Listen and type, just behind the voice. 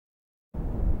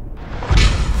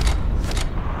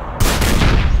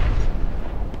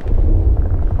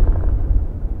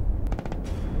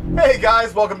Hey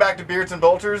guys, welcome back to Beards and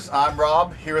Bolters. I'm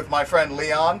Rob, here with my friend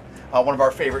Leon. One of our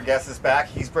favorite guests is back.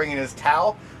 He's bringing his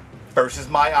Tau versus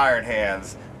my Iron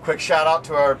Hands. Quick shout out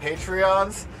to our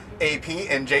Patreons,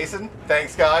 AP and Jason.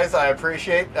 Thanks guys, I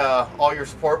appreciate all your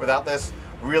support. Without you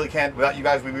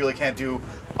guys, we really can't do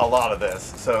a lot of this.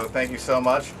 So thank you so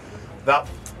much. Without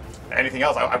anything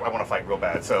else, I want to fight real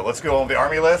bad. So let's go on the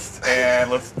army list and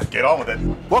let's get on with it.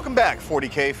 Welcome back,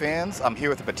 40K fans. I'm here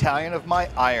with a battalion of my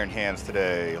Iron Hands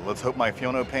today. Let's hope my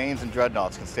Feel No Pains and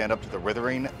Dreadnoughts can stand up to the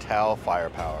withering Tau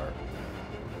firepower.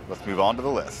 Let's move on to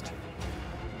the list.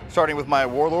 Starting with my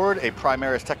Warlord, a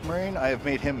Primaris Techmarine, I have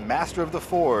made him Master of the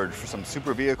Forge for some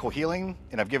super vehicle healing,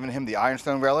 and I've given him the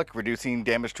Ironstone relic, reducing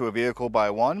damage to a vehicle by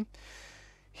 1.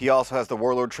 He also has the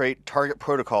Warlord trait Target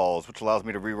Protocols, which allows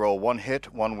me to reroll 1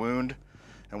 hit, 1 wound,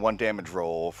 and 1 damage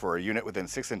roll for a unit within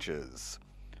 6 inches.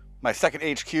 My second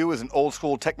HQ is an old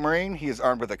school Techmarine. He is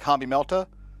armed with a Combi-melta,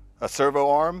 a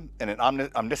Servo-arm, and an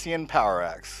Omnissian power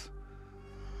axe.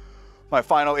 My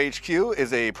final HQ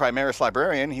is a Primaris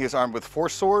Librarian. He is armed with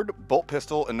Force Sword, Bolt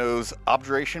Pistol, and knows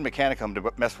Objuration Mechanicum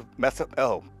to mess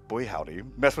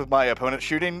with my opponent's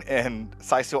shooting, and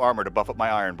Psysteel armor to buff up my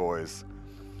Iron Boys.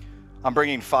 I'm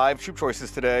bringing 5 troop choices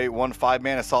today, 1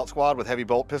 5-man assault squad with heavy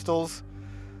bolt pistols,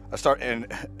 and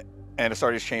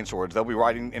Astartes Chainswords. They'll be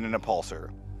riding in an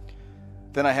impulsor.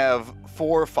 Then I have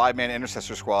 4 5-man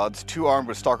intercessor squads, 2 armed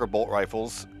with Stalker bolt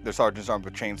rifles, their sergeants armed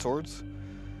with chainswords,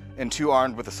 and 2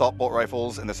 armed with assault bolt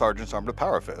rifles, and the sergeants armed with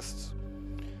power fists.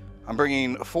 I'm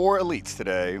bringing 4 elites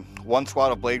today, 1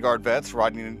 squad of Blade Guard vets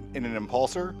riding in an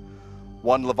impulsor,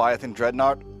 1 Leviathan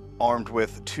dreadnought armed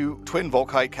with 2 twin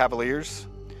Volkite cavaliers,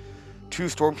 2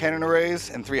 storm cannon arrays,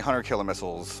 and 3 hunter killer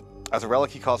missiles. As a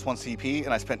relic, he costs 1 CP,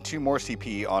 and I spent 2 more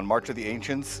CP on March of the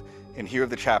Ancients and Hero of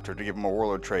the Chapter to give him a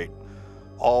Warlord trait.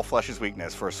 All Flesh's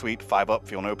Weakness for a sweet 5-up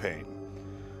Feel No Pain.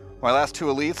 My last 2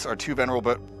 elites are 2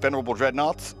 venerable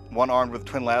dreadnoughts, 1 armed with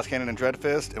twin las cannon and dread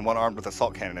fist, and 1 armed with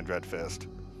assault cannon and dread fist.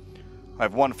 I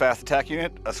have 1 fast attack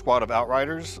unit, a squad of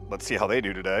outriders. Let's see how they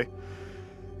do today.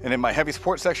 And in my heavy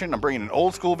support section, I'm bringing an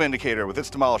old school Vindicator with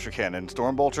its Demolisher Cannon,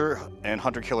 Storm Bolter, and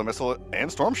Hunter Killer Missile,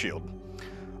 and Storm Shield.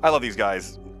 I love these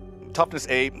guys. Toughness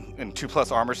 8 and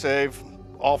 2+ armor save,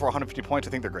 all for 150 points.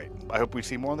 I think they're great. I hope we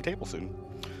see more on the table soon.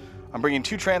 I'm bringing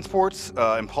 2 transports,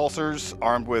 impulsors,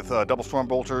 armed with double Storm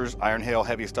Bolters, Iron Hail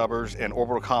Heavy Stubbers, and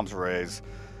Orbital Comms Arrays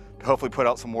to hopefully put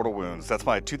out some mortal wounds. That's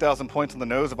my 2,000 points on the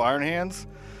nose of Iron Hands.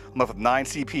 I'm left with 9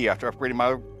 CP after upgrading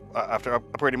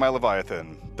my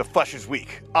Leviathan. The flesh is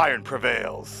weak, iron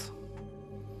prevails.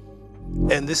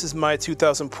 And this is my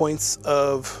 2,000 points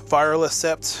of Viral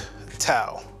Accept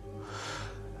Tau.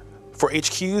 For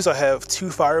HQs, I have 2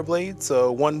 Fireblades.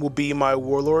 One will be my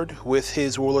Warlord with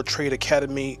his Warlord trait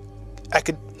Academy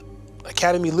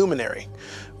Luminary,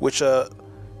 which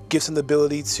gives him the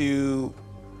ability to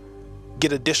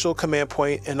get additional command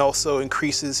point and also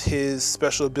increases his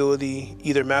special ability,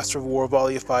 either Master of War,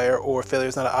 Volley of Fire, or Failure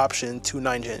is not an option, to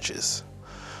 9 inches.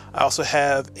 I also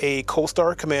have a Cold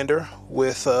Star Commander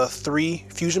with 3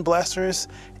 Fusion Blasters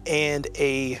and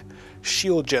a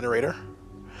Shield Generator.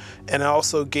 And I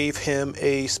also gave him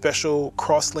a special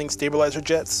Cross-Link Stabilizer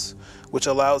Jets, which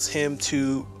allows him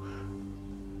to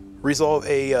resolve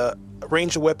a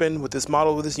ranged weapon with this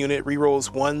model with his unit,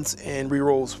 rerolls 1s and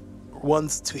rerolls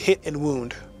 1s to hit and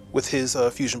wound with his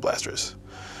Fusion Blasters.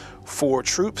 For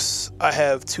troops, I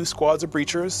have 2 squads of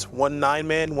Breachers, 1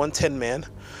 9-man, 1 10-man.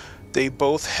 They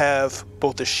both have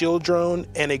both a shield drone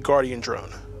and a guardian drone.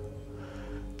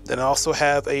 Then I also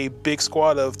have a big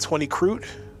squad of 20 Kroot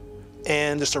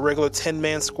and just a regular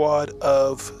 10-man squad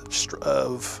of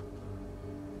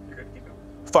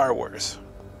Fire Warriors.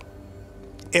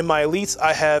 In my elites,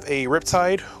 I have a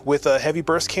Riptide with a heavy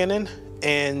burst cannon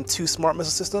and 2 smart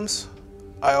missile systems.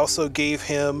 I also gave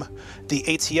him the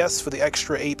ATS for the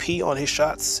extra AP on his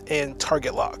shots and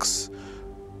target locks.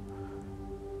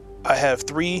 I have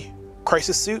 3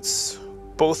 crisis suits,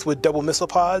 both with double missile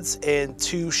pods and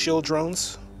 2 shield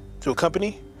drones to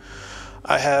accompany.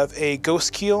 I have a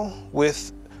Ghost Keel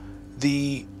with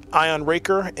the Ion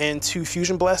Raker and 2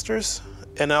 Fusion Blasters,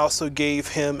 and I also gave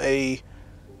him a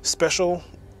special,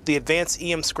 the Advanced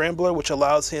EM Scrambler, which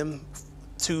allows him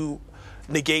to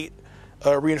negate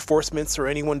reinforcements or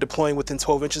anyone deploying within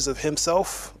 12 inches of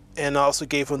himself, and I also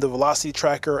gave him the Velocity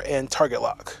Tracker and Target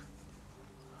Lock.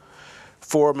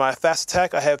 For my fast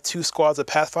attack, I have 2 squads of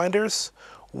Pathfinders,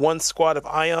 1 squad of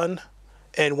Ion,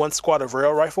 and 1 squad of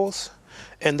Rail Rifles,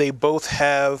 and they both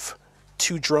have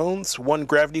 2 drones, 1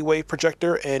 Gravity Wave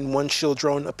Projector, and 1 Shield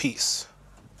Drone apiece.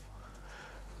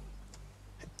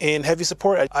 In heavy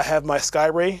support, I have my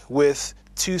Skyray with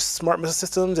 2 smart missile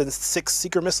systems and 6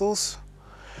 secret missiles.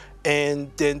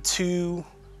 and then 2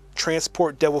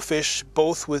 transport devilfish,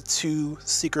 both with 2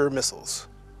 seeker missiles,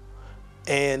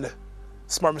 and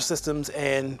smart missile systems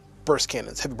and burst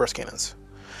cannons, heavy burst cannons.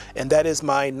 And that is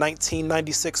my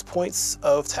 1996 points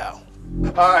of Tau.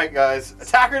 All right, guys.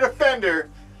 Attacker defender.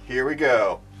 Here we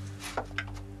go.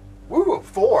 Woo,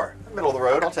 4. Middle of the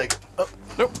road. I'll take it. Oh,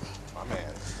 nope. Oh,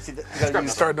 man. See, you gotta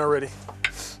use Starting already.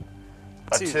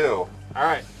 a 2. All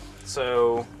right.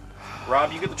 So,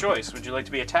 Rob, you get the choice. Would you like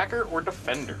to be attacker or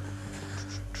defender?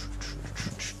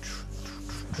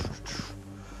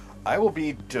 I will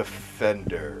be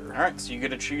defender. All right. So you get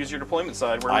to choose your deployment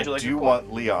side. Where would you like to do deploy?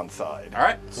 want Leon's side. All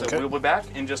right. So Okay. we'll be back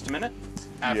in just a minute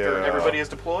after Yeah. everybody is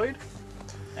deployed,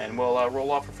 and we'll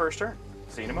roll off for first turn.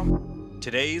 See you in a moment.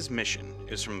 Today's mission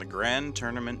is from the Grand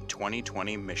Tournament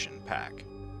 2020 mission pack.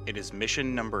 It is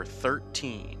mission number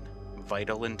 13,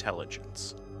 Vital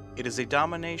Intelligence. It is a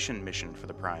domination mission for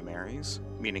the Primaries,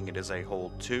 meaning it is a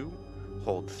hold 2,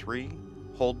 hold 3,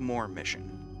 hold more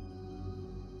mission.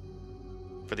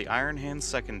 For the Iron Hands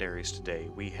secondaries today,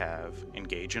 we have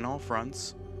Engage in All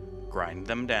Fronts, Grind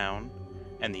Them Down,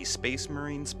 and the Space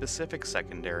Marine specific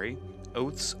secondary,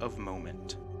 Oaths of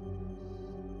Moment.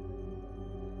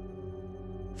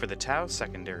 For the Tau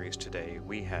secondaries today,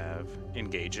 we have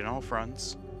Engage in All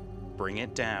Fronts, Bring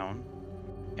It Down,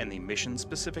 and the mission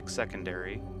specific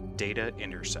secondary, Data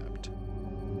Intercept.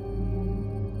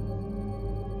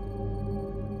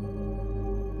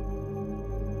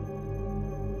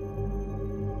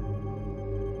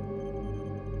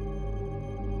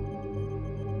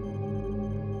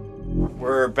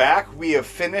 We're back. We have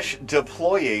finished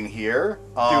deploying here.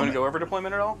 Do you want to go over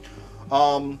deployment at all?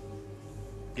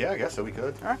 Yeah, I guess so. We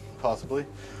could. All right. Possibly.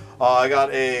 I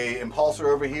got a impulsor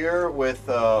over here with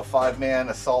a 5-man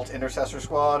assault intercessor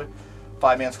squad.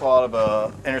 5-man squad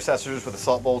of intercessors with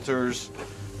assault bolters,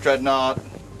 dreadnought,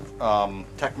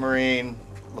 Techmarine,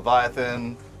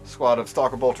 Leviathan, squad of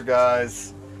stalker bolter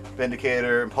guys,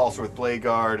 Vindicator, impulsor with blade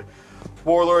guard,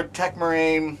 Warlord,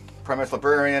 Techmarine, Primaris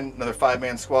Librarian, another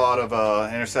 5-man squad of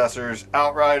intercessors,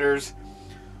 outriders,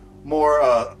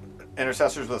 more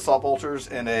intercessors with assault bolters,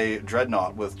 and a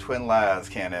dreadnought with twin las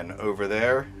cannon over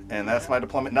there. And that's my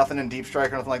deployment. Nothing in deep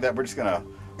strike or nothing like that. We're just gonna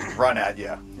run at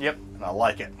you. Yep. And I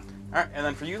like it. All right, and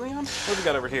then for you, Leon, what do we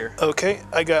got over here? Okay,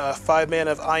 I got a 5-man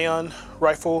of ion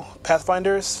rifle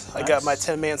pathfinders. I got my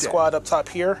 10-man squad up top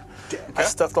here. I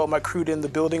stuffed all my crew in the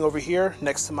building over here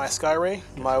next to my Skyray.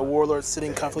 My warlord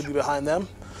sitting comfortably behind them.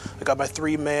 I got my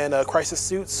 3-man crisis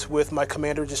suits with my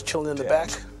commander just chilling in the back,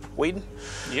 waiting.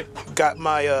 Yep. Got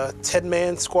my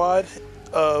 10-man squad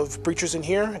of breachers in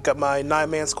here. I got my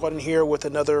 9-man squad in here with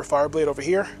another fireblade over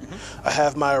here. I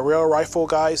have my rail rifle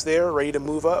guys there ready to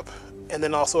move up. And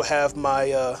then also have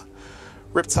my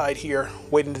Riptide here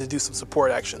waiting to do some support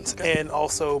actions. Okay. And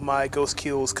also my Ghost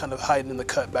Keels kind of hiding in the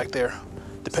cut back there,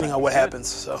 depending on what happens.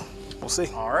 So we'll see.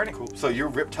 Alrighty. Cool. So your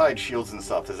Riptide shields and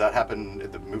stuff, does that happen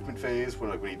at the movement phase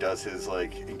when he does his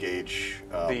engage?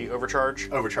 The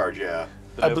overcharge. Overcharge, yeah.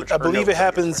 I believe it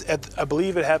happens at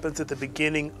the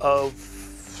beginning of.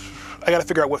 I got to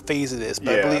figure out what phase it is,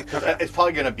 but I believe it's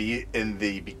probably going to be in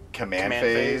the command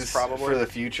phase probably for the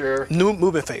future. new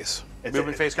movement phase.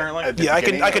 Movement phase currently? Yeah, I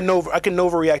can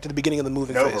Nova react at the beginning of the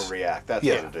movement phase. Nova react. That's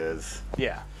Yeah. what it is.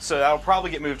 Yeah. So that'll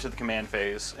probably get moved to the command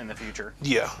phase in the future.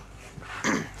 Yeah.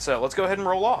 So let's go ahead and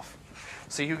roll off.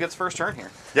 See who gets first turn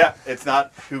here. Yeah, it's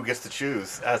not who gets to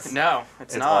choose. That's, No,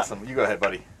 it's not. awesome. You go ahead,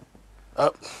 buddy.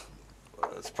 Up.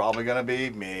 It's probably going to be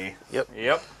me. Yep.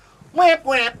 Yep. Whamp,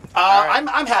 whamp. right.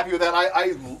 I'm happy with that.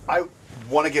 I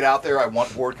want to get out there. I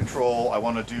want board control. I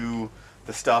want to do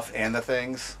the stuff and the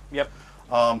things. Yep.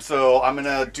 So I'm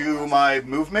gonna do my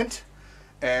movement,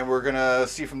 and we're gonna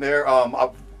see from there.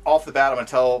 Off the bat, I'm gonna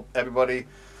tell everybody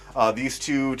these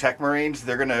 2 Techmarines.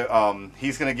 They're gonna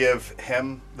he's gonna give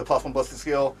him the +1 ballistic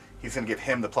skill. He's gonna give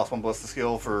him the +1 ballistic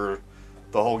skill for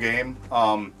the whole game.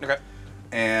 Okay.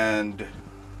 And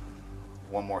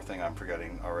one more thing I'm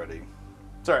forgetting already.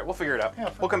 It's alright, we'll figure it out. Yeah,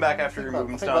 we'll come back after your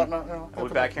movement's done. We'll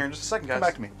be back here in just a second, guys. Come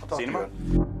back to me. I'll talk See you in a to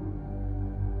moment.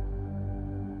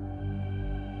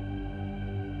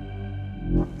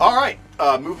 All right,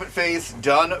 movement phase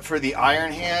done for the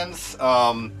Iron Hands.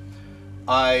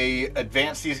 I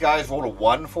advanced these guys, rolled a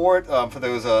 1 for it, for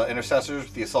those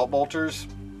intercessors, the assault bolters.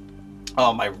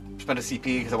 I spent a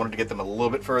CP because I wanted to get them a little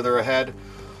bit further ahead.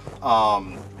 I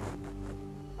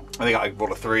think I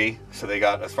rolled a 3, so they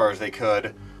got as far as they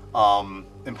could.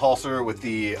 Impulsor with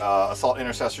the assault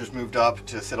intercessors moved up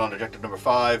to sit on objective number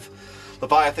 5.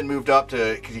 Leviathan moved up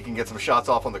because you can get some shots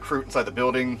off on the crew inside the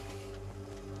building.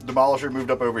 Demolisher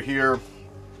moved up over here.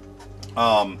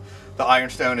 The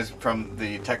Ironstone is from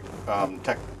the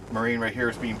Marine right here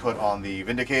is being put on the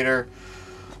Vindicator.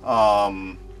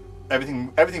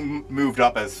 Everything moved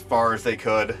up as far as they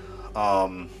could,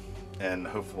 and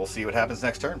hopefully we'll see what happens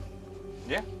next turn.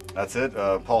 Yeah. That's it.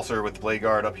 Pulsar with the Blade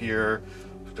Guard up here.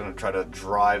 Just going to try to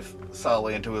drive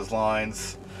solidly into his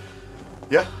lines.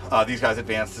 Yeah, these guys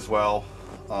advanced as well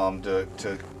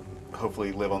to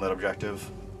hopefully live on that objective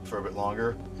for a bit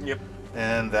longer. Yep.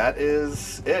 And that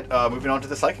is it. Moving on to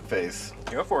the Psychic phase.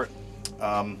 Go for it.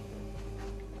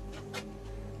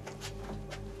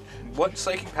 What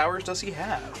psychic powers does he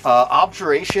have?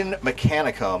 Objuration,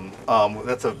 Mechanicum.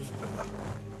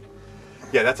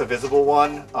 That's a visible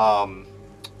one.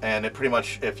 And it pretty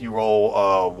much, if you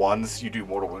roll ones, you do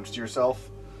mortal wounds to yourself.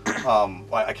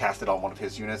 I cast it on one of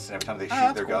his units, and every time they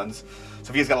shoot their guns. So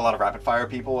if he's got a lot of rapid fire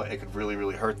people, it could really,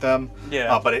 really hurt them.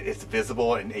 Yeah. But it's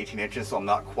visible in 18 inches, so I'm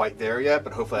not quite there yet.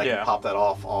 But hopefully I can pop that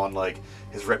off on like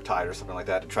his Riptide or something like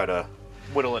that to try to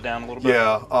whittle it down a little bit.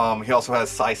 Yeah. He also has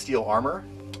Psysteel armor,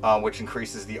 which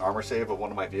increases the armor save of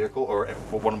one of my vehicle or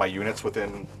one of my units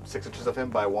within 6 inches of him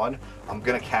by 1. I'm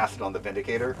gonna cast it on the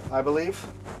Vindicator, I believe.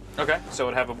 Okay, so it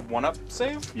would have a 1-up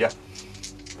save? Yeah.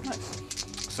 Nice.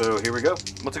 So here we go.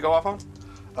 What's it go off on?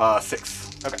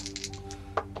 6. Okay.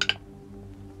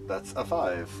 That's a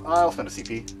 5. I'll spend a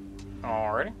CP.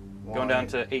 Alrighty. Going down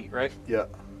to 8, right? Yeah.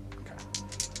 Okay.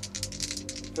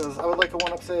 Because I would like a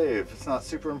 1-up save. It's not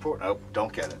super important. Oh,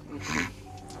 don't get it.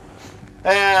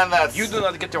 And that's... You do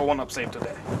not get your 1-up save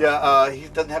today. Yeah, he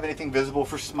doesn't have anything visible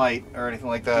for Smite or anything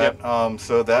like that. Yep.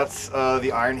 So that's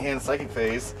the Iron Hand Psychic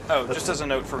phase. Oh, just as a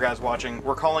note for guys watching,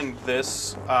 we're calling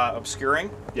this obscuring.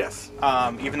 Yes.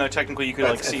 Even though technically you could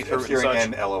like see through it and obscuring such.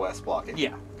 and LOS blocking.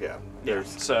 Yeah. Yeah.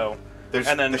 There's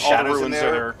and then the all the shadows ruins in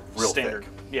there, that are real standard.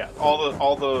 thick. Yeah, all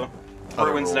the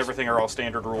Other ruins and rules. everything are all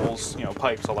standard rules. You know,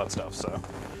 pipes, all that stuff. So,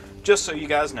 just so you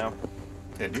guys know.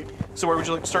 Indeed. So where would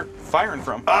you like to start firing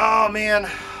from? Oh man,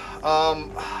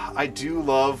 I do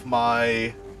love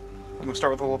my. We'll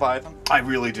start with the Leviathan. I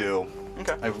really do.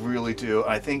 Okay. I really do.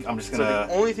 I think I'm just gonna. So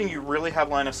the only thing you really have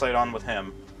line of sight on with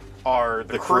him are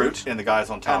the Kroot and the guys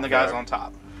on top. and the guys on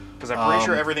top. Because I'm pretty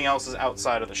sure everything else is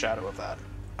outside of the shadow of that.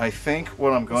 I think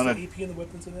what I'm gonna. What's the AP and the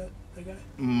weapons of that guy?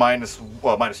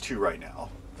 -2 right now.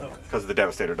 Okay. Because of the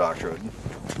Devastator Doctrine.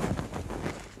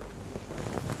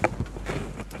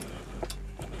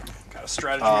 Got a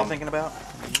strategy you're thinking about?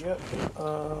 Yep.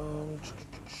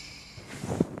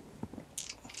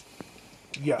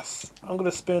 Yes. I'm going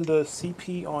to spend a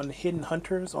CP on Hidden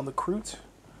Hunters on the Kroot.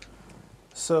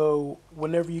 So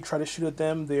whenever you try to shoot at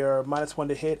them, they're -1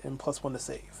 to hit and +1 to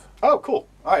save. Oh, cool.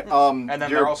 All right. And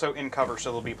then they're also in cover,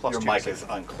 so they'll be +2. Your mic is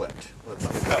unclipped. Let's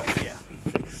get that yeah.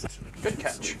 fixed. Good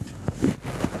catch.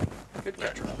 Good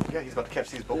catch, Rob. Yeah, he's about to catch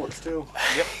these bullets too.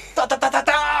 Yep. So is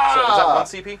that 1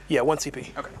 CP? Yeah, 1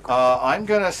 CP. Okay. I'm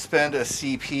gonna spend a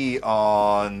CP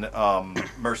on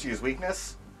Mercy is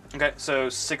weakness. Okay, so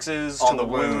 6s On to the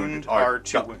wound are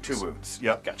 2 yep, wounds. 2 wounds.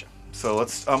 Yep. Gotcha. So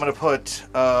I'm gonna put.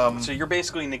 So you're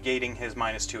basically negating his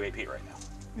 -2 AP right now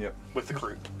Yep. with the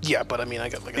Kroot. Yeah, but I mean, I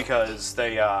got like Because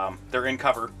they're in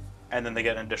cover, and then they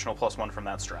get an additional +1 from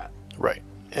that strat. Right.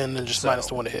 And then just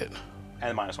 -1 to hit.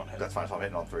 And -1 hit. That's fine. So I'm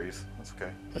hitting on 3s. That's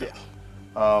okay. Yeah.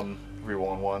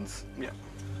 Rerolling 1s. Yeah.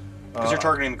 Because you're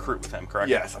targeting the Kroot with him, correct?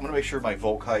 Yes. I'm gonna make sure my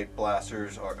Volkite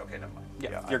blasters are okay. Never mind.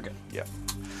 Yeah, you're good. Yeah.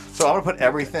 So I'm gonna put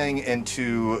everything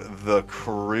into the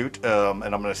Kroot,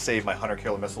 and I'm gonna save my Hunter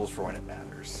Killer missiles for when it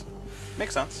matters.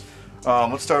 Makes sense.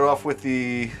 Let's start off with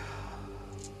the.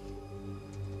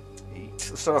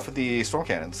 Let's start off with the storm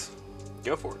cannons.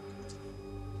 Go for it.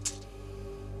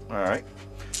 All right.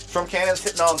 Storm cannons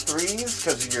hitting on 3s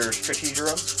because of your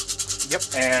strategerum. Yep.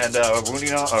 And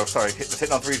wounding on. Oh, sorry.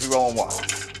 Hitting on 3s. We roll on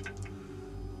 1s.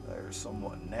 There's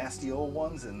somewhat nasty old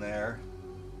ones in there.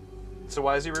 So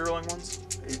why is he rerolling 1s?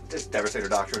 It's Devastator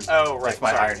Doctrine. Oh, right. It's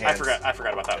my Sorry. Iron Hands. I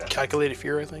forgot about that one. Calculated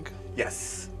Fear, I think.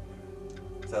 Yes.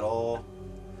 Is that all?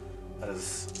 That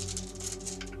is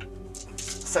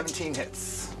 17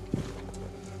 hits.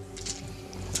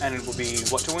 And it will be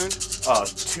what to wound?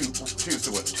 2's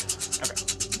to wound. Okay.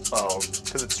 Oh,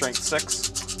 Because it's strength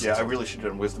 6. yeah, I really should have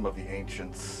done Wisdom of the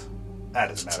Ancients. That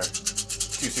doesn't matter.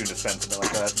 Too soon to spend something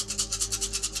like that.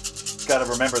 Gotta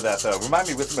remember that, though. Remind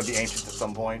me Wisdom of the Ancients at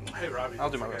some point. Hey, Robbie. I'll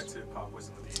do my forgot best. to pop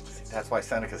Wisdom of the Ancients. That's why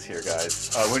Seneca's here,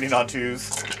 guys. Wounding on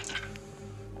 2s.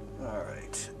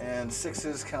 Alright. And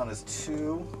 6s count as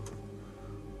 2.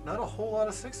 Not a whole lot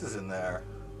of 6s in there.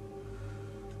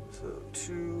 So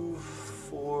 2,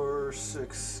 4,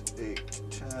 6, 8,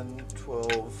 10,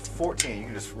 12, 14. You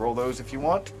can just roll those if you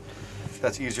want.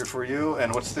 That's easier for you.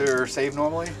 And what's their save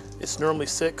normally? It's normally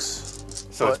 6.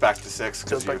 So it's back to 6.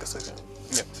 So it's back to 6.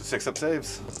 Yep. So 6 up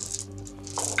saves.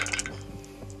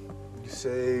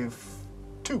 save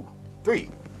 3.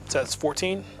 So that's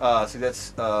 14? See,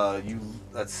 that's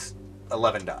that's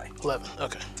 11 die. 11,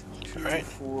 okay. 2, All right.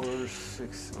 4,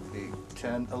 6, 8,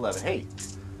 10, 11. Hey,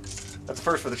 that's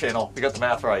first for the channel. We got the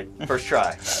math right. First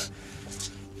try.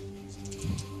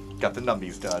 Got the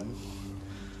numbies done.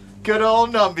 Good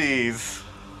old numbies.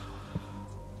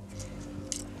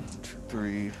 2,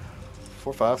 3,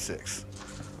 4, 5, 6.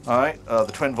 All right. The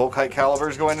twin Volkite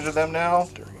calibers going into them now.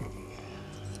 3, 7,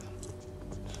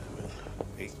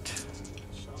 8.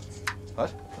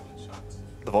 What?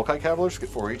 The Volkite calibers get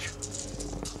 4 each.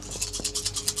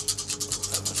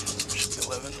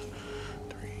 11,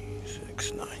 3,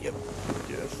 6, 9. Yep.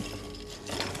 Yes.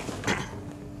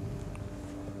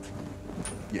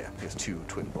 Yeah, he has 2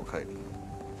 twin Volkite.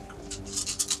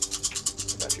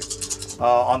 Got you.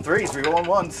 On 3s, we go on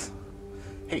 1s.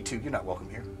 Hey, 2, you're not welcome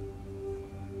here.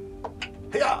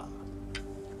 Yeah.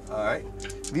 All right.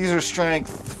 These are strength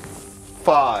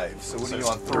 5, so what are you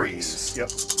on 3s? Yep.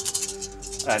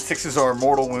 And 6s are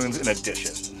mortal wounds in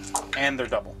addition. And they're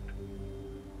double.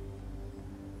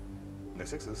 No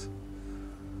 6s.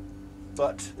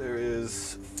 But there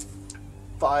is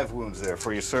 5 wounds there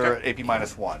for you, sir. Okay. AP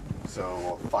 -1.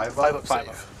 So 5 up, 5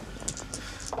 save.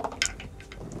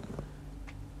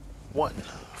 1.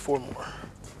 4 more.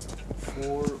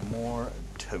 4 more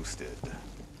toasted.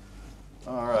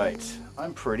 All right.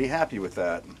 I'm pretty happy with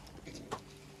that.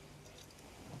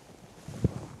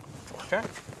 Okay.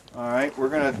 All right. We're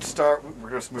going to start. We're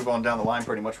going to move on down the line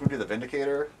pretty much. We'll do the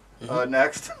Vindicator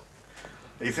next.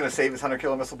 He's going to save his 100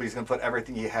 kilo missile, but he's going to put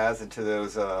everything he has into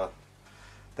those that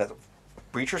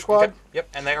breacher squad. Okay. Yep.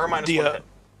 And they are -1 The, hit.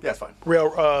 Yeah, it's fine.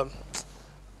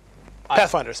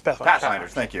 Pathfinders.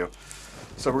 Pathfinders. Thank you.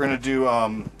 So we're going to do.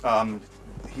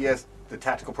 He has the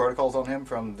tactical protocols on him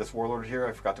from this Warlord here.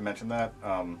 I forgot to mention that.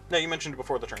 No, you mentioned it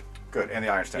before the turn. Good. And the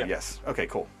Ironstone. Yep. Yes. Okay.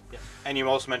 Cool. Yeah. And you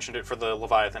also mentioned it for the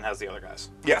Leviathan has the other guys.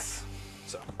 Yes.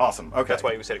 So Awesome. Okay. that's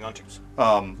why he was hitting on 2s. Well,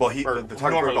 Or the target normally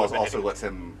protocols would have been also hitting. lets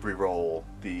him re-roll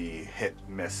the hit,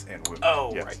 miss, and wound.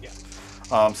 Oh, Yes. right, yeah.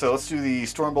 So let's do the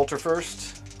Stormbolter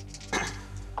first.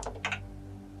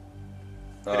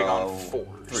 Hitting on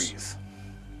 4s. 3s.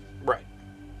 Right.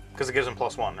 Because it gives him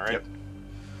 +1, right? Yep.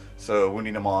 So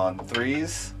wounding him on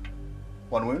 3s.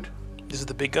 1 wound. This is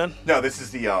the big gun? No, this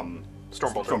is the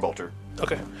Stormbolter. Stormbolter.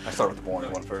 Okay. I start with the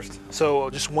boring one first. So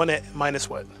just 1 at minus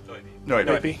what? No, wait,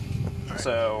 No wait. AP?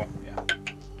 So, yeah.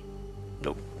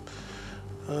 Nope.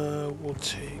 We'll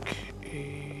take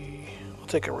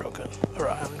a railgun. All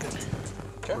right, I'm good.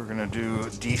 Okay. We're gonna do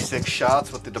D6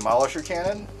 shots with the Demolisher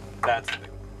cannon That's the big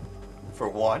one. for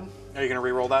 1. Are you going to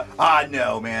re-roll that?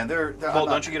 No, man. They're Well,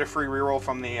 don't you get a free re-roll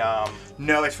from the...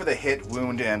 No, it's for the hit,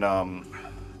 wound, and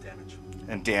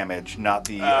damage, not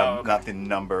the okay. not the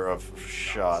number of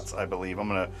shots. I believe I'm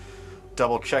gonna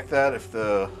double check that if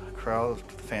the crowd,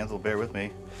 if the fans will bear with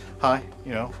me. Hi,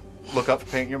 look up,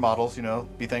 paint your models.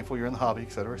 Be thankful you're in the hobby,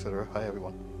 etc., etc. Hi,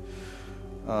 everyone.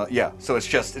 Yeah, so it's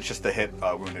just the hit,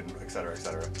 wounded, etc.,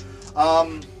 etc.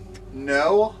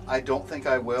 No, I don't think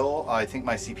I will. I think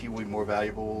my CP will be more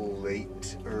valuable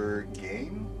later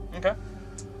game, Okay.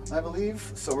 I believe.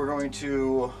 So we're going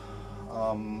to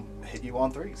hit you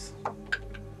on 3s.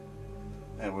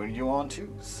 And wound you on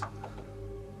 2s.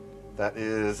 That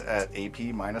is at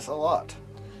AP minus a lot.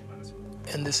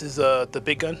 And this is the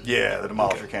big gun? Yeah, the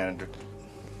Demolisher cannon.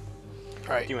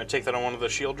 All right. Do you want to take that on one of the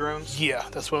shield drones? Yeah,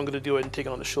 that's what I'm going to do and take it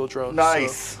on the shield drone.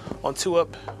 Nice. So, on 2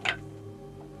 up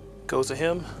goes to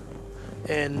him.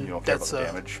 And You don't care about that's the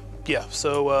damage. Yeah,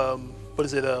 so what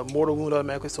is it? Mortal wound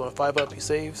automatically. So on 5 up, he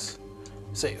saves.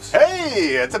 Saves.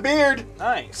 Hey, it's a beard.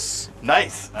 Nice.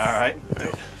 Nice. All right.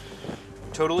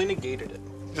 Totally negated it.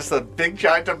 Just a big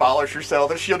giant Demolisher cell.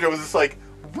 The shield was just like,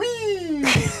 whee,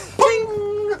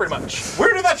 boing. Pretty much.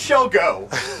 Where did that shell go?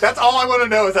 That's all I want to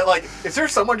know. Is that is there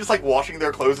someone just washing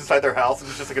their clothes inside their house and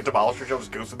it's just a Demolisher shell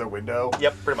just goes through their window?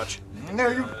 Yep, pretty much. No,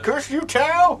 you curse you,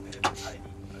 Tao.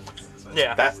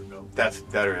 Yeah. That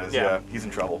it is. Yeah. Yeah, he's in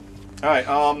trouble. All right. He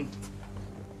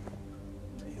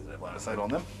has line of sight on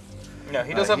them. No,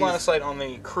 he does have line of sight on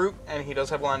the Kroot, and he does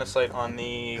have line of sight on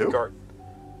the Who? guard.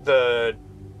 The.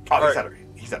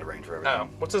 He's out of range for everything. Oh,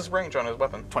 what's his range on his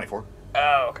weapon? 24.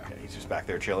 Oh, okay. Yeah, he's just back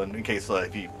there chilling in case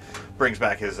if he brings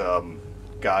back his guy. I'm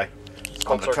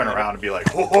gonna Start turn maybe. around and be like,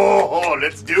 oh,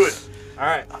 let's do it. All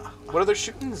right. What other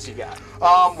shootings you got?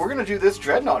 We're gonna do this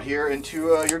dreadnought here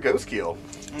into your ghost keel.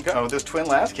 Okay. With this twin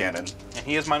las cannon. And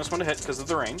he is -1 to hit because of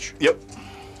the range. Yep.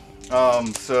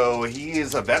 So he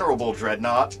is a venerable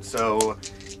dreadnought. So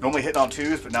normally hitting on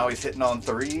 2s, but now he's hitting on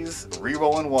 3s,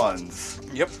 re-rolling 1s.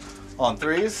 Yep. On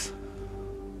 3s.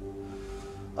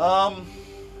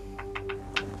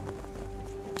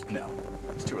 No.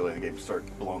 It's too early in the game to start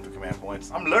blowing through command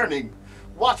points. I'm learning.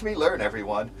 Watch me learn,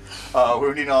 everyone.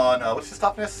 Wounding on, what's his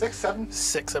toughness? 6, 7?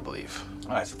 6, I believe.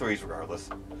 Alright, so 3s regardless.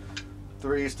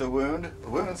 3s to wound.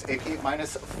 Wounds, AP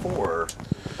minus 4.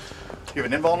 You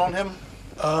have an invuln on him?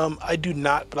 I do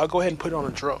not, but I'll go ahead and put it on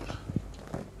a drone.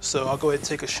 So I'll go ahead and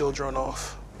take a shield drone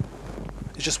off.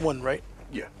 It's just one, right?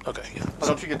 Yeah. Okay, yeah. Oh,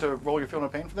 don't you get to roll your feeling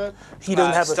of pain for that? He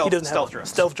doesn't have stealth- he doesn't stealth have drones.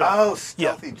 stealth drone. Oh,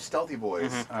 stealthy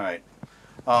boys. Alright.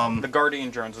 The Guardian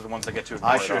drones are the ones that get to.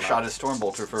 I should have shot his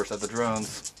Stormbolter first at the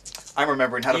drones. I'm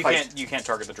remembering how to fight. You can't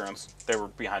target the drones. They were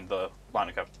behind the line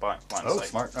of Oh, sight.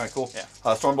 smart. Alright, cool. Yeah.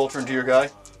 Stormbolter into your guy.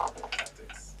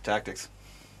 Tactics.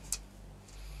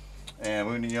 And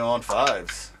wounding you on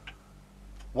 5s.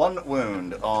 1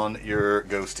 wound on your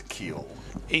ghost keel.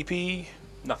 AP.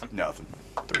 Nothing. Nothing.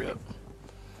 3 up.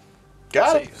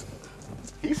 Got it. Saves.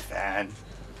 He's fine.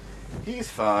 He's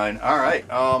fine. Alright.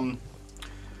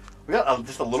 We got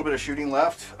just a little bit of shooting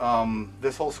left.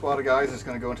 This whole squad of guys is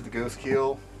going to go into the ghost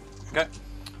keel. Okay.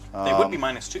 They would be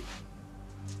 -2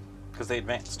 because they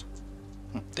advanced.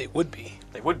 They would be.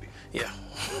 They would be. Yeah.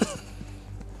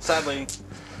 Sadly,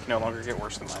 can no longer get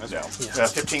worse than -1. No. Yeah.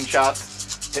 15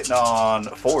 shots, hitting on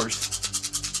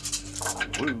 4s.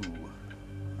 Woo.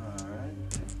 Alright.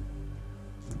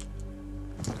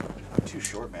 I'm too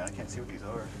short, man. I can't see what these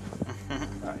are.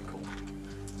 Alright, cool.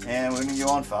 And wounding you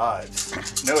on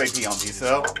 5s. No AP on these,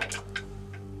 though. Alright.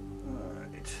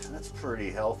 That's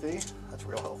pretty healthy. That's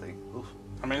real healthy. Oof.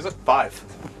 How many is it? 5.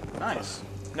 Nice.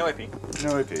 No AP.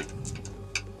 No AP.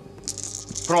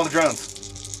 Put on the drones.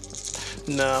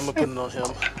 Nah, I'm gonna put it on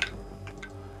him.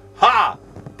 Ha!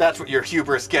 That's what your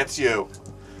hubris gets you.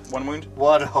 1 wound.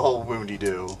 What a whole woundy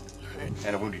do.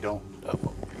 And a woundy don't. Oh,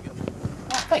 well, there you go.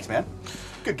 Oh, thanks, man.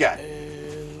 Good guy.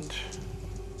 And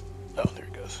oh, there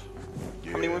he goes.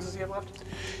 How many wounds does he have left?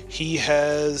 He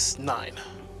has 9.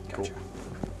 Gotcha.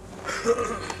 All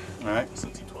right.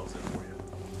 Since he 12 it for you.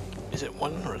 Is it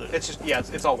 1 or is it? It's just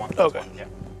it's all one. Okay. It's one, yeah.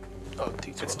 Oh,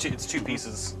 T12. It's two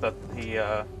pieces that he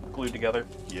glued together.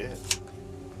 Yeah.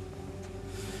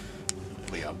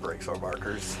 Leon breaks our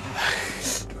markers.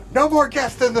 No more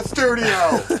guests in the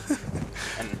studio!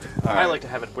 And All I right. like to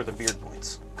have it where the beard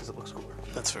points because it looks cooler.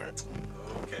 That's fair.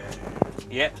 Okay.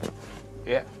 Yeah.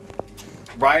 Yeah.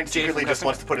 Ryan Jay secretly from just Custom-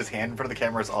 wants to put his hand in front of the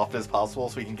camera as often as possible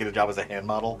so he can get a job as a hand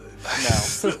model. No.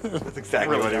 That's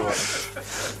exactly Really what he don't.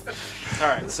 wants. All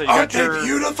right. So you Aren't got they your.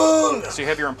 beautiful? So you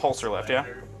have your impulsor left, yeah?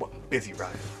 What? Busy,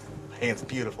 Ryan. Hand's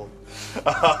beautiful.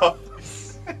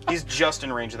 He's just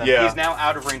in range of them. Yeah. He's now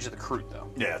out of range of the Crute, though.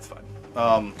 Yeah, that's fine.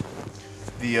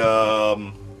 The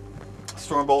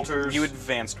Stormbolters. You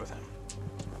advanced with him.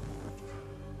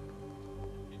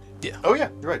 Yeah. Oh yeah,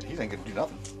 you're right. He ain't gonna do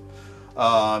nothing.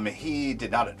 He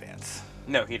did not advance.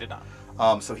 No, he did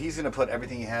not. So he's gonna put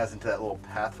everything he has into that little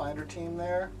Pathfinder team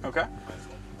there. Okay.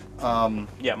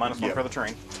 Yeah, -1 Yeah. for the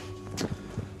terrain.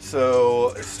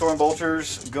 So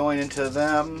Stormbolters going into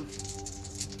them.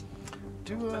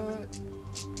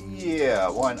 Yeah,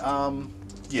 1.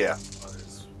 Yeah.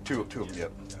 Two of them.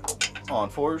 Yep. On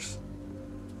 4s.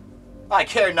 I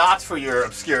care not for your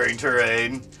obscuring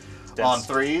terrain. Dense. On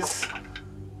 3s.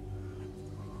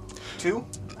 2.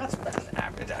 That's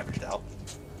averaged out.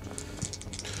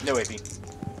 No AP.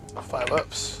 5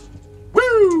 ups.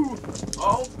 Woo!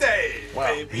 All day, Wow.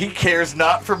 baby. He cares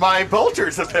not for my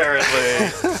bolters, apparently.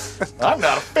 I'm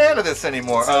not a fan of this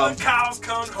anymore. So the cows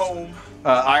come home.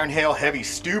 Iron Hail Heavy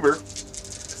Stuber.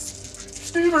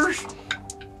 Stubers!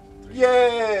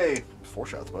 Yay! 4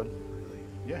 shots, bud.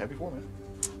 Yeah, heavy 4, man.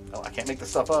 Oh, I can't make this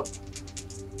stuff up.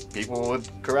 People would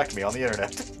correct me on the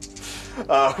internet.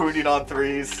 Wounding on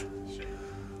 3s.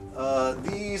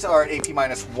 These are AP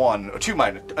 -1, or 2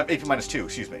 minus, AP -2,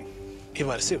 excuse me. He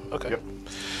 -2. Okay. Yep.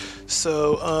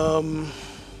 So,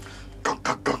 Gunk,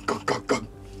 gunk, gunk, gunk, gunk, gunk.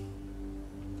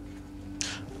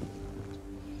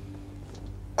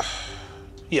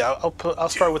 yeah, I'll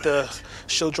start with the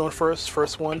shield drone first.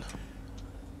 First one.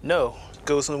 No,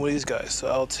 goes on one of these guys. So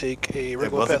I'll take a It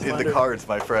regular wasn't in the Pathfinder. cards,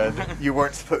 my friend. You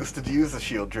weren't supposed to use a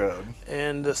shield drone.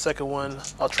 And the second one,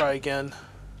 I'll try again.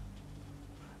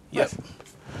 Yep. Nice.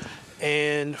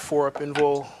 And 4 up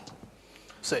invul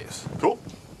saves. Cool.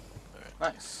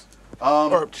 Nice.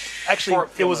 Or actually, 4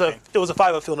 up it was feeling a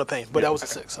 5 up feeling no pain, but Yeah, that was a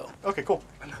okay. 6. So Okay, cool.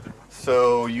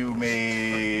 So you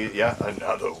made, yeah,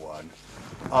 another one.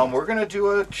 We're gonna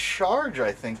do a charge,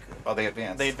 I think. Oh, they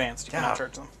advanced. They advanced. You Yeah. cannot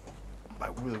charge them. I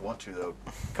really want to though.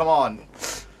 Come on.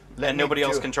 Let And me nobody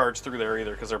else do- can charge through there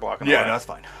either because they're blocking the Yeah, way. no, that's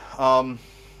fine.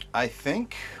 I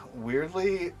think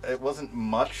weirdly it wasn't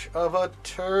much of a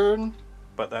turn.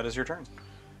 But that is your turn.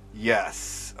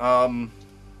 Yes.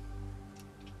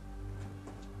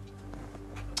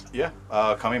 Yeah.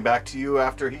 Coming back to you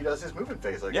after he does his movement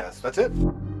phase, I guess. That's it.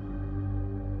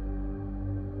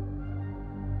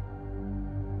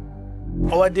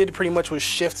 All I did pretty much was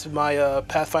shift my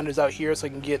Pathfinders out here so I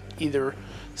can get either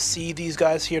see these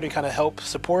guys here to kind of help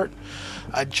support.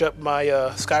 I jumped my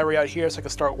Skyray out here so I can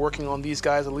start working on these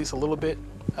guys at least a little bit.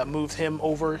 I moved him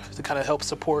over to kind of help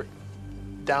support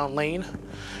down lane.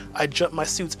 I jumped my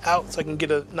suits out so I can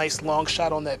get a nice long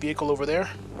shot on that vehicle over there.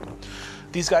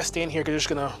 These guys staying here because they're just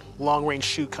gonna long range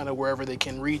shoot kind of wherever they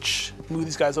can reach. Move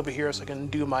these guys over here so I can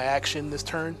do my action this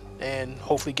turn and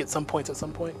hopefully get some points at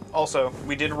some point. Also,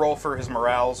 we did roll for his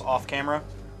morales off camera.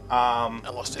 I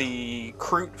lost 2. The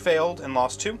Crute failed and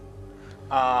lost 2.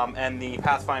 And the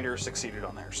Pathfinder succeeded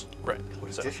on theirs. Right.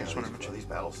 What So, edition just are wanted to these, mention. these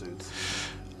battle suits?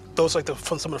 Those are like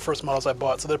some of the first models I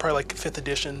bought, so they're probably like 5th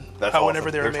edition. That's whenever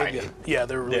awesome. they were They're made. tiny. Yeah,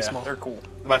 they're really Yeah, small. they're cool.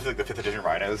 Reminds me of like the 5th edition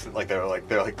rhinos. Like they're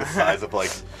the size of like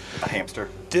a hamster.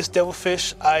 This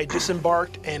Devilfish, I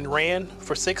disembarked and ran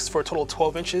for 6 for a total of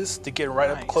 12 inches to get right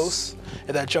up Nice. close,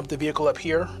 and then I jumped the vehicle up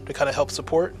here to kind of help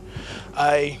support.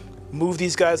 I moved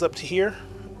these guys up to here,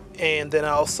 and then I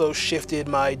also shifted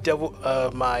my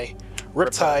my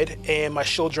Riptide and my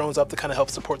shield drones up to kind of help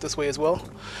support this way as well.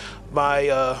 My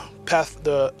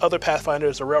the other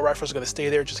Pathfinders, the rail rifles, are going to stay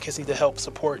there just in case I need to help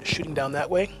support shooting down that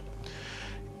way.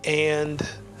 And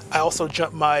I also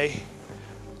jumped my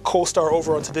Coal Star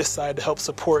over onto this side to help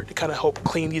support, to kind of help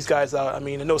clean these guys out. I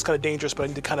mean, I know it's kind of dangerous, but I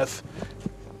need to kind of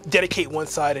dedicate one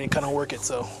side and kind of work it.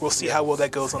 So we'll see how well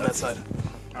that goes on that side.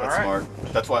 That's Alright. smart.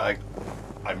 That's why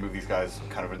I move these guys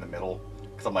kind of in the middle.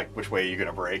 Because I'm like, which way are you going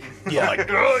to break? Yeah. I'm like,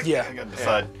 ugh, Yeah. I got to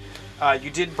decide. You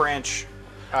did branch.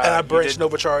 And I you branched did and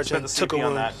overcharged spend and the took a CP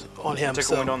on wound that. on him. Took a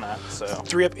So wound on that, so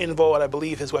 3-up invul, and I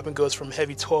believe his weapon goes from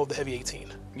heavy 12 to heavy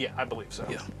 18. yeah, I believe so.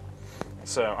 Yeah.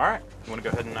 So, all right, you want to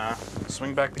go ahead and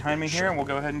swing back behind me here, and we'll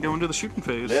go ahead and go into the shooting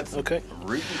phase. Let's Okay.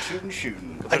 rootin',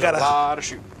 shooting. There's got a a- lot of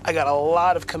shooting. I got a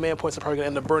lot of command points I'm probably going to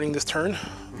end up burning this turn.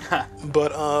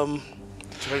 But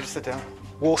Should I just sit down?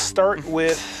 we'll start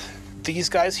with these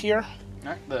guys here, All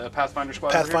right, the Pathfinder squad.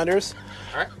 over here. Pathfinders.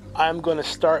 All right. I'm going to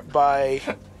start by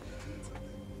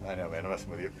I know, man. I'm messing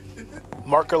with you.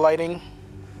 marker lighting.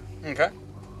 Okay.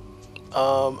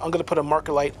 I'm going to put a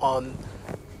marker light on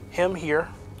him here.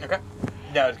 Okay.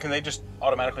 Now, can they just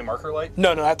automatically marker light?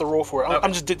 No, I have to roll for it. Okay.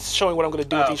 I'm just showing what I'm going to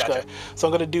do with Oh, each gotcha. guy. So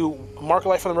I'm going to do a marker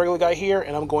light for the regular guy here,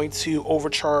 and I'm going to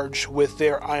overcharge with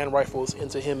their iron rifles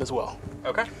into him as well.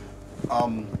 Okay.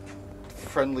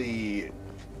 Friendly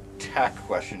tack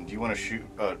question. Do you want to shoot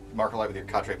marker light with your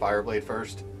Quatre Fireblade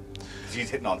first? Because he's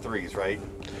hitting on 3s, right?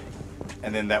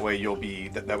 And then that way you'll be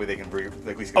that way they can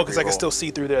at least. Oh, because I can still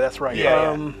see through there. That's right.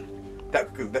 Yeah,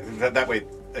 that way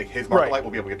like, his marker Right. light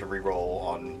will be able to get to reroll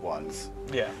on 1s.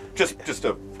 Yeah. Just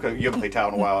to cause you haven't played Tau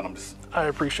in a while, and I'm just I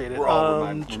appreciate it. we're all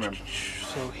remember.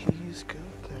 So he's good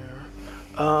there.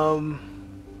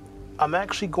 I'm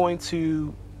actually going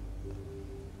to.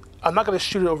 I'm not going to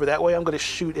shoot it over that way. I'm going to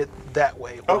shoot it that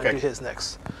way when I Okay. do his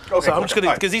next. Okay, So I'm cool. just going to,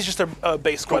 Alright. because he's just a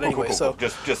base squad anyway. So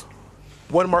just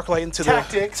one marker light into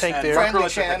tactics the tank and there. marker friendly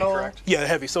lights are heavy, channel. correct? Yeah,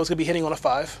 heavy. So it's going to be hitting on a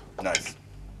 5. Nice.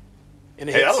 And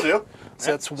it Hey, hits. that'll do.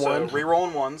 So that's So one.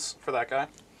 rerolling 1s for that guy.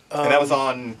 And that was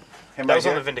on him That right was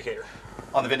on here? the Vindicator.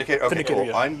 On the Vindicator? Okay, Vindicator, cool.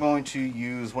 yeah. I'm going to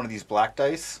use one of these black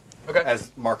dice Okay.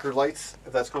 as marker lights,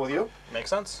 if that's cool with you.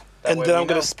 Makes sense. That And way then we I'm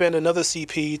going know. to spend another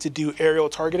CP to do aerial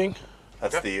targeting.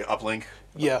 That's Okay. the uplink.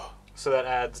 Yeah. So that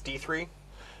adds D3.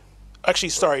 Actually,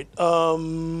 sorry.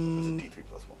 D3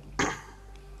 plus 1.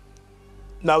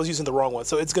 No, I was using the wrong one.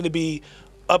 So it's going to be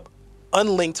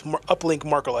uplink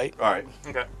marker light. All right.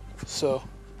 Okay. So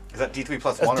Is that D3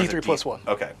 plus That's 1? or is D3 it plus 1.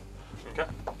 Okay. Okay.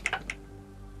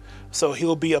 so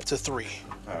he'll be up to 3.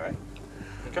 All right.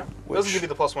 Okay. Doesn't give you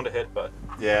the +1 to hit, but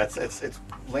Yeah, it's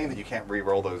lame that you can't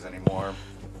re-roll those anymore.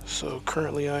 So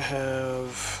currently I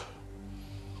have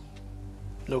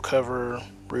no cover,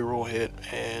 reroll hit,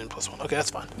 and +1. Okay, that's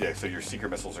fine. Yeah, so your secret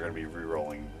missiles are going to be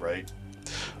re-rolling, right?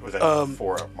 Or was that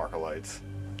 4 marker lights?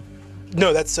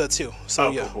 No, that's 2. So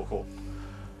Oh, yeah. cool.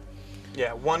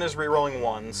 yeah, 1 is rerolling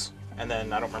 1s, and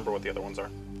then I don't remember what the other ones are.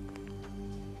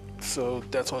 So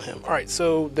that's on him. All right.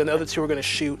 So then the other 2 are going to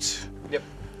shoot, Yep.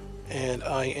 and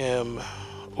I am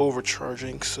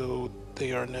overcharging. So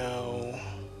they are now.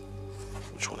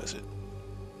 Which one is it?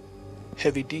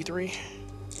 Heavy D3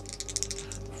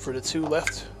 for the 2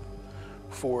 left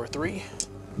for 3.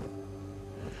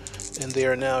 And they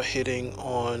are now hitting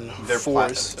on Their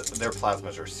 4s. their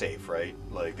plasmas are safe, right?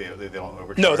 Like they don't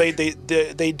overcharge. No,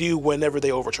 they do whenever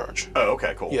they overcharge. Oh,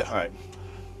 okay, cool. Yeah. All right.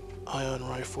 Ion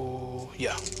rifle,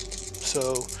 yeah.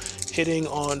 So hitting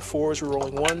on 4s,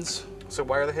 rolling 1s So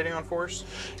why are they hitting on 4s?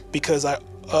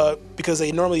 because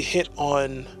they normally hit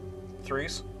on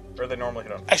 3s? Or they normally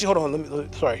hit on? Actually, hold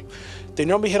on. Sorry. They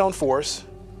normally hit on 4s.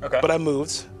 Okay. But I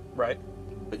moved. Right.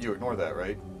 But you ignore that,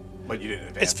 right? But you didn't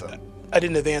advance them. I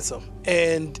didn't advance them.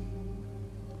 And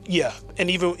yeah, and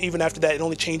even after that, it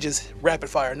only changes rapid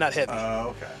fire, not heavy.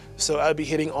 Oh, okay. So I'd be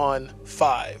hitting on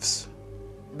 5s.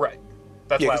 Right.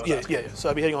 That's why I was yeah, asking. yeah. So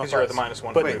I'd be hitting on 5s. You're at the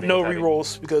 -1. But no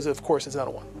rerolls because, of course, it's not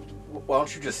a 1. Why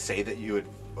don't you just say that you would?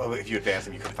 Well, if you advance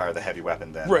them, you can fire the heavy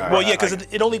weapon then. Right. All Well, yeah, because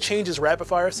it only changes rapid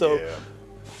fire. So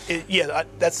yeah.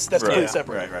 that's completely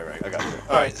separate. Right. I got you.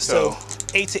 All right. So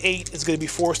 8 to 8 is going to be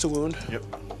forced to wound. Yep.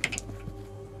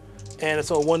 And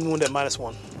it's on 1 wound at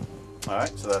 -1. All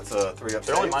right. So that's 3 up.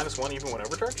 They're only -1 even when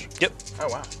overcharge? Yep. Oh,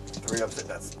 wow. 3 up.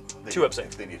 That's 2 up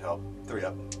save. They need help. 3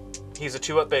 up. He's a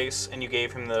 2-up base, and you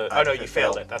gave him the... Oh, no, you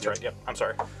failed it. That's right. Yep. I'm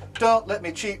sorry. Don't let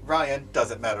me cheat, Ryan.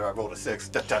 Doesn't matter. I rolled a 6.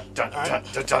 Dun, dun, dun, dun,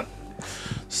 dun, dun.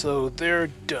 So they're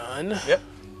done. Yep.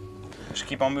 Just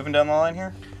keep on moving down the line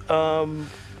here. We're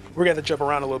gonna have to jump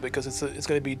around a little bit because it's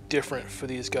gonna be different for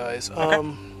these guys.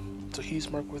 Okay. So he's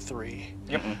marked with 3.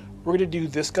 Yep. We're gonna do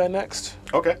this guy next.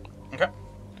 Okay. Okay.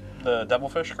 The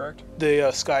Devilfish, correct?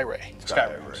 The Sky Ray.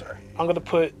 Skyrim, I'm sorry. I'm gonna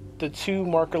put the 2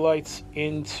 marker lights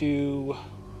into.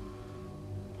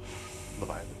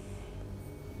 Leviathan.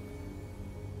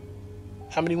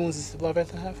 How many wounds does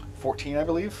Leviathan have? 14, I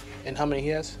believe. And how many he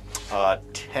has?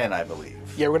 10, I believe.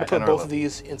 Yeah, we're gonna 10 put or both of 11.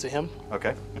 these into him.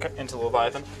 Okay. Okay, into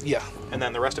Leviathan. Yeah. And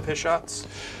then the rest of his shots?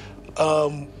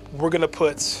 We're gonna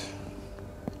put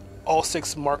all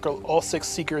 6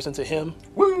 seekers into him.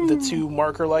 Woo! The 2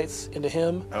 marker lights into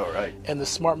him. All right. And the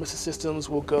smart missile systems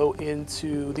will go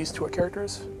into these 2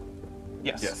 characters.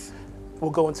 Yes. Yes. Will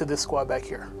go into this squad back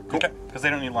here. Okay, because they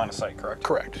don't need line of sight, correct?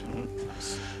 Correct.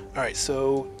 All right,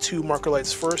 so 2 marker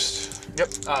lights first.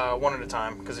 Yep, one at a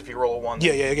time, because if you roll a 1...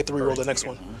 Yeah, I get to reroll the next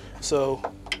one. So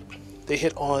they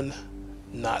hit on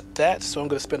not that, so I'm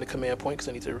going to spend a command point because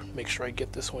I need to make sure I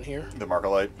get this one here. The marker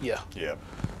light? Yeah. Yeah.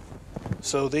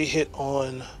 So they hit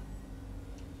on...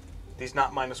 He's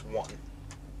not -1.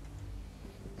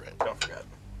 Right. Don't forget.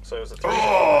 So it was a 3.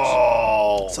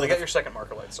 Oh! So they got your second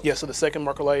marker light. So. Yeah, so the second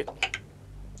marker light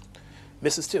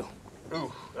misses too.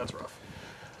 Ooh, that's rough.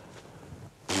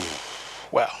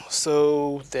 Wow,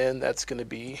 so then that's going to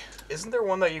be... Isn't there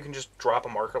one that you can just drop a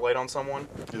marker light on someone?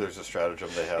 There's a stratagem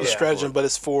they have. a stratagem, but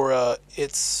it's for... Oh,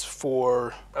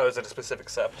 is it a specific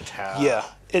sept? Yeah.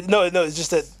 No, it's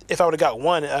just that if I would have got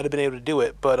one, I'd have been able to do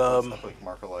it, but... Like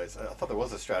marker lights. I thought there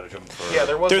was a stratagem for... Yeah,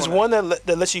 there was There's one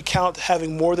that lets you count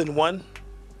having more than one,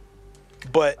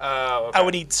 but okay. I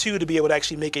would need 2 to be able to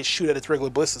actually make it shoot at its regular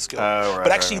ballistic skill. Oh, right,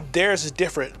 but actually, right. theirs is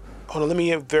different. Hold on, let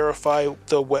me verify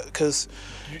because...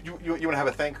 You want to have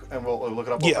a think, and we'll look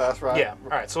it up real fast, right? Yeah. All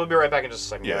right, so we'll be right back in just a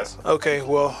second, guys. Okay,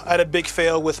 well, I had a big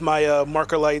fail with my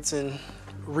marker lights and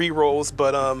re-rolls,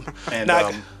 but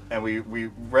and we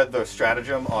read the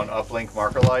stratagem on uplink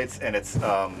marker lights, and it's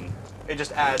It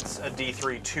just adds a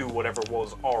D3 to whatever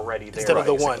was already there. instead of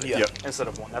the 1, basically. yeah. Yep. Instead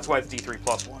of 1. That's why it's D3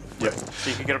 plus 1. Yep. So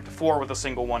you can get up to 4 with a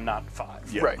single 1, not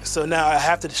 5. Yep. Right. So now I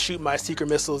have to shoot my secret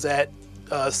missiles at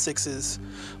 6s,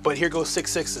 but here goes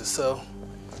 6 6s. So.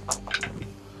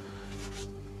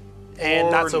 And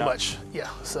Or not so no. much. Yeah.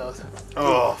 So.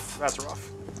 Oh, That's rough.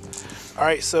 All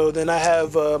right. So then I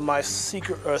have my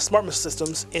secret smart missile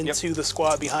systems into the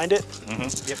squad behind it.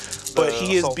 Yep. But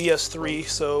he is BS3.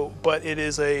 So, but it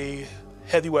is a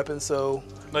heavy weapon. So.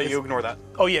 No, you ignore that.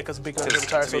 Oh yeah, because big guns are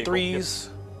retired. So vehicle, 3s.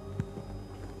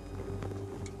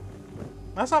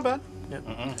 That's not bad.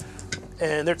 Yeah.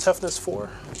 And their toughness 4.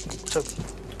 So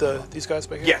these guys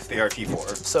back here. yes, they are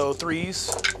T4. So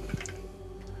 3s.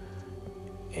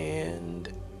 And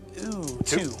 2.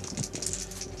 2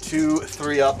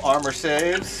 3-up armor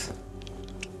saves.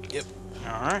 Yep.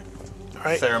 All right. All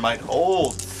right. Ceramite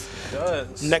holds.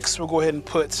 Does. Next, we'll go ahead and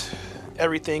put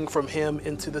everything from him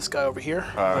into this guy over here.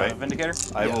 All right. Vindicator.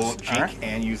 I will Yes. jink Alright.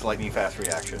 and use lightning fast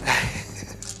reaction.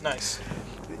 Nice.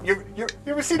 you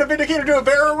ever seen a Vindicator do a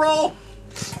barrel roll?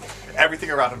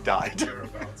 Everything around him died.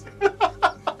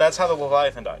 That's how the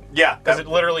Leviathan died. Yeah. Because it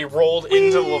literally rolled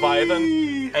into the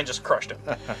Leviathan and just crushed him.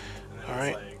 All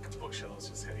right. Like bookshelves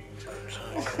just hitting each other.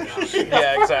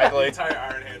 Yeah, exactly. The entire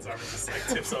Iron Hand's armor just like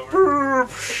tips over.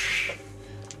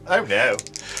 Oh no.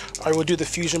 All right, we'll do the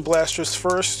fusion blasters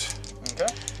first. Okay.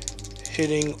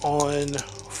 Hitting on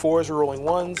 4s, rolling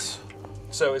 1s.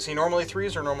 So is he normally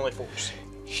 3s or normally 4s?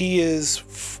 He is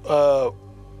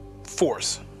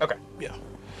 4s. Okay. Yeah.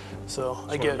 So I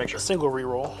wanted to get make sure. a single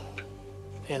reroll,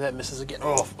 and that misses again.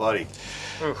 Oh, buddy.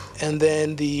 Oof. And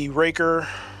then the raker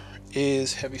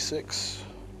is heavy 6.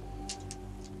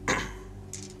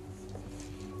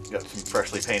 Got some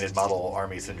freshly painted model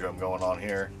army syndrome going on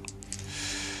here.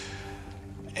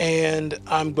 And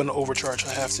I'm going to overcharge. I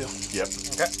have to. Yep.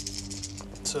 Okay.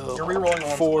 So You're rerolling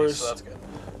on 4s. so that's good.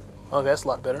 Okay, that's a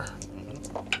lot better.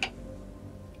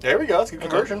 There we go. That's a good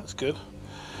conversion. That's good.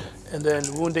 And then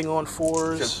wounding on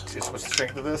 4s. Just what's the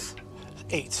strength of this?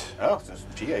 8. Oh, it's just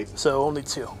G8. So only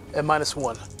 2 and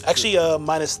 -1. Actually,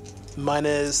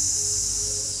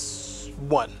 minus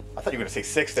 1. I thought you were going to say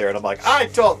 6 there, and I'm like, I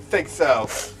don't think so.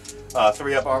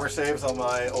 3 up armor saves on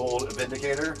my old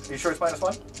Vindicator. Are you sure it's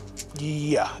 -1?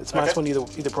 Yeah, it's -1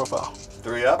 either profile.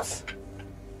 3 ups.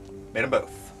 Made them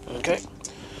both. Okay.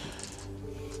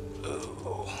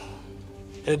 Oh.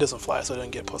 And it doesn't fly, so it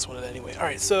doesn't get +1 to that anyway. All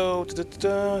right, so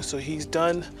so he's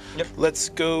done. Yep. Let's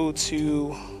go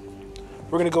to.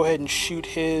 We're gonna go ahead and shoot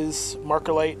his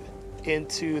marker light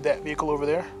into that vehicle over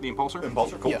there. The impulsor?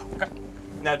 Impulsor, cool. Yeah. Okay.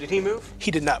 Now, did he move?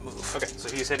 He did not move. Okay, so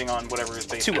he's hitting on whatever his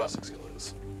base 2 up. skill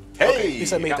is. Hey! At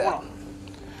least I made Got that. one on.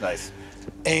 Nice.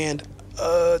 And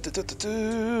So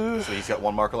he's got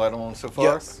 1 marker light on so far?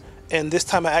 yes. And this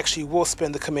time I actually will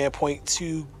spend the command point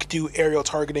to do aerial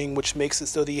targeting, which makes it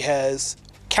so that he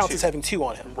counts as having 2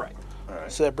 on him. Right. All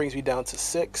right. So that brings me down to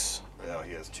 6. Now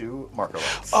he has 2 marker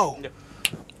lights. Oh, Yep.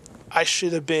 I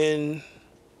should have been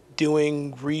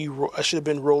I should have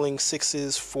been rolling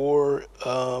 6s for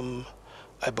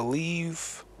I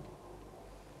believe.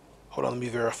 Hold on, let me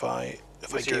verify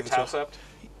if Was I your gave it to. Tausept?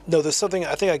 No, there's something.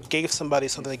 I think I gave somebody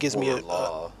something that gives me a.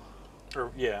 Law.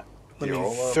 Or, yeah, Let me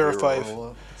Viola, verify.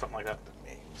 Viola. something like that.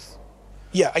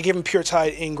 Yeah, I gave him Pure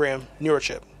Tide Ingram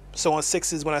Neurochip. So on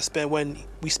 6s, when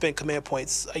we spend command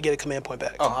points, I get a command point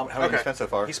back. Oh, how many have you spent so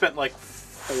far? He spent like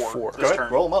 4 4. this Go ahead,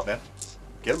 turn. roll them up, man.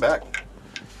 Get them back.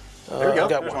 There you go. I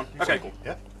got There's one. one. Okay, cool.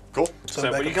 Yeah, cool. So,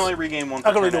 back but you up. can only regain 1 I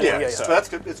can per only turn do one, anyway, yeah, So yeah. that's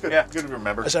good. It's good. Yeah. Good to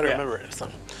remember. I just had to Yeah. remember it this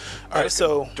time. All right,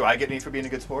 so Do I get any for being a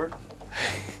good sport?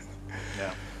 No.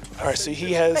 all right, so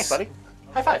he has Thanks, buddy.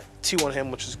 High five. 2 on him,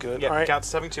 which is good. Yeah, all right, counts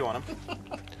as having 2 on him.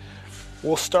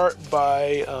 we'll start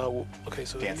by okay,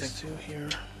 so Dancing. these 2 here.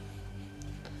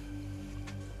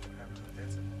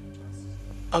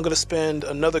 I'm gonna spend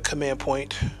another command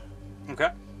point. Okay.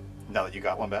 Now that you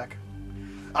got one back.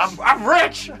 I'm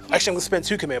rich! Actually, I'm gonna spend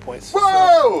 2 command points.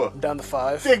 Whoa! So, down to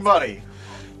 5 Big money.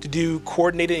 to do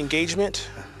coordinated engagement.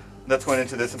 That's going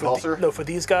into this impulsor? No, for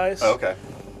these guys Oh, okay.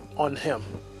 on him.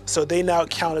 So they now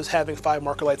count as having 5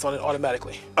 marker lights on it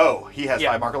automatically. Oh, he has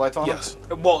Yeah. 5 marker lights on him? Yes,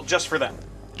 Well, just for them.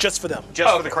 just for them. Just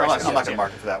Oh, for the okay. crisis. I'm not yes, going to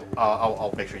mark it for that.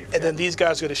 I'll make sure you And then these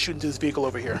guys are gonna shoot into this vehicle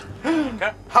over here.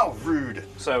 Okay. How rude.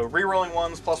 So re-rolling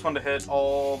 1s, +1 to hit,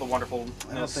 all the wonderful.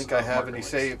 I don't think I have any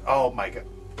save. Oh, my God.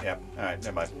 Yeah, all right,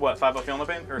 never mind. What, 5 up feeling the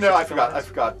pain? Or No, 6 I up forgot. feeling I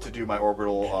forgot to do my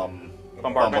orbital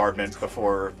Bombardment. bombardment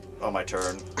before on my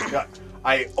turn. Yeah,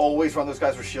 I always run those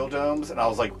guys with shield domes, and I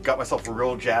was like, got myself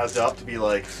real jazzed up to be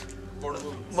like,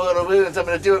 Mortal Wounds, I'm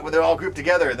gonna do it when they're all grouped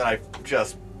together, and then I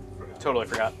just pain? Totally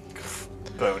forgot.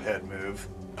 bonehead move.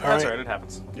 All That's right. alright, it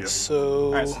happens. Yep. So,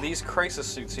 Alright, so these crisis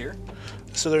suits here.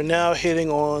 so they're now hitting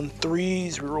on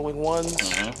 3s, rerolling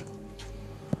 1s.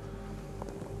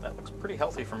 That looks pretty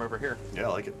healthy from over here. Yeah,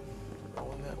 I like it.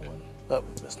 Rolling that one. Oh,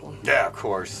 missed one. Yeah, of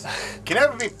course. Can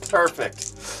never be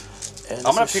perfect. And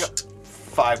I'm gonna this pick is up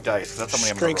 5 dice. 'Cause that's how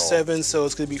many I'm gonna strength roll. 7, so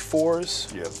it's gonna be 4s.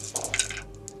 Yep.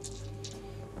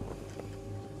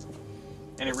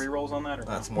 Any re-rolls on that? Or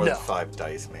That's more No. than 5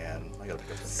 dice, man. I gotta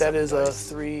pick up That 7 is a dice.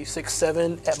 3, 6,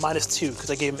 7 at -2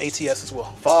 because I gave him ATS as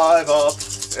well. 5 up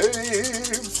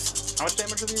saves. How much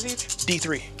damage are these each?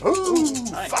 D3. Ooh,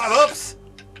 Nice. 5 ups.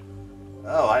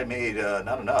 Oh, I made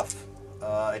not enough.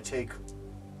 I take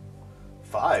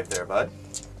 5 there, bud.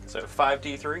 So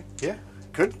 5d3. Yeah,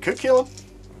 could kill him.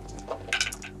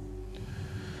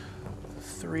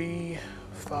 3,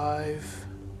 5,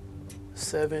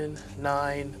 7,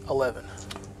 9, 11.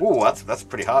 Ooh, that's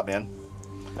pretty hot, man.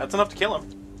 That's enough to kill him.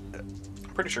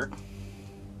 Pretty sure.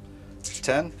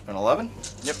 10 and 11.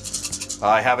 Yep.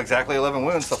 I have exactly 11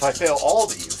 wounds, so if I fail all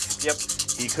these, Yep.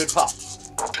 he could pop.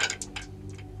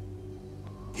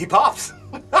 He pops.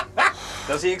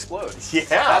 Does he explode? Yeah.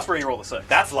 That's where you roll the 6.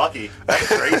 That's lucky. That's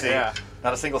crazy. Yeah.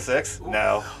 Not a single 6?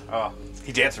 No. Oh.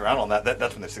 He danced around on that.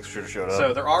 That's when the 6 shooter showed up.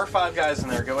 So there are 5 guys in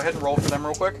there. Go ahead and roll for them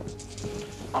real quick.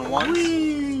 On 1s.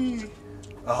 Whee!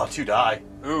 Oh, 2 die.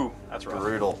 Ooh, that's rough.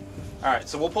 Brutal. All right,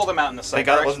 so we'll pull them out in a second.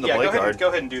 Thank God it wasn't the yeah, blade go ahead, guard. go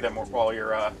ahead and do that more while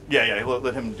you're. Yeah,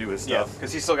 let him do his Yeah, stuff.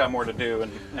 because he's still got more to do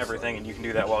and everything, and you can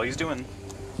do that while he's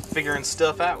figuring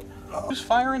stuff out. Who's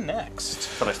firing next?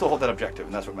 But I still hold that objective,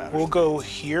 and that's what matters. We'll go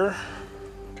here.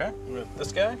 Okay, with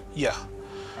this guy. Yeah.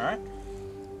 All right.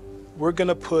 We're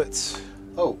gonna put.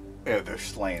 Oh, yeah, they're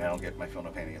slain. I don't get my feel no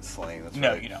pain against slain. That's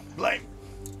No, right. you don't. Lame.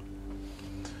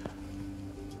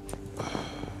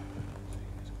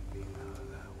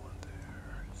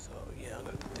 So yeah, I'm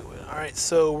gonna do it. All right,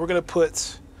 so we're gonna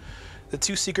put the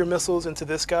 2 Seeker missiles into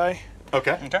this guy,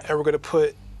 Okay. Okay. and we're gonna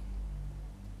put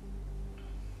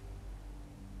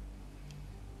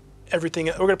everything.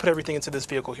 We're gonna put everything into this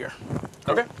vehicle here.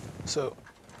 Okay. So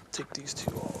take these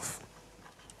 2 off.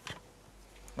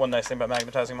 One nice thing about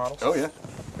magnetizing models. Oh yeah.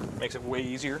 Makes it way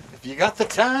easier. If you got the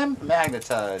time,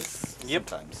 magnetize. Yep.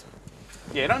 Sometimes.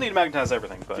 Yeah, you don't need to magnetize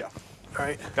everything, but Yeah. All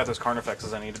right. got those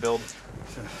Carnifexes I need to build.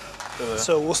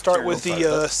 So we'll start with Serial side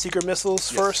of the that. Seeker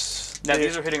missiles Yes. first. Now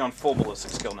these are hitting on full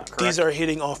ballistic skill now, correct? These are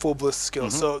hitting on full ballistic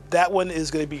skill. So that one is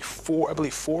going to be 4, I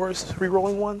believe 4s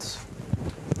rerolling ones.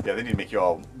 Yeah, they need to make you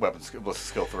all weapon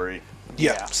skill 3.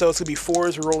 Yeah. So it's going to be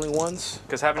 4s rerolling ones.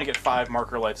 Because having to get 5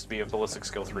 marker lights to be a ballistic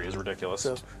skill 3 is ridiculous.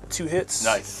 So 2 hits.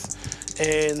 Nice.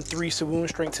 And 3 to wound,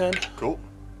 strength 10. Cool.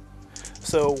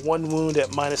 So 1 wound at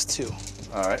 -2.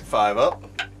 All right, 5 up.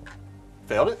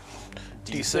 Failed it.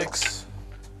 D6.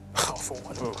 Oh, for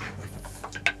 1. Ooh.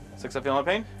 6 up, feel no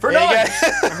pain? For Yeah,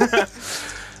 none.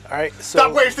 All right. So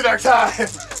Stop wasting our time.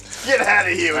 Get out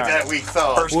of here with All that right. weak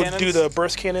thought. Burst we'll cannons? do the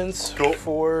burst cannons. Cool.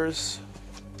 4s.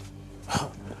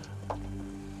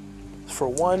 For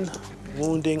 1,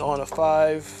 wounding on a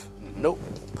 5. Nope.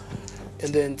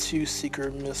 And then 2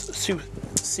 Seeker miss. 2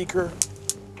 Seeker.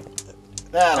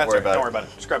 Nah, don't That's worry right. about Don't it. worry about it.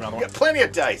 Just grab another We one. got plenty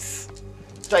of dice.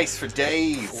 Dice for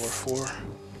days. 4.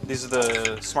 These are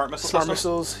the smart missile Smart systems?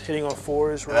 missiles hitting on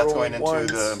 4s. And that's rolling going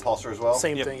into 1s. the impulsor as well.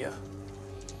 Same Yep. thing, yeah.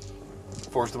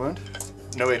 4's the wound.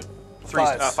 No, wait.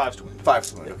 5s. 5's to win.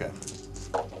 5's the wound. Okay.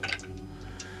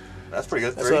 That's pretty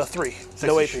good. That's 3. a 3. Sixes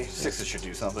No AP. should- 6s should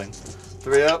do something.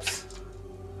 3 ups.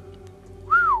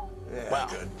 Yeah, Wow.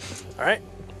 good. All right.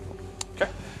 Okay.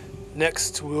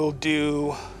 Next, we'll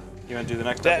do You want to do the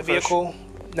next that double fish? vehicle.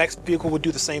 Next vehicle will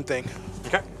do the same thing.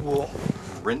 Okay. We'll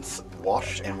Rinse,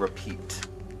 wash, and repeat.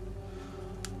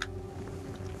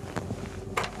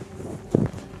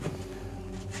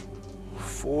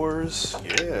 fours,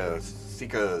 Yeah,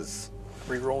 Seekers.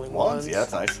 re-rolling Ones. ones. Yeah,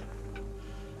 that's nice.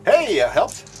 Hey,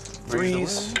 helped.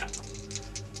 Threes.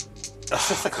 That's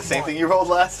just like the same thing you rolled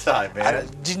last time, I man.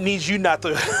 need you not to.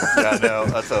 Yeah, no,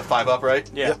 that's a 5 up, right?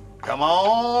 Yeah. Yep. Come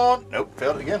on. Nope,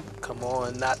 failed it again. Come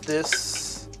on, not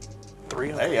this.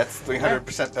 3. Hey, that's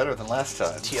 300% better than last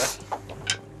time. Yeah.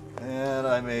 And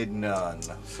I made none.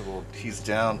 So he's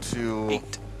down to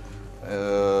 8.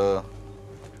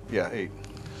 Yeah, 8.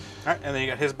 All right, and then you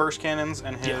got his burst cannons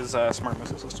and his smart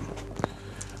missile system.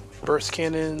 Burst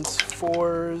cannons,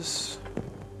 fours.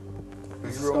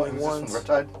 Who's Rolling this ones. one?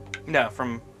 Riptide? No,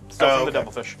 from still Oh, from the okay.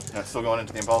 Devilfish. That's still going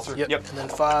into the impulsor? Yep. Yep. And then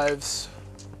fives.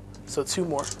 So 2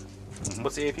 more.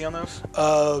 What's the AP on those?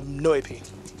 No AP.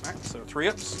 All right, so 3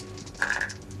 ups.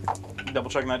 Double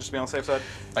checking that just to be on the safe side.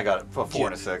 I got it. For 4 Yeah.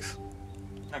 and a 6.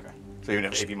 Okay. So even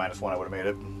if AP -1, I would have made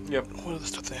it. Yep. What other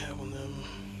stuff they have on them?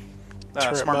 Smart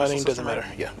Turret missile modding system, doesn't right?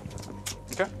 matter. Yeah.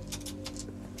 Okay.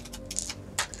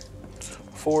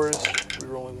 Fours,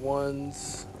 re-rolling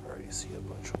ones. I already see a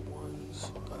bunch of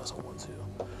ones. Oh, that's a 1, 2.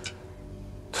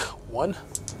 1.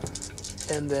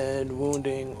 And then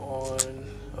wounding on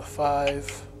a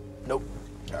 5. Nope.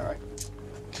 All right.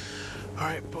 All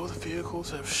right, both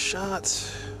vehicles have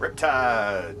shots.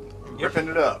 Riptide. Ripping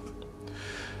it up.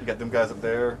 You got them guys up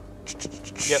there.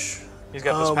 Yep. He's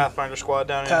got this Pathfinder squad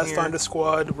down in Pathfinder here.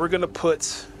 squad. We're gonna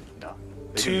put No.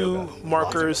 They can 2 go down.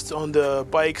 markers on the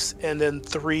bikes and then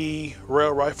 3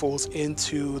 rail rifles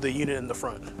into the unit in the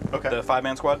front. Okay. The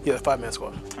 5-man squad. Yeah, the 5-man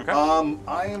squad. Okay.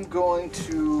 I am going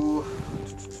to.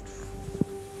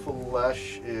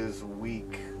 Flesh is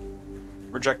weak.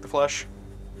 Reject the flesh.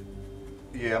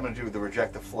 Yeah, I'm going to do the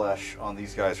reject the flesh on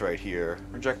these guys right here.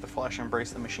 Reject the flesh.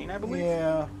 Embrace the machine. I believe.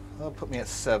 Yeah, that'll put me at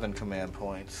 7 command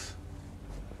points.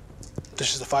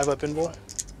 This is the 5-up invul.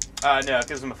 No, it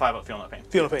gives him a 5-up feel no pain.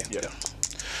 Feel no pain. Yeah.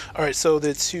 All right, so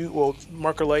the 2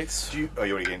 marker lights. Do you? Oh,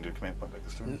 you already gained a command point back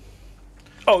this turn.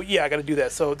 Oh yeah, I got to do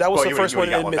that. So that was Well, the you first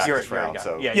already one got and one back missed. this round,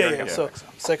 so Yeah, Yeah, you yeah. already So got it.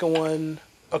 second one.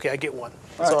 Okay, I get 1.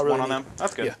 That's All all I really One on need. them.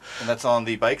 That's good. Yeah. And that's on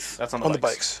the bikes. That's on On the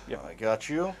bikes. bikes. Yep. I got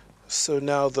you. So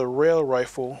now the rail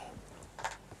rifle.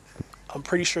 I'm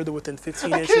pretty sure they're within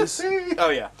 15 I can't inches. see. Oh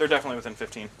yeah, they're definitely within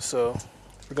 15. So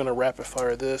we're gonna rapid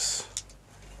fire this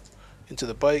into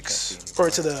the bikes or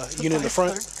into the unit in the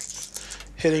front,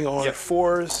 hitting on Yep.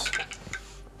 4s,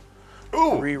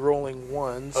 Ooh. re-rolling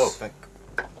 1s. Oh, thank.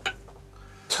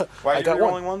 Why are I you got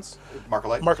rolling ones? Marker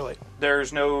light. Marker light.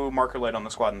 There's no marker light on the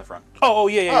squad in the front. Oh,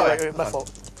 yeah, Oh, right, yeah. right, my fault.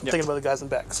 I'm thinking about the guys in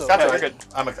the back. So, That's Yeah, all right. you're good.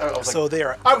 I was so like, they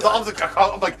are. I'm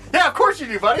like, yeah, of course you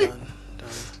do, buddy.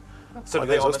 So Oh, do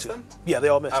they all those miss two. them? Yeah, they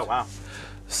all missed. Oh wow.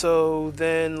 So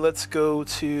then let's go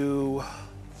to.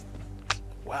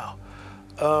 Wow.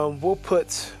 We'll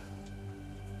put.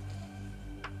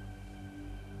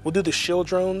 We'll do the shield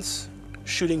drones,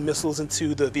 shooting missiles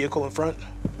into the vehicle in front.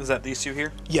 Is that these two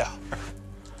here? Yeah.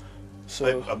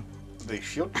 So the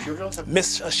shield drones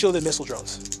have... shielded missile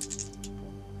drones.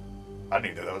 I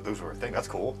didn't even know those were a thing. That's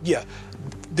cool. Yeah.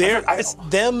 It's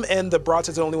them and the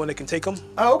broadside the only one that can take them.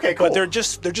 Oh, okay, cool. But they're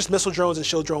just missile drones and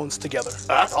shield drones together.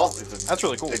 That's awesome. That's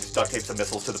really cool. They just duct tape some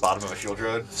missiles to the bottom of a shield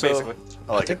drone. So, basically.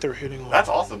 I think they're hitting. That's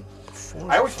awesome.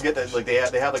 I always forget that like they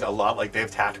have like a lot, like they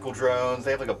have tactical drones.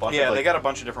 They have like a bunch. Yeah, of, like, they got a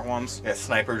bunch of different ones. Yeah,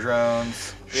 sniper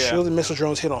drones. Yeah. Shielded missile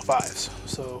drones hit on 5s.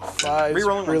 So 5s,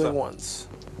 Rerolling ones.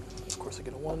 Of course, I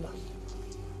get a 1.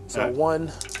 So Alright.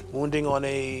 1, wounding on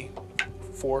a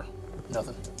 4,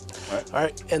 nothing. Alright. All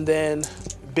right, and then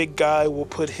big guy will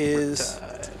put his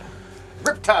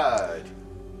Riptide.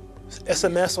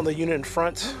 SMS on the unit in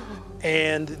front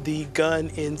and the gun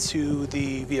into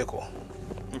the vehicle.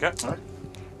 Okay. All right.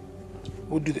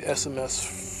 We'll do the SMS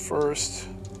first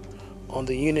on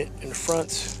the unit in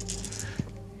front.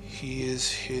 He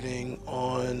is hitting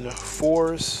on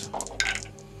 4s.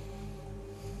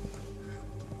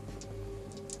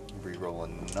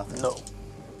 Rerolling nothing. No.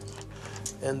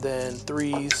 And then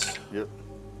 3s. Yep.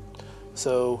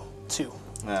 So 2.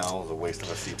 No, it was a waste of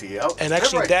a CP. Oh, And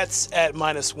actually, right. that's at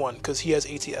 -1 because he has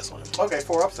ATS on him. Okay,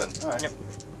 4 ups then. All right. Yep.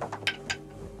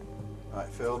 All right,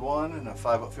 failed 1 and a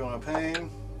 5 up feeling no pain.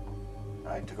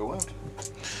 All right, took a wound.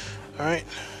 All right.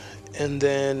 And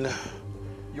then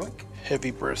Yoink.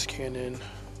 heavy burst cannon.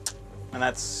 And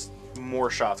that's more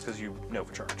shots because you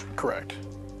Nova charge. Correct.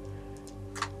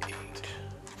 8,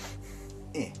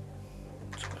 Eh.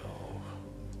 12,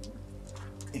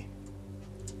 Eh.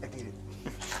 I need it.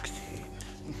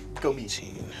 Go me.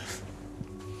 18.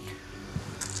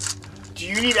 Do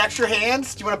you need extra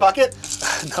hands? Do you want a bucket?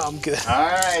 No, I'm good. All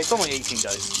right. It's only 18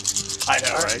 dice. I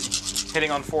know, right?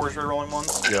 Hitting on 4s, rerolling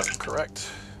 1s. Yeah. Correct.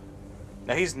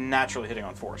 Now he's naturally hitting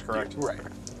on 4s, correct? Right.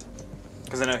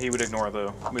 Because I know he would ignore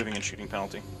the moving and shooting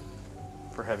penalty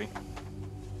for heavy.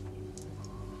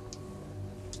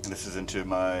 And this is into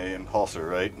my impulsor,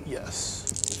 right? Yes.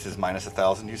 This is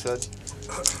 -1,000, you said?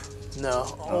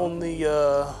 No, only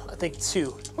I think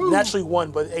 2. Naturally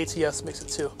 1, but ATS makes it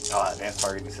 2. Oh, advanced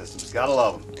targeting systems. Gotta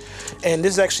love them. And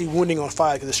this is actually wounding on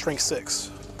 5 because it's strength 6.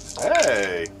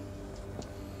 Hey!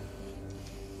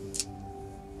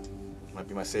 Might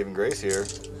be my saving grace here.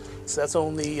 So that's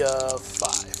only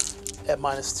 5 at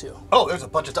 -2. Oh, there's a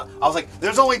bunch of I was like,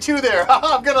 there's only 2 there.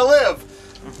 I'm gonna live.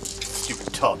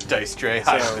 Stupid tough dice tray.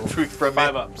 Hiding the truth from me.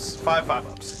 5 ups. 5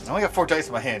 ups. I only got 4 dice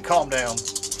in my hand. Calm down.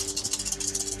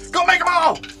 Go make them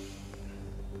all!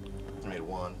 I made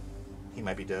 1. He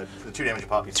might be dead. For the 2 damage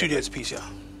pop. 2 damage apiece, yeah.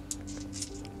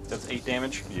 That's 8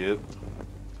 damage. Yep.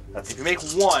 If you make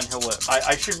 1, he'll live.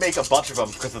 I should make a bunch of them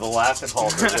because of the last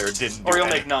impulsor there didn't do Or you'll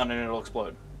any. make none and it'll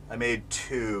explode. I made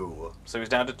 2. So he's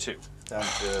down to 2. Down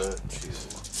to 2.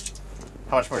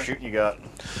 How much more shooting you got?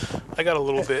 I got a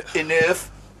little bit.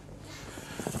 Enough.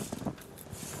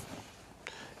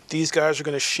 These guys are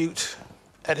going to shoot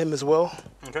at him as well.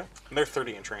 Okay. And they're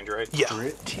 30-inch range, right? Yeah.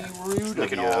 Pretty rude. They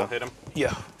can all hit him.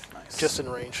 Yeah. Nice. Just in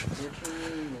range.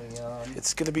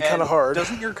 It's going to be kind of And hard.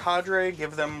 Doesn't your cadre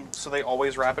give them so they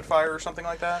always rapid fire or something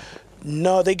like that?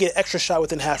 No, they get extra shot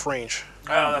within half range.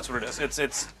 Oh, that's what it is.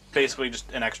 It's basically just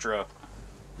an extra,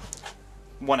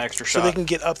 1 extra shot. So they can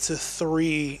get up to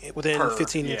 3 within Per,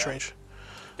 15-inch yeah. range.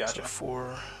 Gotcha. So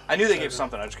 4, I knew they gave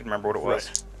something. I just couldn't remember what it was.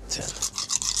 10.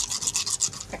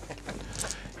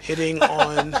 Hitting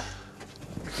on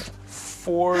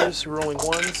 4s, rolling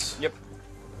 1s. Yep.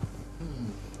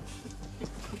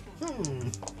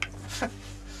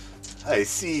 I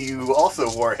see you also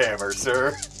Warhammer,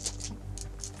 sir. Let's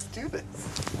do this.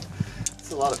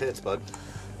 It's a lot of hits, bud.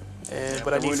 And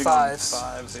but I need Wounding on 5s,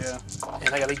 5s, yeah.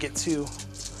 and I got to get 2.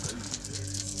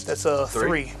 That's a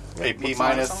 3. AP What's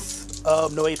minus.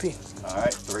 No AP. All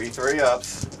right, 3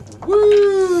 ups.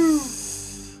 Woo!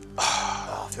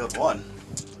 Oh, field 1.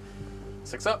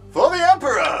 6 up. For the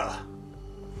Emperor!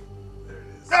 There it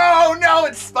is. No, no,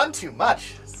 it spun too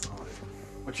much.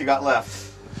 What you got left?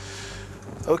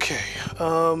 Okay.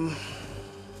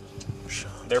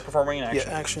 Shot. They're performing an action.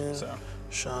 Yeah, action. So.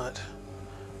 Shot.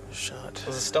 Does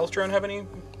the stealth drone have any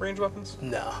range weapons?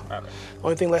 No. Okay.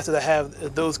 Only thing left is I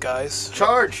have those guys.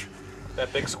 Charge!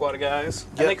 That big squad of guys.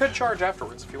 Yep. And they could charge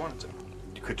afterwards if you wanted to.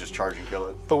 You could just charge and kill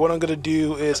it. But what I'm going to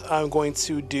do is I'm going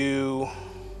to do...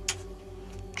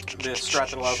 The strat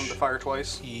that allows them to fire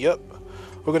twice. Yep.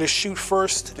 We're going to shoot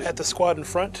first at the squad in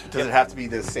front. Does it have to be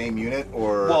the same unit,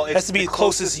 or...? Well, It has to be the the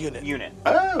closest unit.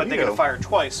 Oh, But they you can go. fire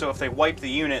twice, so if they wipe the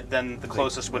unit, then the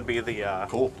closest would be the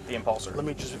Cool. the impulsor. Let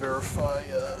me just verify.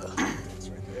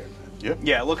 Yep.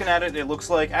 Yeah, looking at it, it looks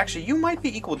like actually you might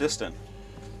be equidistant.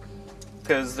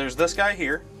 Because there's this guy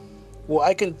here. Well,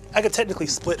 I could technically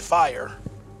split fire,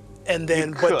 and then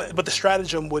You could. but the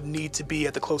stratagem would need to be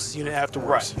at the closest unit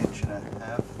afterwards. Right. Inch and a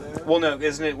half there. Well, no,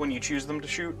 isn't it when you choose them to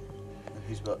shoot?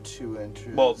 He's about 2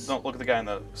 inches. Well, don't look at the guy on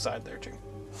the side there too.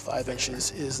 5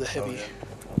 inches is the heavy.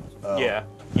 Oh, Yeah.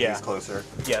 He's closer.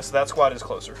 Yeah, so that squad is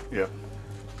closer. Yep.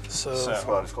 So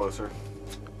Squad is closer.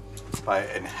 By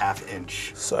a half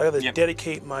inch. So I gotta Yep.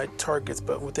 dedicate my targets,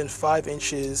 but within 5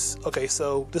 inches. Okay,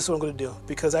 so this is what I'm gonna do.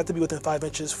 Because I have to be within 5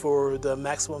 inches for the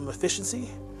maximum efficiency,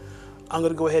 I'm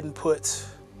gonna go ahead and put,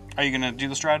 Are you gonna do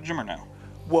the stratagem or no?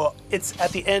 well, it's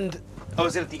at the end. Oh,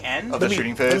 is it at the end? Of the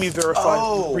shooting phase? Let me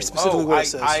verify specifically what it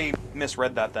says. I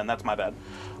misread that then. That's my bad.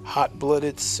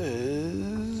 Hot-blooded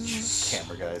says...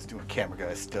 Camera guys doing camera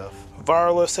guy stuff.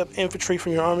 Varla, accept infantry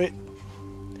from your army.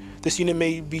 This unit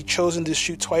may be chosen to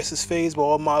shoot twice as phase, but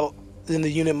all model in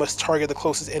the unit must target the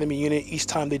closest enemy unit each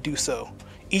time they do so.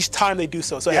 Each time they do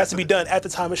so. So it has to be done at the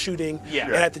time of shooting, Yeah.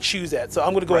 and I have to choose that. So I'm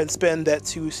going to go ahead and spend that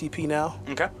 2 CP now.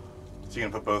 Okay. So you're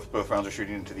gonna put both rounds of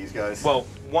shooting into these guys? Well,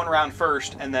 one round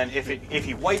first, and then if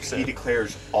he wipes he it,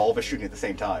 declares all of us shooting at the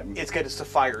same time. it gets to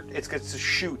fire. It gets to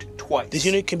shoot twice. This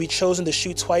unit can be chosen to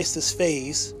shoot twice this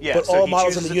phase, Yeah, but so all he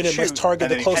models in chooses the to unit must shoot, target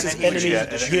and the then closest he enemy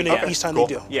chooses to unit shoot. each time Cool.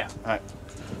 they do. Yeah. All right.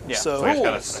 So, Yeah. So I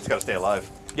just gotta stay alive.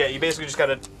 Yeah. You basically just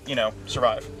gotta,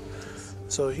 survive.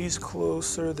 so he's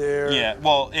closer there. Yeah.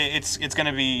 Well, it's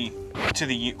gonna be to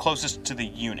the closest to the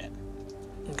unit.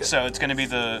 Okay. So it's gonna be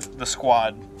the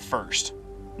squad first,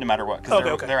 no matter what, because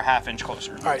Okay, okay. they're a half inch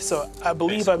closer. All right, so I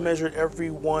believe I measured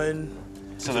everyone.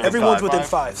 So they're Everyone's five. within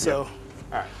 5, so All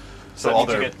right. So all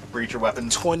that means the you get breacher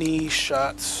weapons, 20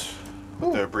 shots.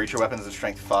 the breacher weapons is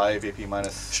strength 5, AP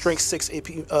minus. Strength 6,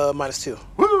 AP minus 2.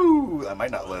 Woo! I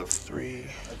might not live. 3.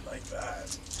 I like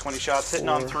that. 20 shots hitting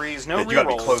on 3s. No You gotta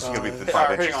be rerolls. close. You gotta be within 5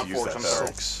 hitting inches on to use 4s. that I'm though. sorry.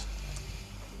 6.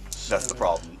 That's the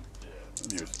problem.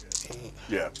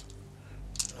 Yeah.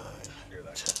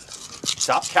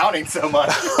 Stop counting so much.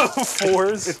 It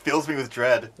 4s. fills me with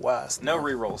dread. Wow. No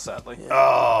rerolls, sadly.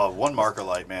 Oh, one marker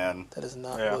light, man. That does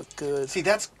not Yeah. look good. See,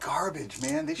 that's garbage,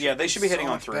 man. They should be hitting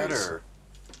so on much 3s. better.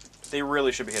 They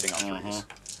really should be hitting on 3s.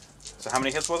 So how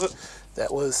many hits was it?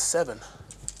 That was 7.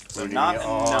 So Wounding not me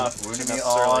on- enough to wounding me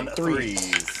necessarily- on Three.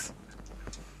 3s.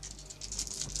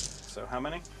 So how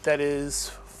many? That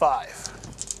is 5.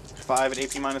 5 at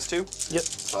AP minus 2, Yep.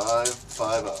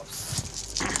 5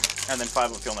 ups. and then 5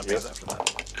 with feeling Yep. phase after that.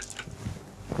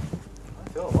 I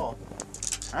feel them all.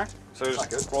 All right. So Not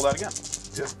just good. roll that again.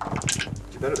 Yeah.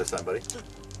 Do better this time, buddy.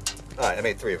 All right, I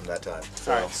made 3 of them that time.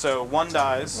 So All right. So 1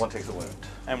 dies, one takes a wound.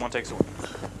 and 1 takes a wound.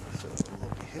 So we'll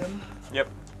be him, Yep.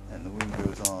 and the wound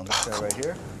goes on this guy right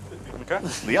here. Okay.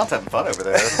 Leon's having fun over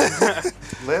there.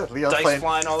 Leon's Dice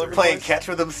flying all over the playing place. catch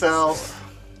with himself.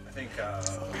 I think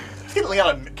Let's get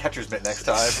Leon a catcher's mitt next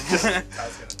time. I was gonna need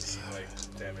like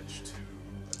damage to.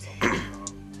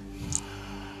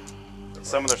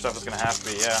 Some of their stuff is going to have to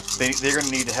be, yeah. They're going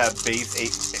to need to have base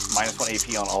 -1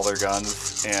 AP on all their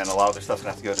guns, and a lot of their stuff's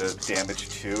going to have to go to damage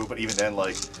too. But even then,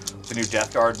 like the new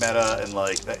Death Guard meta, and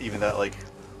like that, even that, like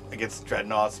against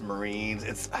Dreadnoughts, Marines,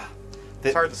 it's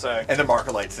hard to say. And the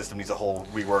marker light system needs a whole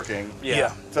reworking.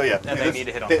 Yeah. So yeah, And they need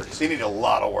to hit on they, threes. they need a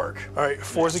lot of work. All right,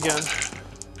 4s again.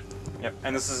 Yep.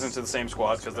 And this isn't to the same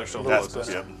squad because they're still the That's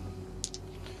closest. yep.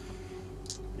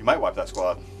 You might wipe that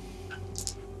squad.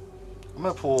 I'm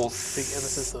gonna pull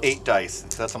emphasis of 8 dice.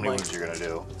 So that's how many Mike. wounds you're gonna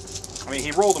do. I mean, he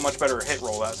rolled a much better hit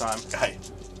roll that time. Hey,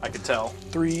 I could tell.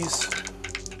 3s.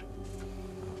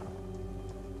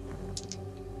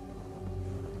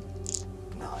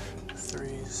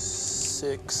 3,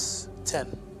 6,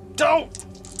 10. Don't!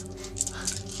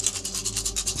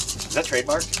 is that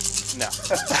trademarked? No.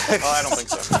 Oh, I don't think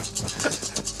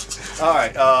so. All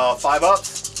right, 5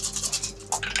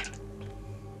 ups.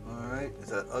 All right, is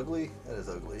that ugly? That is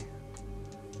ugly.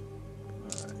 All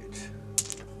right.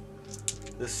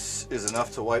 This is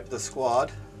enough to wipe the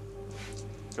squad.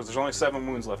 Because there's only 7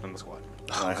 wounds left in the squad.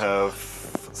 I have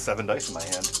 7 dice in my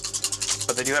hand.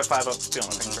 But they do have 5 up feeling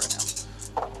things right now.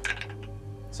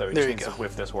 So he There just you needs go. to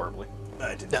whiff this horribly.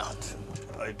 I did No. not.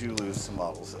 I do lose some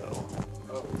models though.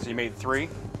 So you made 3.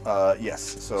 Yes.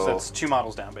 So it's 2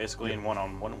 models down basically, and 1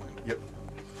 on 1 wound. Yep.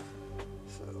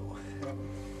 So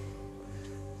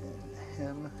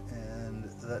him and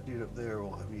that dude up there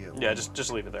will be able. Yeah,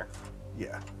 just leave it there.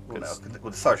 Yeah. Well, no, 'Cause-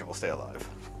 the sergeant will stay alive.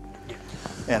 Yeah.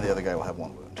 And the other guy will have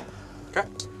 1 wound. Okay.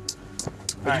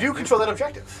 But you do control that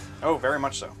objective. Oh, very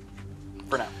much so.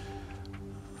 For now.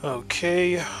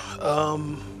 Okay. I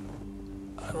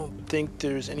don't think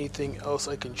there's anything else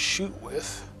I can shoot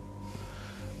with.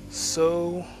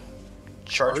 So,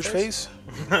 charge phase?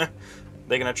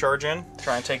 They gonna charge in,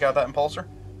 try and take out that impulsor?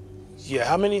 Yeah,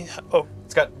 how many? Oh,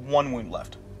 It's got 1 wound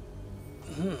left.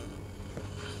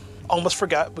 almost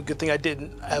forgot, but good thing I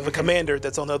didn't. I have a commander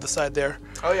that's on the other side there.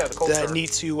 Oh yeah, the cold That I starter.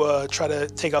 need to try to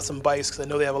take out some bites because I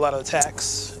know they have a lot of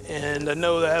attacks. And I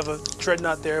know that I have a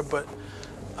dreadnought there, but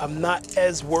I'm not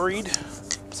as worried.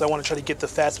 So I want to try to get the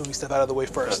fast moving stuff out of the way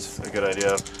first. That's a good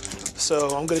idea. So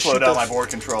I'm going to Slow shoot down the my board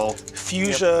control.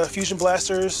 fusion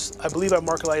blasters. I believe I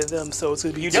mark lighted them, so it's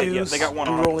going to be Yep, twos. yep, they got one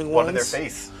and on 'em. rolling One in their ones.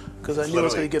 face. Because I knew I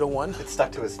was going to get a 1. It's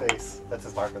stuck to his face. That's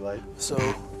his marker light. So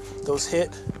those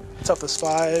hit. Toughness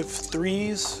 5,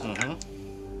 3s.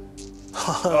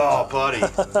 Oh, buddy.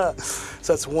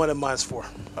 So that's 1 and minus 4.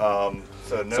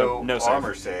 So no save.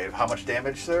 armor save. How much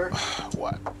damage, sir?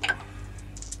 What?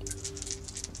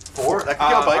 4? That could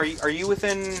kill a bike. Are you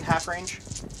within half range?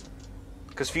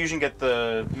 Because fusion get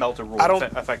the melta rule I don't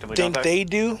effectively. think don't they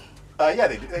do, Yeah,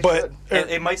 they do. They but should.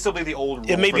 It might still be the old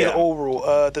rule. it may for be them. the old rule.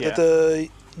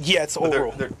 Yeah, it's the old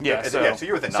rule. Yeah, so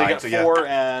you're within so 9. you got so yeah. 4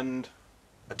 and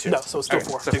A 2. No, so it's still Okay,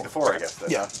 4. so Take the 4, I guess. Then,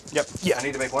 Yeah. huh? yep. Yeah. I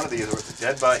need to make one of these or it's a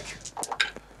dead bike.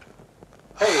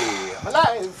 Hey, I'm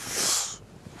alive.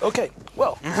 Okay.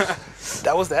 Well,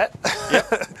 that was that.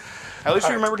 At least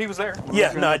you remembered he was there.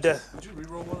 Yeah. No, I did. Did you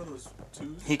reroll one of those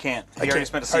twos? He can't. I He already can't-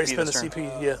 spent a I already CP spent this a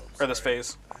turn. CP. Yeah. Or this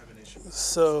phase. I have an issue.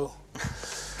 So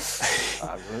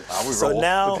I will So roll.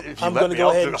 now If you I'm let gonna me, go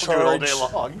I'll ahead do- and I'll do it all day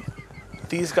charge. long.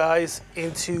 these guys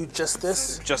into just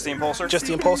this, Just the impulsor? just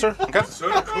the impulsor. Okay. So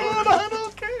cool. I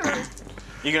don't care.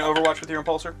 You gonna overwatch with your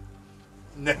impulsor?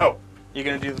 No. You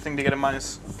gonna do the thing to get a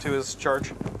minus to his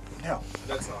charge? No.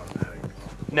 That's not automatic.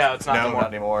 No, it's not No, anymore. not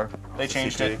anymore. They It's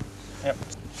changed CP. it. Yep.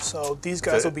 So these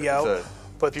guys will be out, it's a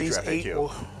but future these FAQ. 8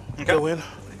 will Okay. go in.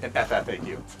 An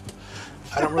FFAQ.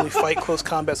 I don't really fight close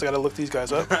combat, so I got to look these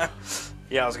guys up.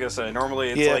 Yeah, I was gonna say,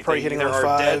 normally it's Yeah, like probably they hitting either on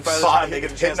are dead 5s. by the time they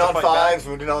get a chance Hitting to on fight 5s,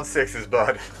 wounded on 6s,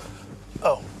 bud.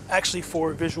 Oh, actually,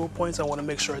 for visual points, I want to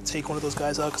make sure I take one of those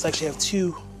guys out because I actually have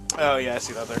 2 back. Oh yeah, I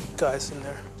see that there. guys in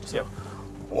there. So, Yep.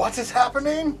 What is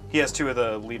happening? He has 2 of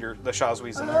the the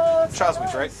Shazwees in there. That's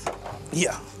Shazwees, right?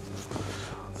 yeah.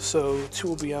 So 2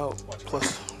 will be out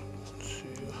plus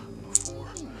 2, 4,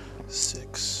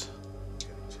 6,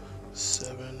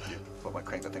 7. Put my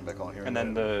crank that thing back on here. And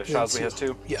then the Yeah, Shazwee has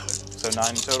 2. Yeah. So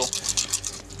 9 total.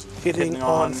 Hitting Hitting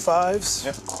on on- 5s.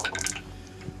 Yep.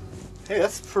 Hey,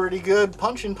 that's pretty good.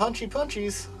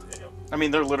 Punchies. I mean,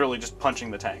 they're literally just punching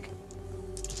the tank.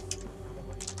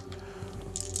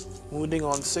 Wounding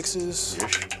on 6s.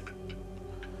 Yeesh.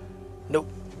 Nope.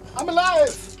 I'm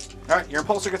alive. All right, your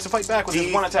impulsor gets to fight back with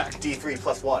his 1 attack. D3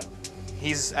 plus 1.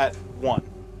 He's at 1.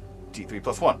 D3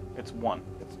 plus 1. It's 1.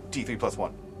 It's D3 plus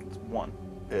 1. It's 1.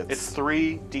 It's It's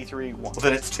 3, D3, 1. Well,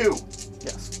 then it's 2.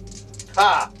 Yes.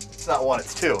 Ah! It's not 1,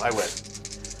 it's 2. I win.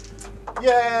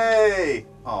 Yay!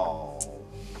 Oh.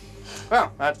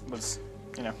 Well, that was,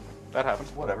 that happened.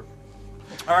 Whatever.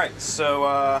 All right, so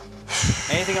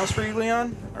anything else for you,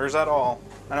 Leon? Or is that all?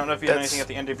 I don't know if you have That's- anything at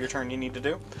the end of your turn you need to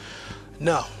do.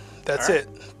 No, that's All right. it.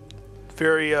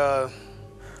 Very,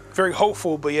 very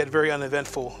hopeful, but yet very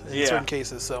uneventful in Yeah. certain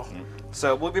cases. So,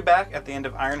 So we'll be back at the end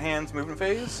of Iron Hand's movement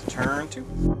phase, turn 2.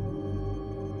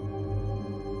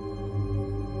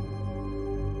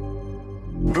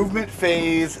 Movement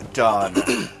phase done.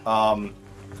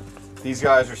 These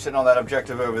guys are sitting on that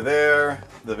objective over there.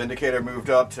 The Vindicator moved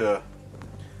up to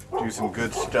do some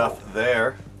good stuff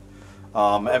there.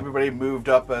 Everybody moved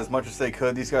up as much as they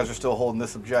could. These guys are still holding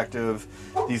this objective.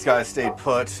 These guys stayed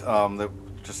put,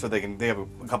 just so they have a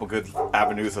couple good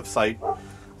avenues of sight,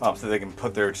 so they can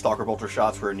put their Stalker Bolter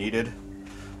shots where needed.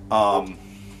 We're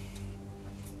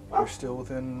still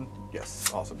within.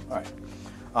 Yes, awesome. All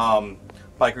right.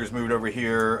 Bikers moved over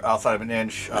here outside of an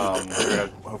inch. We're gonna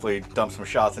hopefully dump some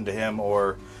shots into him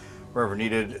or wherever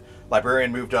needed.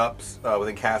 Librarian moved up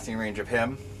within casting range of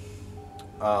him.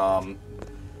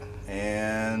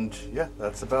 And yeah,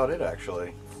 that's about it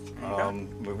actually. Okay.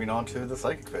 Moving on to the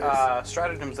psychic phase.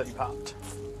 Stratagems that you popped.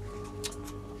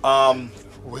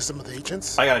 Wisdom of the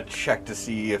Ancients? I gotta check to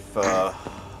see if The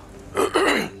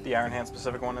Iron Hand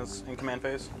specific one is in command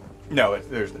phase. no, it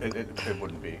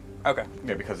wouldn't be. Okay.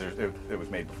 Yeah, because it was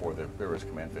made before there was a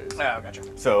command phase. Oh, gotcha.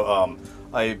 So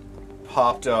I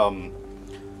popped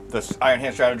this Iron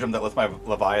Hand stratagem that lets my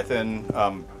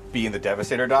Leviathan be in the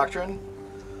Devastator Doctrine.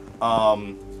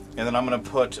 And then I'm going to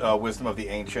put Wisdom of the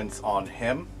Ancients on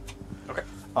him. Okay.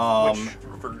 Which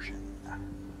version?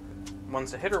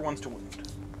 One's to hit or one's to wound?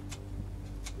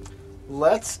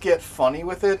 Let's get funny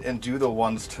with it and do the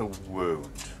ones to wound.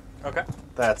 Okay.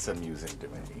 That's amusing to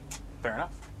me. Fair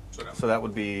enough. So that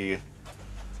would be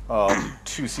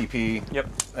 2 CP. Yep.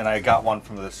 And I got one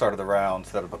from the start of the round,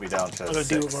 so that'll put me down to I'm gonna 6.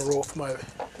 deal with my roll for my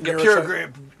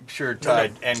Pure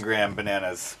Tide Engram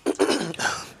bananas.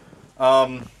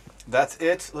 That's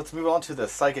it. Let's move on to the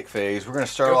psychic phase. We're going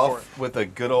to start off with a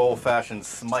good old-fashioned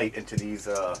smite into these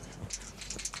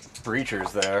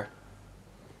breachers there.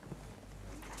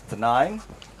 It's a 9.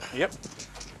 Yep.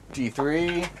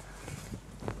 D3.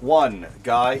 1.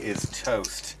 Guy is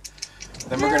toast.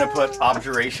 Then we're going to put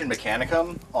Objuration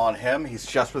Mechanicum on him. He's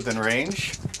just within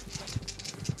range.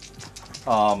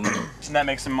 And that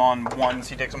makes him on 1s.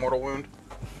 He takes a mortal wound.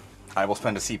 I will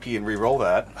spend a CP and re-roll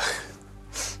that.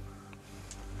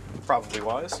 Probably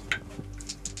wise.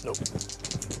 Nope.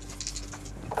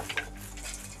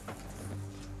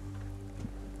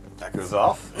 That goes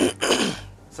off.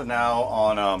 So now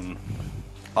on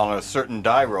a certain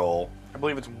die roll, I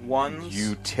believe it's 1s.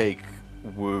 you take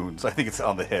wounds. I think it's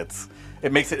on the hits.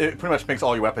 It pretty much makes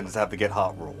all your weapons have the get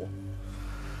hot roll.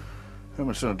 I'm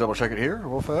just gonna double check it here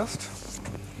real fast.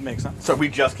 Makes sense. So we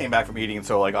just came back from eating,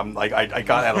 so like I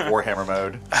got out of Warhammer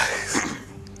mode.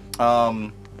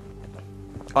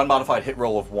 Unmodified hit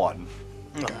roll of 1.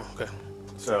 Oh, okay.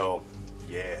 So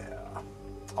yeah,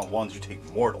 on 1s you take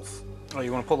mortals. Oh,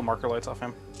 you want to pull the marker lights off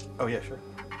him? Oh yeah, sure.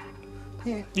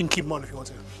 You can keep them on if you want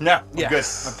to. No, I'm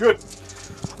Yes. good. I'm good.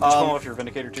 Just pull off your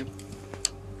Vindicator too.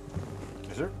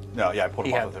 Is there? No, yeah, I pulled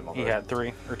him off of him He already. had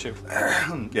 3 or 2.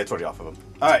 Yeah, it's already off of him.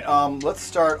 All right, let's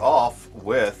start off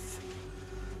with.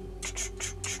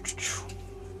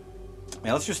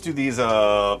 Man, let's just do these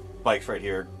bikes right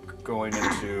here, going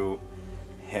into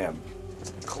him.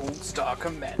 Cold Star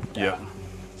Command. Yep.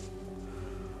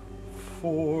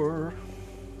 4.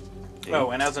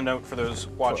 Oh, and as a note for those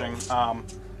watching,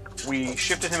 we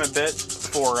shifted him a bit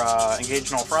for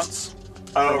engage in all fronts.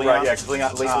 Oh, Leon. right, yeah,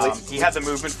 because He had the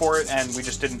movement for it, and we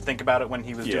just didn't think about it when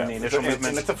he was doing the initial movement.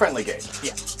 And it's a friendly game.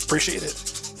 Yeah. Appreciate it.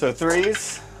 So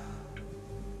 3s.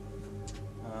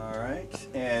 All right,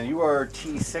 and you are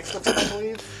T6 with him, I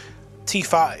believe?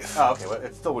 T5. Oh, okay, well,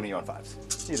 it's still winning you on 5s.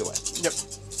 Either way. Yep.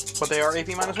 But they are AP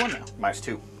 -1 now.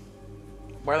 -2,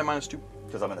 Why are they -2?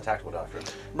 because I'm in the tactical doctrine.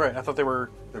 Right, I thought they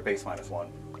were... They're base -1.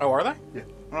 Oh, are they? Yeah.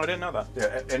 Oh, I didn't know that.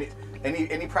 Yeah,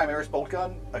 any Primaris bolt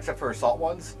gun, except for assault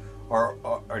ones, are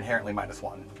inherently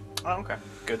 -1. Oh, okay.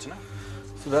 Good to know.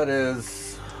 So that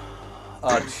is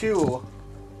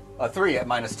 3 at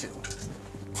 -2.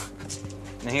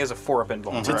 And he has a 4-up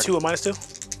invuln, Is it correct? 2 or -2?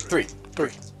 3.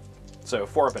 3. So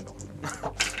 4-up invuln.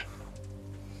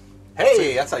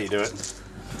 Hey, that's how you do it.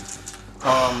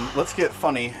 Let's get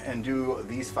funny and do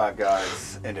these 5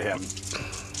 guys into him.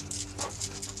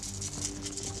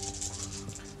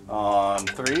 On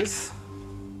 3s.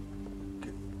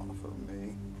 Get off of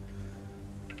me.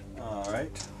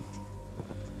 Alright.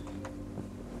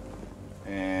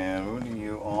 And moving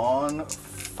you on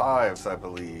 5s, I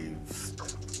believe.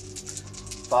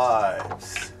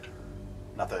 5s.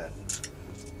 Nothing.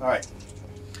 Alright.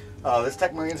 This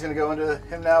Techmarine is going to go into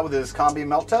him now with his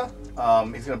Combi-melta.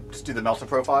 He's going to just do the Melta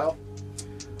profile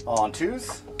on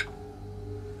 2s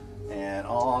and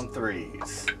on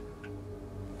 3s.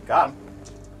 Got him.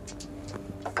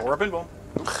 4-up invuln.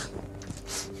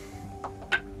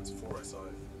 It's 4, I saw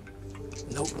it.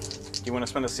 Nope. Do you want to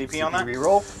spend a CP on that?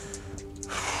 Reroll.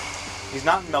 He's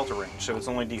not in melter range, so it's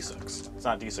only D6. It's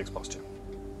not D6 +2.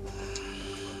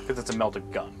 Because it's a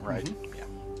melted gun, right? Mm-hmm. Yeah.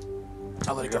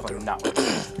 I'll let it go through. Definitely not with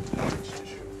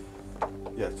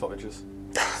Yeah, 12 inches.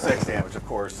 6 damage, of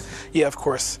course. Yeah, of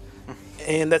course.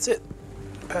 And that's it.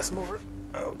 Pass him over.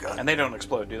 Oh, God. And they don't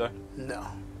explode, do they? No.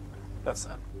 That's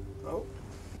sad. Oh.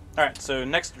 All right, so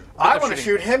next... I want to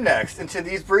shoot him next into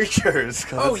these breachers,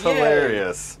 because Oh, it's yay.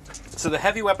 hilarious. So the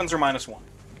heavy weapons are -1.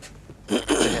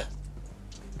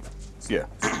 Yeah.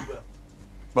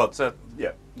 Well, So,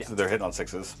 yeah. Yeah. So they're hitting on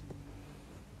 6s.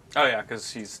 oh yeah, because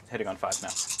he's hitting on 5 now.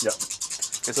 Yep.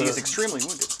 Because he's extremely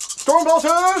wounded.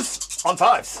 Stormbolters on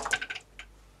 5s.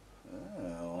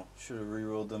 Oh, should have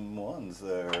rerolled them 1s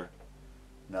there.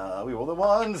 Nah, we rolled the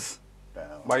 1s.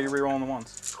 Down. Why are you rerolling the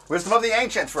 1s? Wisdom of the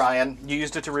Ancients, Ryan. You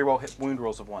used it to reroll hit wound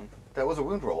rolls of 1. That was a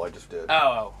wound roll I just did.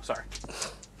 Oh, sorry.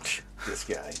 This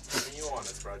guy. You on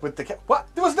this project? With the what?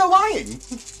 There was no lying.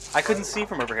 I couldn't see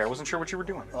from over here. I wasn't sure what you were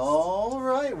doing. All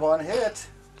right, 1 hit.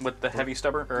 With the heavy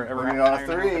stubber? Or Bringing on a iron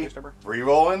heavy 3. stubber?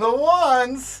 Rerolling the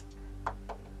 1s.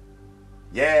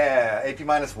 Yeah, AP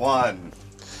 -1.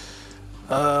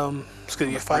 It's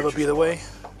gonna be a 5 up either way.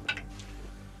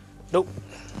 Nope.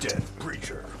 Dead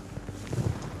Breacher.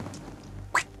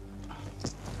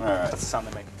 Alright, That's the sound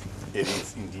they make. it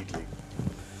is indeedly.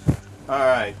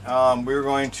 Alright, we're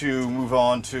going to move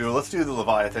on to, let's do the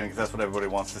Leviathan, because that's what everybody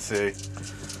wants to see.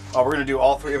 We're gonna do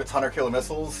all 3 of its hunter killer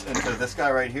missiles into this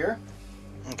guy right here.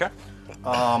 Okay.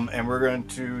 And we're going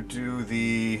to do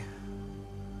the.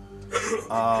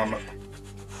 I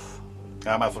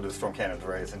might as well do the storm cannons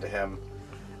rays into him,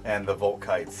 and the volt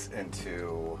kites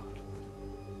into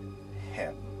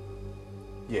him.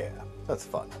 Yeah, that's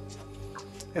fun.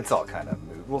 It's all kind of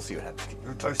mood. We'll see what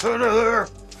happens. There.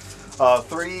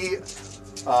 3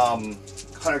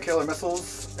 hunter killer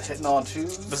missiles hitting on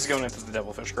 2s. This is going into the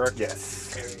Devilfish, correct?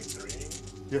 Yes. Carrying 3.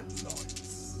 Yeah.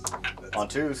 Nice. On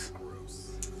 2s.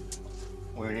 Gross.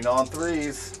 Waiting on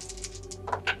 3s.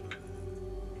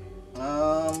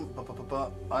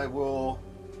 I will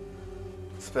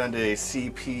spend a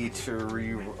CP to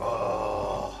re.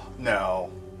 No.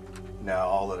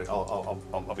 I'll let it.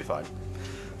 I'll be fine.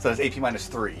 So that's AP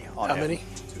 -3 on How him. many?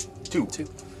 2. 2.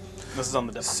 This is on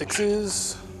the Devil.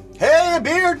 6s. Hey,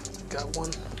 Beard. Got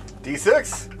 1.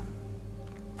 D6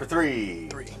 for 3.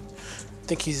 3. I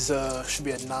think he's should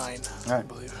be at 9. All I right.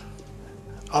 believe.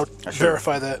 I'll I should-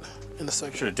 verify that in a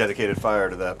second. Should have dedicated fire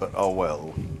to that, but oh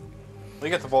well. We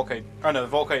got the Volkite. Oh no,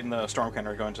 the Volkite and the Storm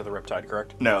Cannon are going to the Riptide,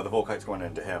 correct? No, the Volkite's going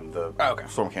into him. The okay.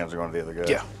 storm cannons are going to the other guy.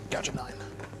 Yeah. Gotcha. 9.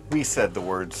 We said the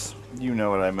words. You know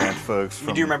what I meant, folks.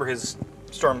 You do remember his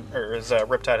Storm or his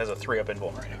Riptide has a 3-up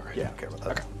invuln right now, right? Yeah, I don't care about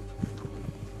that. Okay.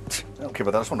 I don't care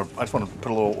about that. I just want to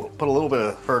put a little bit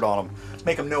of hurt on him.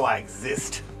 Make him know I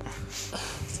exist.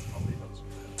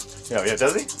 Yeah,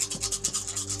 does he?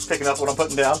 Picking up what I'm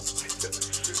putting down?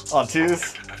 On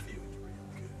 2s?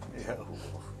 Yeah.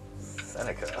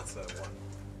 Seneca. That's that 1.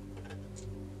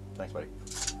 Thanks, buddy.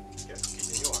 Yeah,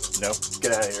 keeping you on it. No,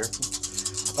 get out of here.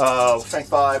 Strength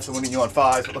 5, so winning you on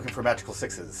 5s, but looking for magical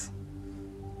 6s.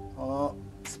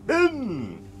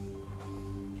 Spin!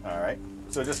 Alright,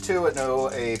 so just 2 at no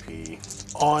AP.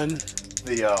 On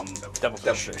The,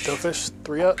 Devilfish. Devilfish,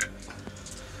 3 up.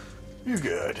 You're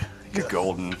good. You're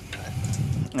golden.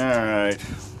 Alright.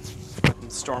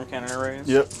 Storm Cannon arrays.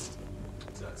 Yep. Is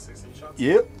that 16 shots?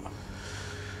 Yep.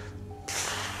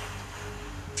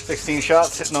 16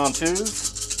 shots hitting on 2s.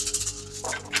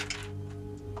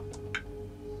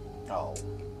 Oh.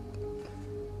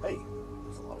 Hey.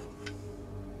 There's a lot of them.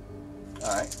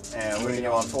 Alright. And winning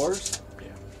you on 4s?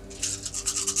 Yeah.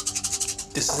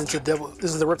 This is into Devil.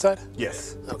 This is the Riptide?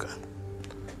 Yes. Okay.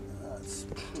 That's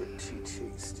pretty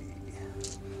tasty.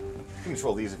 You can just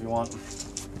roll these if you want.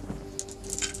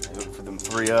 Look for them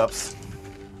 3-ups.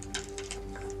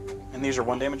 And these are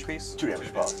 1 damage piece. 2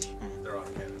 damage pop. They're on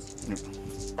cannons.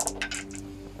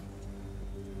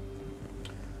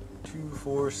 2,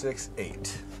 4, 6,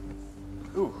 8.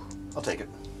 Ooh, I'll take it.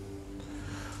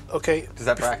 Okay. Does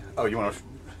that bracket? Oh, you want to?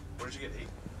 Where did you get 8?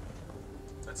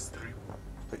 That's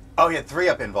 3. Oh, he had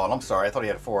 3-up invuln. I'm sorry. I thought he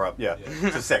had a 4-up. Yeah.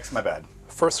 So 6. My bad.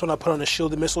 First one I put on a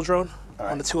shielded missile drone. All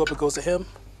right. On the 2-up, it goes to him.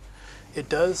 It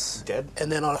does. Dead?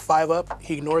 And then on a 5-up,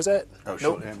 he ignores that. Oh, Nope.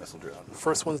 shield and missile drone.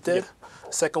 First one's dead.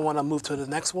 Second one, I move to the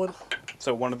next one.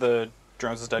 So one of the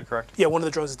drones is dead, correct? Yeah, one of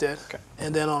the drones is dead. Okay.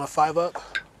 And then on a 5-up,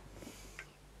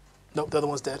 nope, the other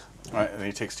one's dead. All right, and then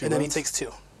he takes 2. And then he wounds. takes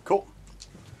 2. Cool.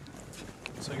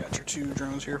 So I got your 2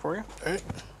 drones here for you. All right.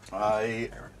 I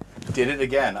did it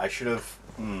again. I should have.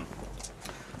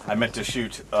 I meant to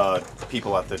shoot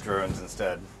people at the drones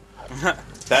instead.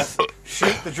 That's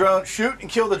shoot the drone. Shoot and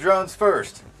kill the drones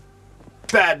first.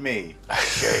 Bad me.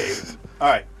 Shame. All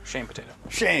right. Shame potato.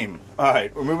 Shame. All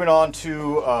right. We're moving on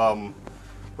to.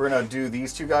 We're gonna do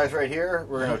these 2 guys right here.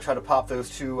 We're gonna try to pop those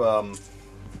 2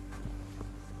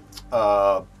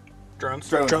 Drones.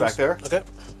 drones back there. Okay.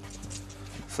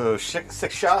 So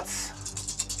 6 shots.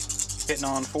 Hitting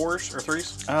on 4s or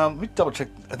 3s. Let me double check.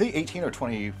 Are they 18 or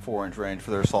 24 inch range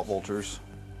for their assault vultures?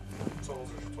 Totals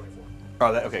are 24.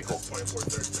 Oh, that okay, cool. 24,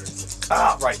 30, 36.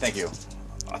 Ah, right. Thank you.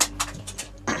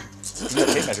 You got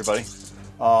a tape measure, buddy.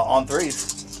 On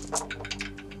 3s.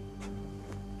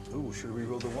 Ooh, should have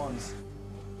rerolled the 1s.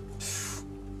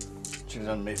 Should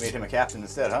have made him a captain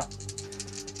instead, huh?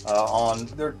 On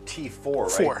their T4,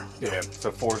 right? 4. Yeah.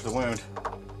 So 4's the wound.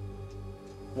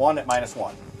 1 at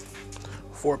 -1.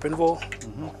 4-up invul.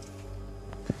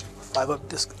 5-up,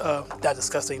 that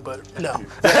disgusting, but no.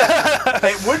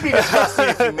 It would be disgusting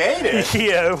if you made it.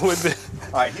 Yeah, it would be.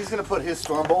 All right, he's going to put his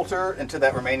storm bolter into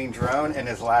that remaining drone and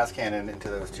his last cannon into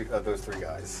those 3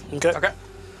 guys. Okay. Okay.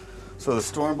 So the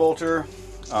storm bolter,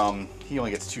 he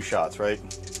only gets 2 shots, right?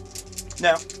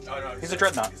 No. Oh, no, He's a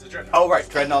dreadnought. He's a dreadnought. Oh, right.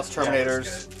 Dreadnoughts,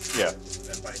 Terminators. Yeah.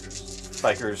 And bikers.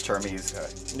 Spikers, Termies. All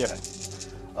right.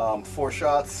 Yeah. 4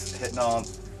 shots, hitting on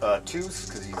 2s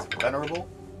because he's venerable.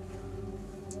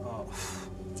 Oh.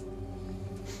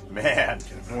 Man.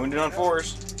 Wounded on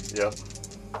 4s. Yep.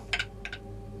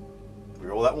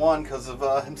 Reroll that 1 because of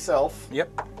himself. Yep.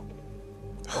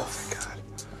 Oh my god.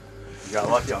 You got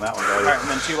lucky on that one, All buddy. right, and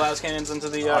then 2 las cannons into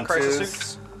the On crisis twos.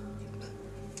 suits.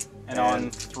 And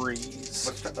on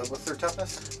 3s. What's their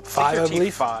toughness? 5, I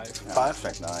believe. 5. Yeah, 5.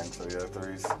 Strength 9, so yeah,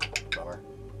 3s. Bummer.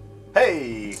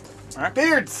 Hey! All right.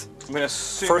 Beards! I'm gonna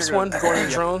assume First you're one, gonna- going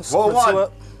to drones. Roll Let's one. two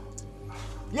up.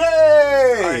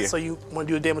 Yay! Alright, so you want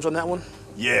to do the damage on that one?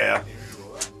 Yeah.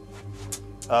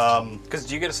 Because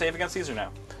do you get a save against these or no?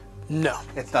 No.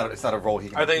 It's not a roll. He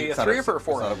can, Are they it's a not 3 or a 4? it's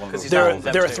not a one of Because those he's They're- not rolls.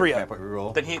 a they're a save. 3 Can't up. put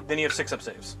reroll. Then you have 6 up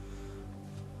saves.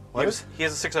 What? He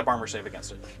has a 6 up armor save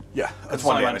against it. Yeah, It's that's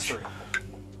one only damage. -3.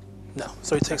 No.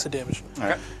 So he takes the damage. All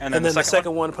right. And then the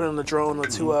second one, put it on the drone, a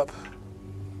 2 up.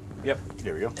 Yep.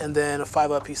 There we go. And then a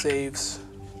 5 up, he saves.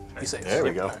 He saves. There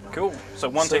we go. Cool. So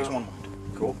one So- takes 1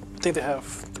 wound. Cool. I think they have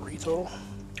 3 total.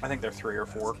 I think they're 3 or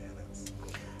 4.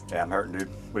 Yeah, I'm hurting, dude.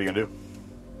 What are you gonna do?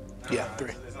 Yeah,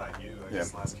 3. It's not you. I Yeah.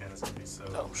 just last cannon's gonna be so.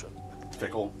 Oh, shit.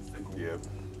 Fickle. Yeah.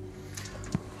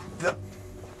 The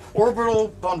orbital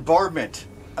bombardment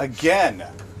again.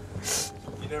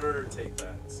 You never take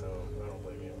that, so I don't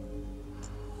blame you.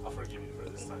 I'll forgive you for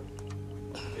this time.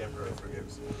 The Emperor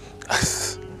forgives.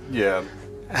 Yeah.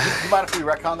 You mind if we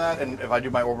retcon that, and if I do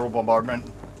my orbital bombardment?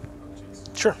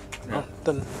 Sure. Yeah. Oh,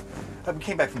 then I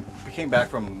came back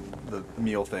from the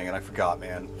meal thing, and I forgot,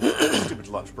 man. Stupid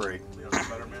lunch break. You're a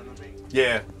better man than me.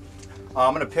 Yeah.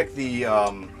 I'm gonna pick the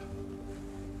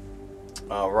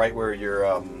right where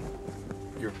your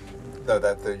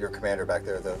commander back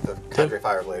there, the Cadre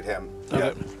Fireblade, him.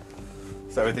 Okay. Yeah.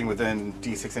 So everything within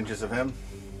D6 inches of him.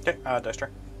 Okay. Dice tray.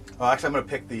 Actually, I'm gonna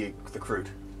pick the Kroot.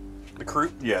 The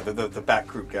Kroot. Yeah, the back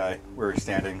Kroot guy where he's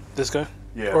standing. this guy?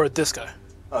 Yeah. Or this guy?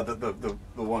 The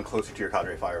one closer to your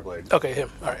Cadre Fireblade. Okay, him.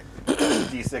 All right.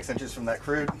 D6 inches from that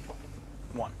Kroot.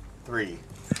 1. 3.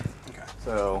 Okay.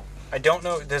 So I don't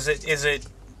know. Is it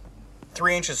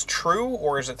 3 inches true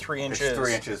or is it 3 inches? it's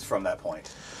 3 inches from that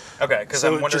point. Okay, because So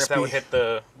I'm it'd wondering if just that would be- hit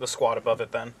the squad above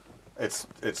it then. It's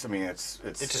It's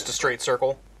just a straight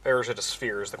circle, or is it a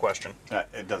sphere? Is the question.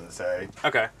 it doesn't say.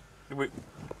 Okay.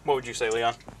 What would you say,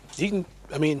 Leon? You can,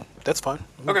 I mean, that's fine.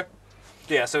 Okay.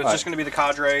 Yeah, so it's All just right. going to be the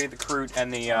Cadre, the Kroot,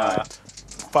 and the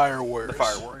Fire Warriors.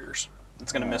 Fire Warriors.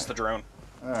 It's going to miss the drone.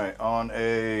 All right, on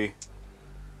a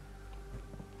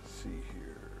let's see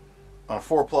here, on a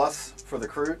 4+ for the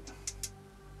Kroot.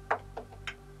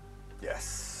 Yes.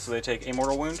 So they take a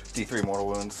mortal wound. D3 mortal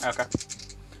wounds. Okay.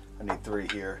 I need 3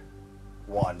 here.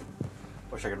 1.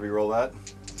 Wish I could re-roll that.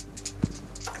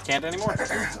 Can't anymore.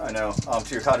 I know.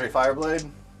 To your Cadre Fireblade.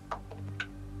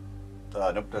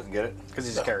 Nope, doesn't get it. Because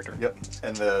he's a character. Yep.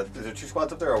 And is there 2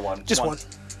 squads up there or 1? Just one.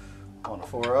 1 to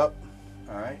 4 up.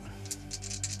 All right.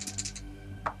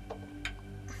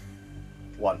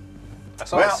 1. I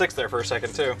saw Well- a 6 there for a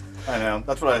second too. I know.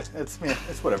 That's what it's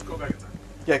whatever. Go back in time.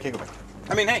 Yeah, I can't go back.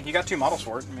 I mean, hey, you got 2 models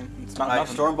for it. I mean, it's not All right,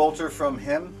 nothing. Stormbolter from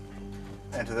him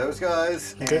and to those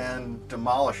guys, Okay. and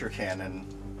Demolisher Cannon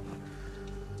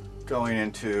going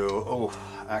into.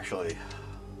 Actually,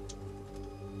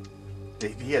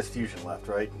 he has fusion left,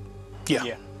 right? Yeah.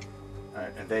 Yeah. All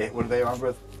right, and what are they armed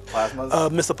with?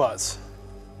 Plasmas. Missile pods.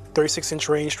 36-inch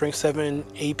range, strength 7,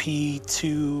 AP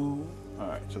 2. All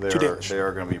right, so 2 damage. they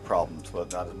are going to be problems,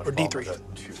 but not as much Or problem D3. as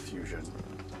that 2 fusion.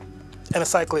 And a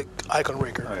cyclic icon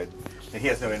raker. All right, and he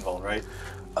has no invuln,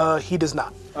 right? He does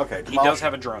not. Okay. He does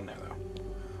have a drone there though.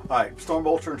 All right,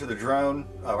 Stormbolter into the drone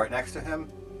right next to him.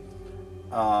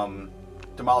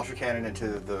 Demolisher Cannon into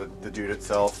the dude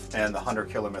itself, and the Hunter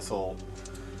Killer Missile.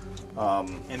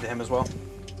 Into him as well.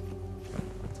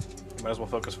 You might as well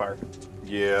focus fire.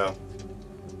 Yeah,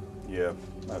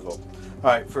 might as well. All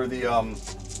right, for the am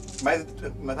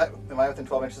I within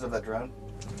 12 inches of that drone?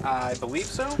 I believe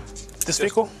so. This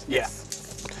vehicle? Yeah.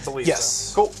 Believe Yes.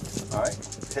 so. Cool. All right,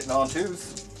 hitting on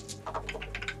 2s.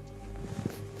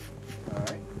 All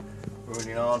right,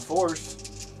 wounding on 4s.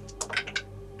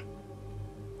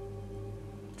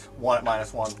 1 at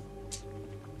 -1.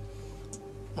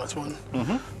 Minus 1.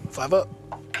 Mm-hmm. 5 up.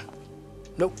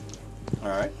 Nope. All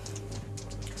right.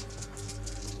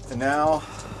 And now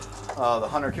the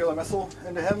Hunter Killer Missile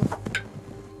into him.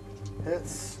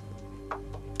 Hits.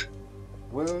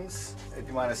 Wounds.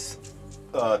 AP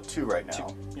 -2 right now.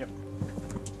 2. Yep.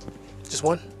 Just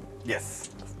 1. Yes.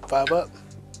 5 up.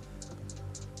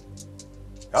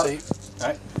 Oh. So you- All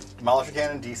right. Demolisher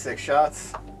Cannon, D6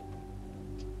 shots.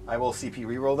 I will CP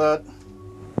reroll that.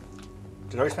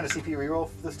 Did I already spend a CP reroll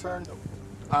for this turn?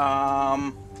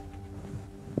 I'm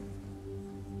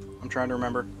trying to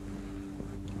remember.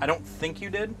 I don't think you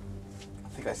did. I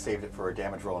think I saved it for a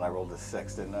damage roll and I rolled a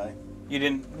 6, didn't I? You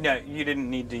didn't. No, you didn't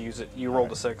need to use it. You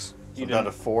rolled a 6. So You I'm down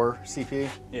to didn't. 4 CP?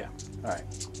 Yeah. All right.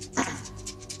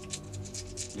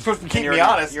 You're supposed to keep You me already-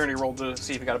 honest. You already rolled to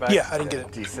see if you got it back? Yeah, I didn't get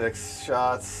it. D6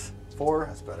 shots. 4.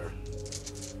 That's better.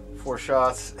 4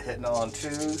 shots hitting on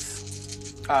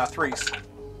 2s. 3s,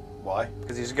 Why?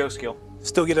 because he's a ghost skill.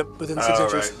 Still get it within 6 Oh,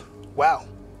 inches. right. Wow.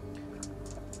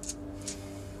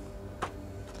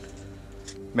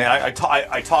 Man, I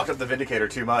talked up the Vindicator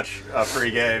too much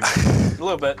pre-game. A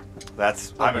little bit.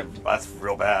 That's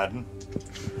real bad.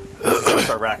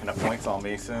 Start racking up points on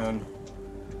me soon.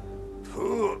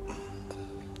 No.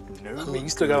 I mean, you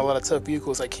still got a lot of tough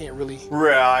vehicles. I can't really.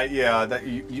 Right? Yeah. That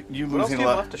you What else do losing you a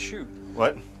have lot. left to shoot?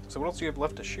 What? So what else do you have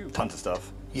left to shoot? Tons of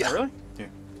stuff. Yeah. Oh, really? Yeah.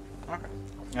 Okay.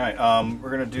 All right.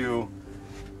 We're gonna do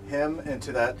him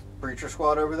into that breacher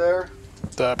squad over there.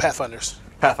 The Pathfinders.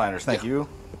 Pathfinders. Thank you.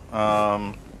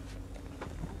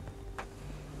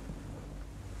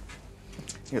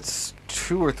 He gets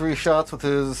 2 or 3 shots with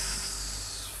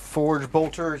his forge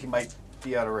bolter. He might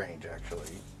be out of range actually.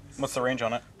 What's the range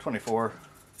on it? 24.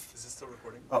 Is this still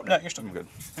recording? Oh No, you're still I'm good.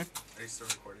 Are you still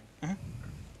recording?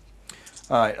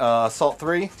 All right. Assault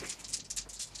 3.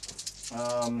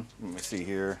 Let me see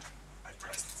here. I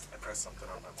pressed something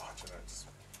on my watch and I just.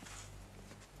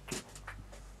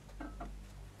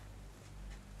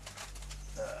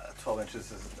 Uh, 12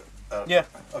 inches is. Yeah.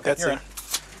 Okay. That's You're it. in.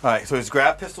 All right. So his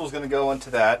grab pistol is going to go into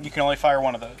that You can only fire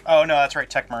one of those. Oh, no, that's right,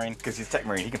 Techmarine. because he's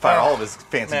Techmarine. He can fire all of his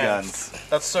fancy Man. guns.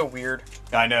 That's so weird.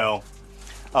 I know.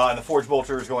 And the forge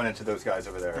bolter is going into those guys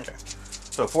over there. Okay.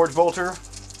 So forge bolter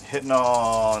hitting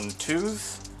on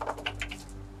 2s.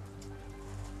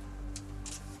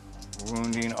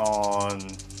 Wounding on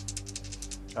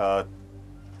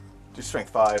just strength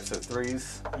 5, so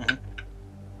 3s. Mhm.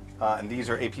 And these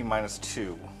are AP minus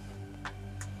 2.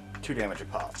 2 damage a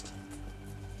pop.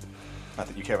 Not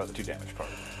that you care about the 2 damage part.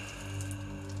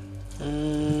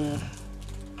 I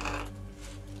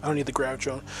don't need the grav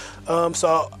drone.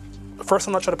 First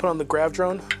I'm not trying to put on the grav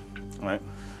drone. All right.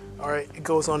 All right, it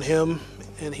goes on him,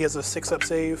 and he has a 6-up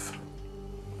save.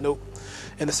 Nope.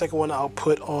 And the second one I'll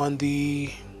put on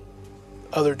the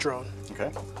other drone.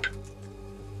 Okay.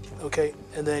 Okay,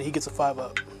 and then he gets a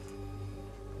 5-up.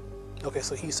 Okay,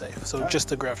 so he's safe. So just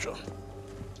the grav drone.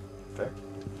 Fair.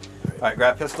 All right.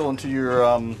 Grab pistol into your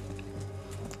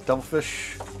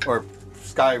Devilfish or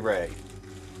Sky Ray.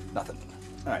 Nothing.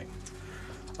 All right.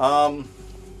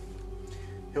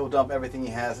 He'll dump everything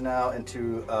he has now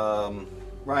into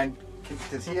Ryan.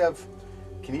 Does he have?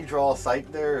 Can he draw a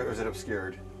sight there, or is it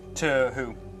obscured? To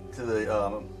who? To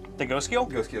the The ghost skill?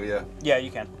 ghost skill, yeah. Yeah,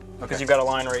 you can. Because Okay. you've got a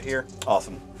line right here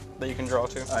Awesome. that you can draw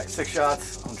to. All right, 6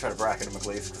 shots. I'm gonna try to bracket him at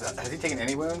least. Has he taken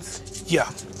any wounds? Yeah,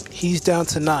 he's down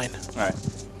to 9. All right.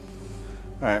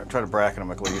 All right. Try to bracket him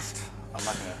at least. I'm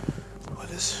not gonna. What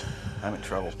is? I'm in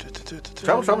trouble.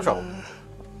 Trouble.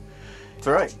 It's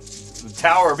all right. The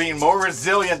tower being more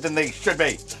resilient than they should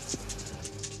be.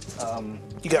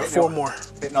 You got 4 more.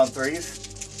 Hitting on 3s.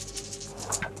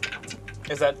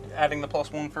 Is that adding the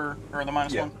 +1 for, or the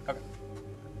 -1? Yeah. Okay.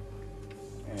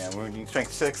 And wounding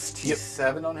strength 6,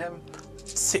 T7 on him.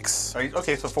 6. Are you,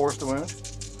 okay, so 4 is the wound.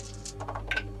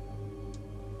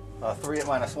 3 at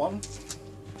 -1.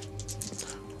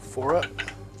 4 up.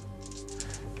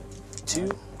 2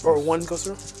 or 1 goes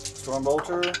through.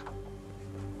 Stormbolter.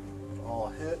 All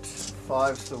hit.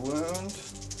 5's the wound.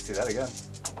 See that again.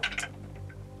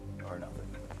 Or nothing.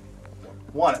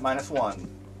 1 at -1.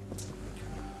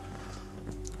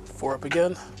 4 up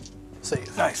again.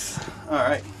 Save. Nice. All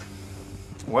right.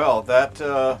 Well, that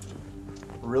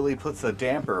really puts a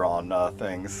damper on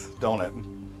things, don't it?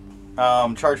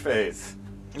 Charge phase.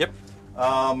 Yep.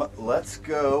 Let's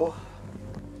go.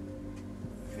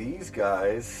 These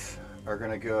guys are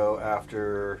gonna go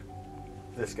after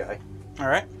this guy. All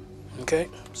right. Okay.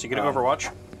 So you get an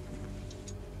Overwatch.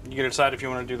 You get to decide if you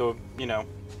want to do the,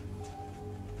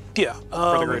 Yeah.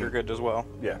 for the greater good as well.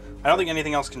 Yeah. I don't think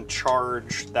anything else can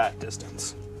charge that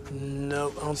distance.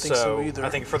 No, I don't think so either. I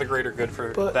think for the greater good,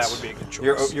 But- that would be a good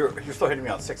choice. You're still hitting me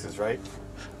on 6s, right?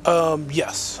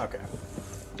 Yes. Okay.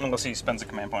 Unless he spends a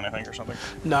command point, I think, or something.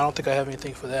 No, I don't think I have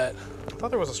anything for that. I thought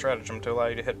there was a stratagem to allow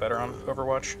you to hit better on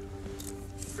Overwatch.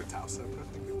 For Tausa,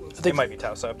 I think it was. I think It might be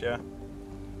Tau-Sept, yeah.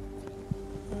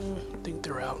 I think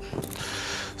they're out.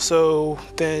 So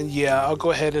then, yeah, I'll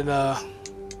go ahead and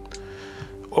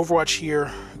Overwatch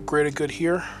here, greater good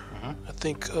here. I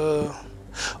think. Oh,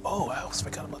 I almost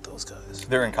forgot about those guys.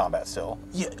 They're in combat still.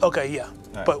 Yeah. Okay. Yeah.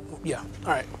 Right. But yeah.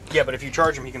 All right. Yeah, but if you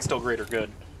charge him, he can still greater good.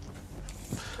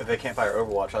 If they can't fire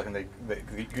Overwatch, how can they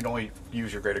you can only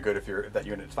use your greater good if that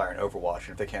unit's firing Overwatch.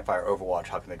 And if they can't fire Overwatch,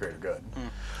 how can they greater good?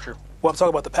 True. Well, I'm talking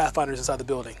about the Pathfinders inside the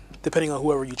building, depending on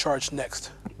whoever you charge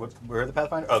next. Where are the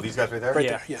Pathfinder? Oh, these guys right there? Right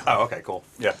there, yeah. Oh, okay, cool.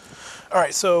 Yeah. All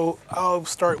right, so I'll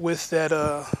start with that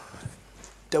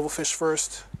Devilfish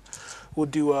first. We'll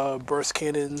do burst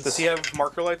cannons. Does he have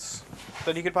marker lights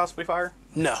that he could possibly fire?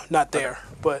 No, not there,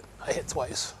 but I hit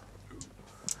twice.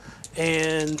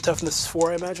 And toughness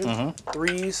 4, I imagine. Mm-hmm.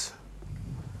 3s.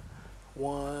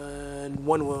 One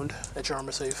wound at your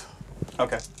armor save.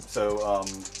 Okay, so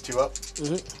 2 up.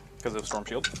 Mm-hmm. Because of Storm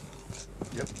Shield.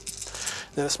 Yep.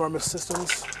 Then the Smart Missile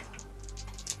Systems.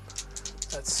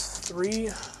 That's 3.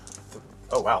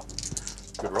 Oh, wow.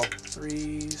 Good roll.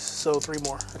 3s, so 3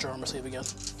 more at your armor save again.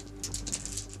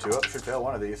 2 up, should fail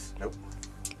one of these. Nope.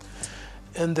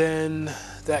 And then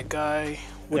that guy.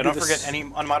 Yeah, don't forget,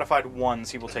 any unmodified 1s,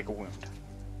 he will take a wound.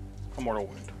 A mortal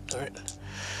wound. All right.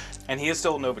 And he is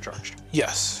still Nova charged.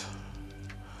 Yes.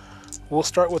 We'll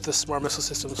start with the Smart Missile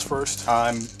Systems first.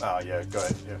 Yeah, go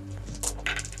ahead. Yeah.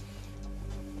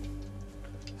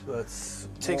 So that's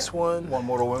Takes 1. 1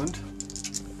 mortal wound.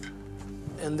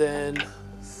 And then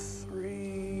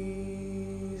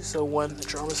 3. So 1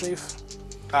 at your armor save.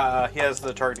 He has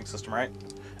the targeting system, right?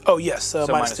 Oh, yes. So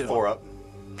minus 2. 4 up.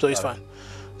 So he's fine.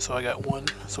 So I got 1.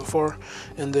 So 4.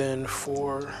 And then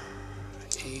 4,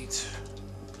 8.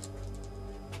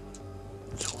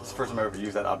 It's the first time I ever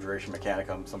used that Objuration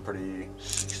Mechanicum, so I'm pretty...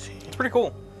 16. It's pretty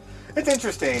cool. It's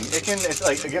interesting. It's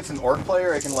like, against an orc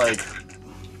player, it can like...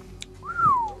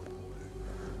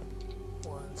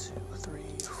 1, 2, 3,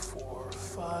 4,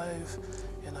 5.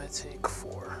 And I take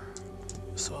 4.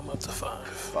 So I'm up to 5.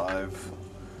 5.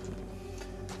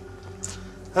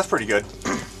 That's pretty good.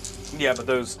 Yeah, but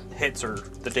those hits are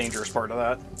the dangerous part of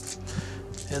that.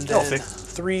 And then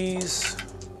 3s.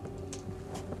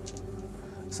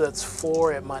 So that's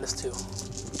 4 at minus 2.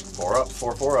 4 up,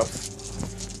 4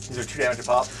 ups. These are 2 damage a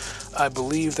pop. I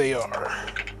believe they are.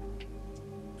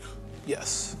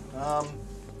 Yes. I'll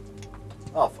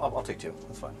take 2.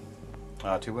 That's fine.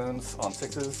 2 wounds on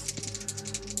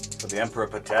 6s. So the Emperor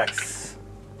protects.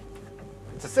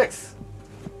 It's a 6.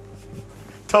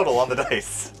 Total on the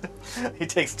dice. He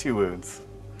takes 2 wounds.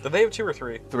 Did they have 2 or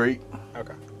 3? 3.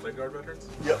 Okay. Blade Guard veterans?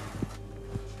 Yep.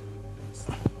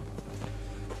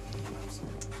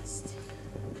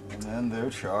 And then their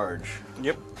charge.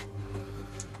 Yep.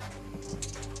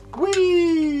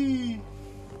 Whee!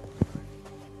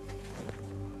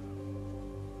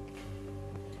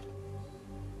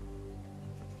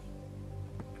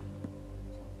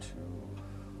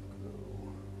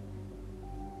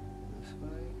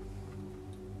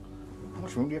 How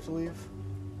much room do you have to leave?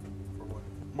 For what?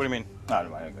 What do you mean? No, never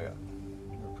mind. Okay,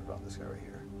 I'm gonna put on this guy right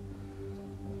here.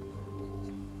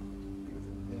 Be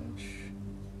within an inch.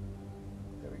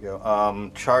 There we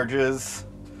go. Charges.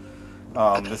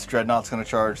 This Dreadnought's gonna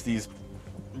charge these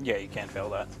Yeah, you can't fail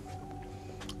that.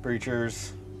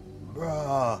 breachers.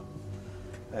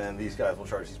 And these guys will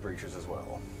charge these breachers as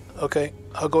well. Okay.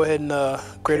 I'll go ahead and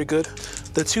greater good.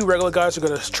 The 2 regular guys are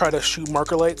going to try to shoot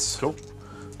marker lights. Cool.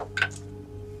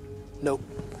 Nope.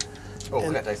 Oh, And-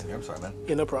 we got dice in here. I'm sorry, man.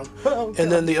 Yeah, no problem. Oh,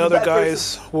 And then the other bad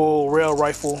guys will rail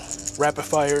rifle, rapid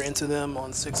fire into them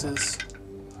on 6s.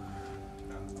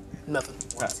 Nothing.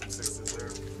 Alright. Some 6s there.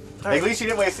 All right. At least you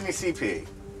didn't waste any CP.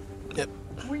 Yep.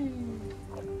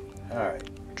 Alright.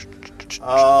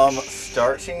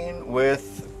 Starting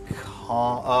with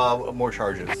more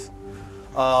charges.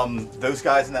 Those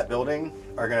guys in that building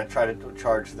are going to try to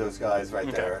charge those guys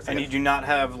right there. It's And like you do not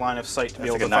have line of sight to be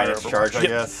it's able like to a fire 9-inch over. charge, I Yep.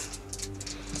 guess.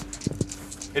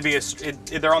 It'd be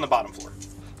they're on the bottom floor.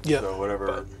 Yep. So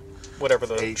whatever. Whatever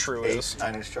the 8, true 8, is.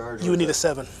 9-inch charge. You would need a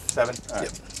 7. 7? Alright.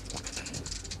 Yep.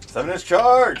 7-inch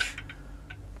charge!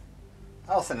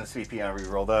 I'll send a CP and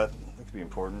reroll that. That could be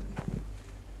important.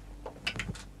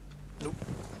 Nope.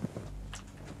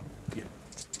 Yeah.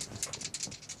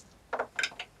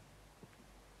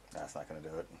 That's not going to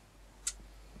do it.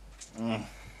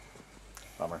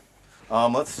 Bummer.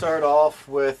 Let's start off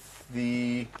with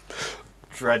the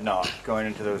Dreadnought going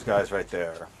into those guys right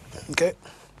there. Okay.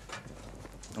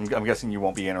 I'm guessing you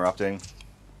won't be interrupting.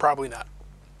 Probably not.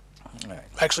 All right.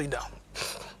 Actually, no.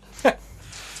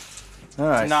 All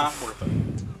right. Not worth it.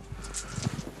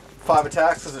 5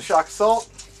 attacks as a shock assault.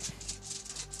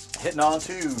 Hitting on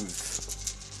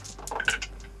 2s.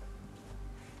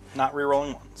 Not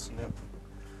re-rolling ones. Nope.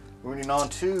 Wounding on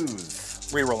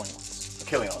 2s. Re-rolling ones.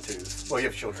 Killing on 2s. Well, you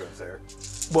have shield drones there.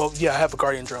 Well, yeah, I have a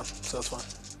Guardian drone, so that's fine.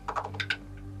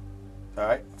 All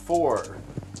right. 4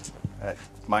 at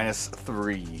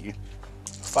 -3.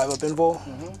 5 up invul.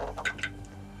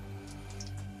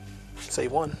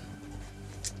 Save 1.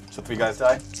 So 3 guys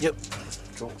died? Yep.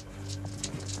 Cool.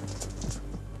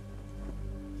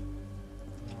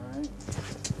 Alright.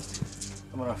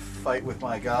 I'm gonna fight with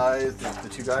my guys, the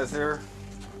two guys there.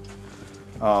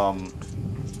 4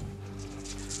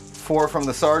 from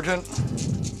the sergeant.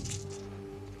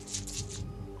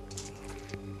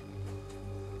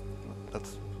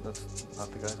 That's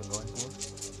not the guys I'm going for.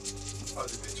 Oh,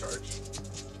 did they charge?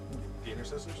 The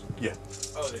intercessors? Yeah.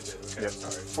 Oh, they did. Okay, Yep.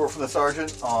 sorry. 4 from the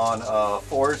sergeant on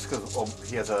 4s because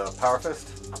he has a power fist.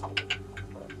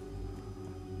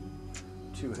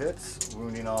 2 hits,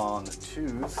 wounding on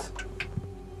 2s.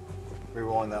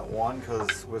 Rerolling that 1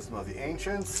 because Wisdom of the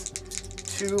Ancients.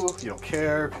 2, you don't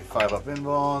care. 5 up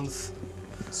invulns.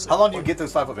 How long do you get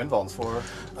those 5 up invulns for?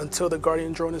 Until the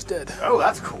Guardian drone is dead. Oh,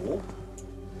 that's cool.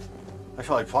 I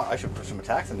should put some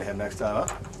attacks into him next time,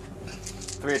 huh?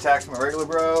 3 attacks from a regular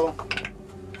bro.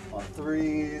 On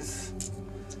 3s.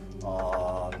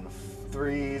 On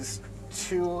 3s.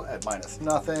 2 at minus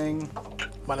nothing.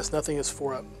 Minus nothing is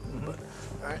 4 up. But,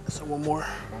 all right, so one more.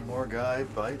 One more guy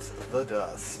bites the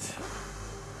dust.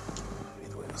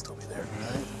 Either way, it'll still be there.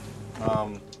 All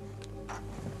right.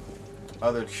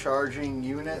 Other charging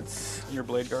units. Your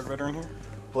Blade Guard veteran here?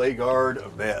 Blade Guard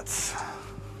bits.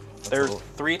 There's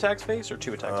 3 attack space or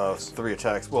 2 attack space? 3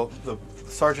 attacks. Well, the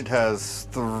sergeant has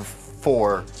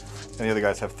 4, and the other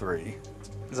guys have 3.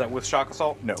 Is that with shock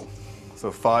assault? No.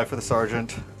 So 5 for the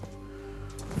sergeant,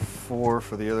 4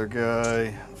 for the other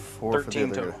guy, 4 for the 13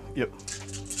 other total. guy. Yep.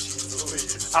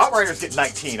 Outriders get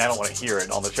 19. I don't want to hear it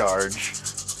on the charge.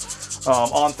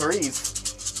 On 3s.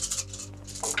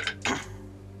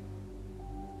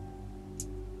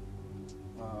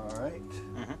 All right.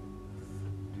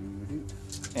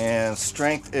 And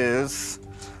strength is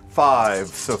 5,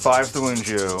 so 5's to wound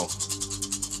you.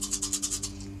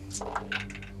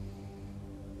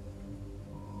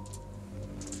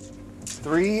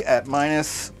 Three at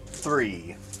minus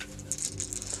 3.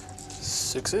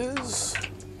 6s.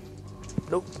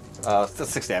 Nope. That's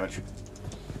 6 damage.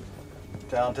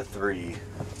 Down to 3.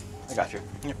 I got you.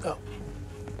 Oh.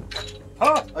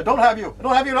 Huh? I don't have you. I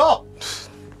don't have you at all. It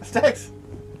stinks.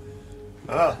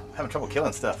 Having trouble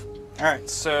killing stuff. Alright,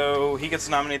 so he gets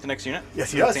to nominate the next unit.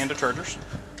 Yes, he That's does. the end of Chargers.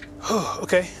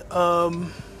 Okay.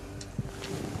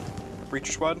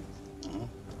 Breacher Squad.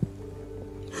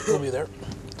 We'll be there.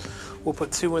 We'll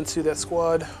put 2 into that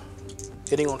squad.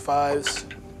 Hitting on 5s.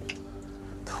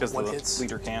 Because the 1 hits.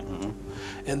 leader can't.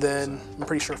 And then, I'm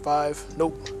pretty sure 5.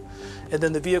 Nope. And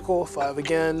then the vehicle, 5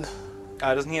 again.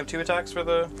 Doesn't he have 2 attacks for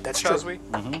the That's true. Chazwi?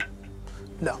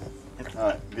 No.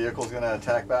 Alright, vehicle's gonna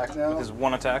attack back now. His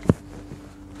 1 attack.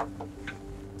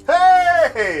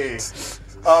 Hey!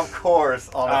 Of course,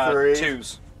 on a 3.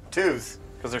 2s. 2s.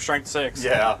 Because they're strength 6.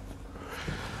 Yeah.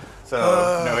 So,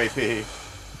 no AP.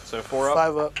 So 4 up.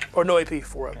 5 up. Or no AP,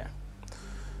 4 up. Yeah.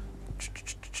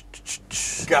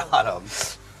 Got him.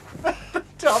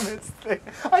 Dumbest thing.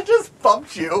 I just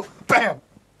bumped you. Bam!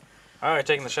 Alright,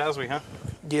 taking the Chazwi, huh?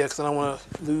 Yeah, because I don't want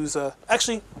to lose.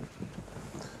 Actually,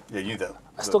 Yeah, you though.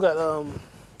 I still got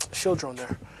shield drone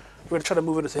there. We're going to try to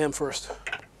move it to him first.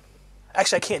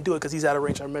 Actually, I can't do it because he's out of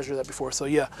range. I measured that before, so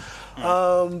yeah.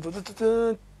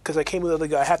 Because I came with the other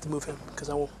guy, I have to move him because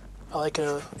I like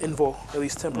an invul, at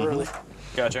least temporarily.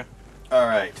 Gotcha.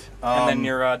 Alright. And then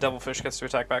your Devilfish gets to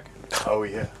attack back Oh,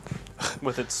 yeah.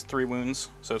 with its 3 wounds.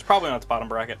 So it's probably on its bottom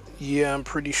bracket. Yeah, I'm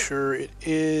pretty sure it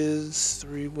is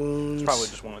 3 wounds. It's probably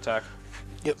just 1 attack.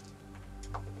 Yep.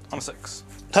 On a 6.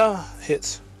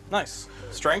 Hits. Nice.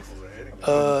 Strength.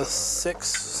 6.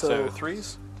 So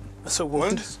 3s. So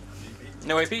wound. Wounds.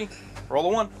 No AP. Roll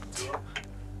a 1.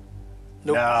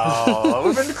 Nope. No, it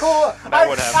would have been cool. That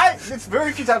would have. It's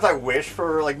very few times I wish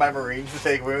for like my Marines to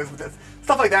take wounds, but that's,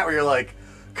 stuff like that where you're like,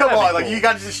 come That'd be on, like cool. you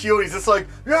got his shield. He's just like,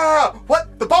 yeah,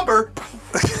 what? The bumper?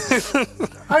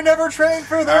 I never trained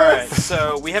for this. Alright,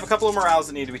 so we have a couple of morales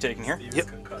that need to be taken here. Yep.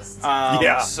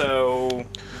 Yeah. So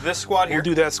this squad here, We'll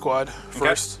do that squad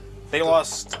first. they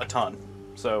lost a ton.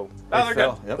 So they're good.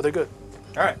 fell, yep. But they're good.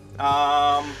 Alright.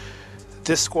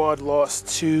 This squad lost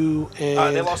 2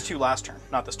 and... They lost 2 last turn,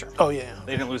 not this turn. Oh, yeah.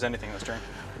 They didn't lose anything this turn.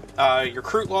 Your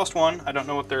Kroot lost 1. I don't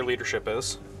know what their leadership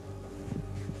is.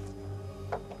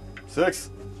 6.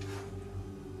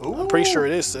 Ooh. I'm pretty sure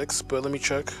it is 6, but let me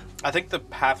check. I think the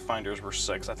Pathfinders were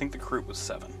 6. I think the Kroot was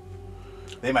 7.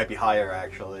 They might be higher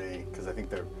actually, because I think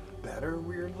they're better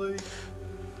weirdly.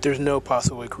 There's no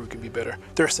possible way crew could be better.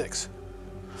 They're 6.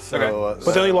 So, Okay.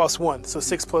 But they only lost 1, so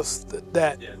 6 plus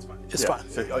that is fine.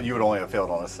 So you would only have failed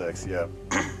on a 6, yeah.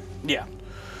 Yeah.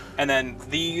 And then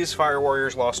these Fire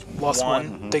Warriors lost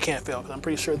 1. They can't fail, because I'm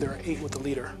pretty sure they're 8 with the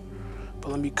leader.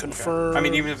 But let me confirm. I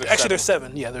mean, even if they're Actually,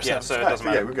 7. they're 7. Yeah, they're Yeah, 7. so it Alright, doesn't so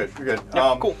matter. yeah, we're good. We're good.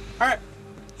 Yeah, cool. All right.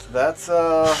 That's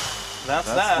That's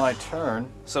that. my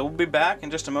turn. So we'll be back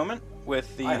in just a moment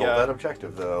with the. I hold that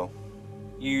objective though.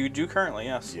 You do currently,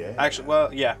 yes. Yeah. Actually,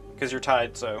 well, yeah, because you're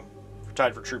tied, so you're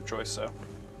tied for troop choice, so.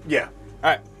 Yeah.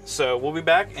 All right, so we'll be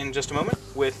back in just a moment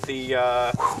with the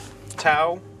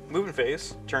Tau movement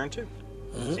phase, turn 2.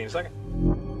 See you in a second.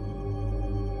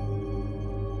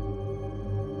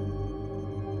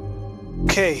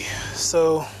 Okay,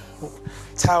 so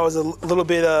Tau is a little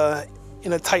bit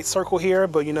in a tight circle here,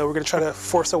 but you know, we're gonna try to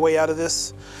force our way out of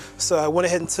this. So I went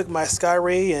ahead and took my Sky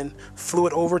Ray and flew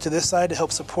it over to this side to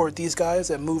help support these guys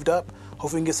that moved up.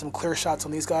 Hopefully we can get some clear shots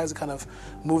on these guys and kind of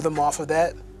move them off of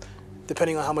that,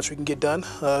 depending on how much we can get done.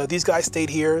 These guys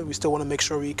stayed here. We still wanna make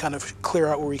sure we kind of clear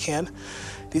out where we can.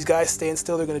 These guys staying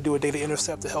still, they're gonna do a daily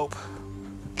intercept to help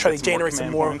try to generate some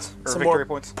more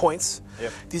points.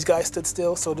 Yep. These guys stood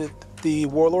still, so did the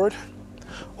Warlord.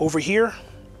 Over here,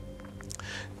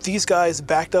 these guys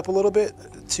backed up a little bit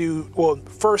to, well,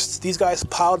 first these guys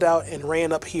piled out and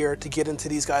ran up here to get into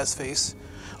these guys' face,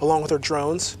 along with their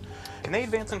drones. Can they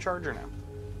advance and charge or no?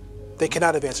 They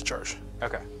cannot advance and charge.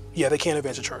 Okay. Yeah, they can't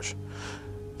advance and charge.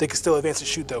 They can still advance and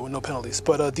shoot though, with no penalties.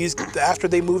 But these, after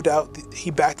they moved out, he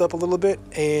backed up a little bit,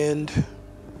 and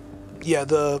yeah,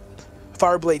 the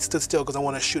fire blade stood still because I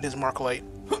want to shoot his marker light.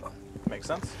 Makes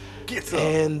sense. Get some.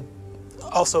 And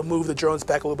also move the drones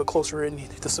back a little bit closer in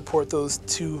to support those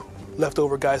two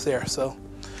leftover guys there. So,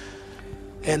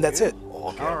 and that's it.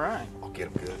 Okay. All right. I'll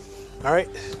get them good. All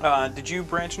right. Did you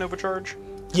branch and overcharge?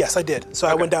 Yes, I did. So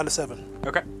I went down to 7.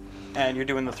 Okay. And you're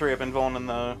doing the 3-up invuln and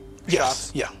the Yes.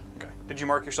 shots? Yeah. Okay. Did you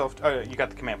mark yourself? Oh, you got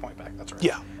the command point back. That's right.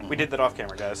 Yeah. We did that off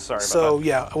camera, guys. Sorry about So that.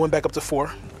 yeah, I went back up to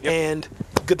 4. Yep. And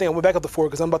good thing I went back up to 4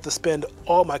 because I'm about to spend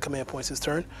all my command points this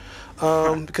turn,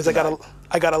 because I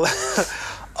got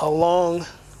a long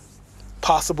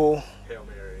possible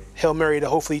Hail Mary to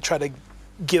hopefully try to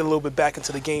get a little bit back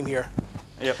into the game here.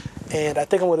 Yep. And I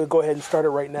think I'm going to go ahead and start it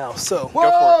right now. So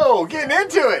Whoa! Getting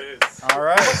into it! All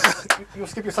right. You want to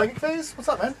skip your psychic phase? What's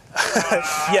up, man?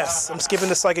 yes, I'm skipping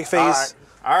the psychic phase.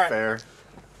 All right. Fair.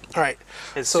 All right.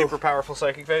 His So- super powerful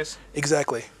psychic phase.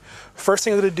 Exactly. First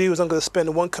thing I'm going to do is I'm going to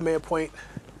spend 1 command point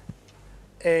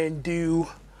and do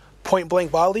point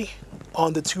blank volley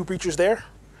on the 2 breachers there.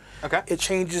 Okay. It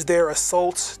changes their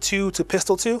assault 2 to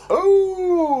pistol 2.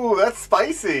 Ooh, that's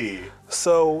spicy.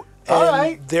 So, All and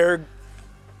right. they're,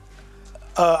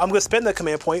 I'm going to spend that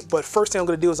command point, but first thing I'm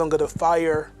going to do is I'm going to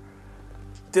fire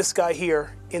this guy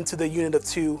here into the unit of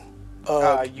 2.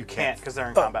 You can't because they're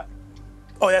in combat.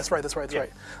 Oh, that's right, that's right.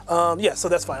 Yeah, so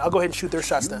that's fine. I'll go ahead and shoot their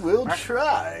shots then. We'll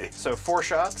try. So 4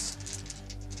 shots.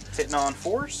 Hitting on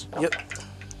 4s. Yep.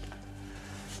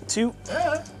 2.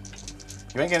 Yeah.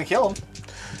 You ain't gonna kill him.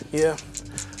 Yeah.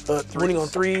 Winning on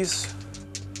 3s.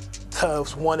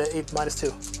 It's 1 at 8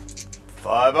 -2.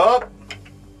 5 up.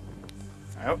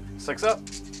 Oh, 6 up.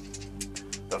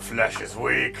 The flesh is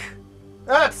weak.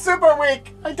 That's super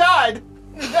weak. I died.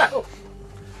 No.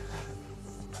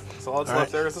 So all that's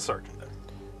left there is the sergeant.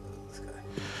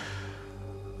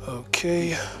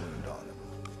 Okay.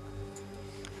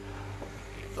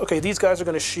 Okay, these guys are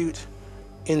going to shoot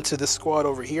into the squad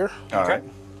over here. All right.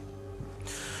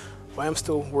 But I'm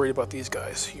still worried about these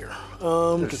guys here.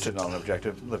 They're just sitting on an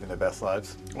objective, living their best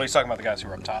lives. Well, he's talking about the guys who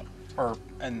are up top. Or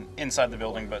inside the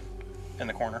building, but in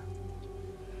the corner.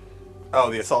 Oh,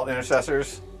 the assault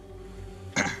intercessors.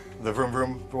 The vroom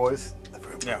vroom boys. The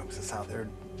vroom vrooms. That's how their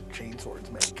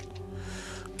chainswords make.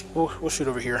 We'll shoot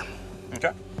over here.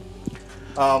 Okay.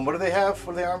 What do they have?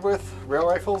 What are they armed with? Rail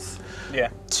rifles? Yeah.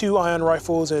 2 ion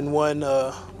rifles and 1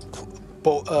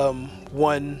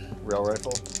 one. Rail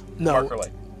rifle? No. Marker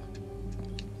light.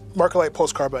 Marker light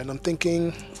pulse carbine. I'm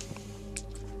thinking.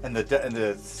 And the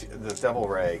devil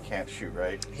ray can't shoot,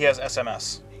 right? He has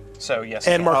SMS. So yes.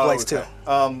 he And can. marker lights okay.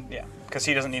 too. Yeah. Because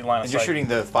he doesn't need line of And sight. you're shooting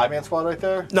the 5-man squad right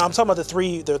there? No, I'm talking about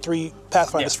the three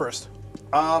Pathfinders first.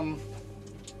 I'm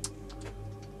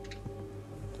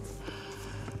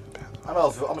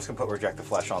just gonna put reject the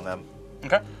flesh on them.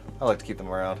 Okay. I like to keep them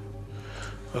around.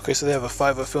 Okay, so they have a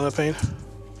 5 of feeling of pain.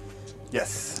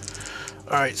 Yes.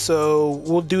 All right, so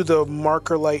we'll do the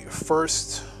marker light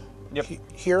first. Yep.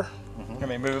 Here. Gonna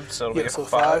be moved, so it'll Yeah, be a so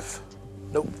 5. 5.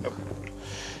 Nope.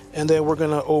 And then we're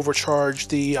gonna overcharge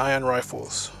the ion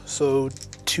rifles. So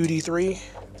 2d3.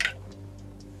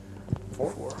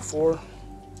 4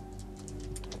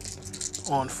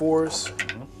 on 4s.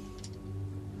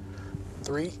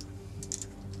 3.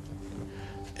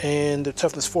 And the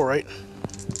toughness 4, right?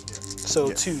 So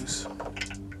Yes. 2s.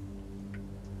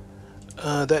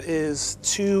 That is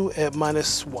 2 at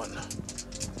 -1.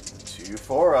 2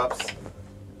 4-ups.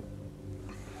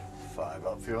 5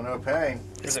 up, feel no pain.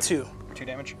 It's Is it 2. 2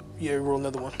 damage? Yeah, roll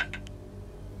another one.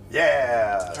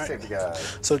 Yeah, right. save the guy.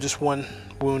 So just 1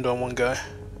 wound on 1 guy.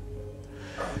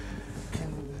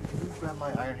 Can grab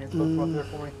my Iron Hands book from up there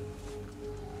for me?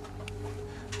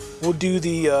 We'll do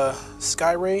the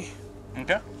Sky Ray.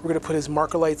 Okay. We're going to put his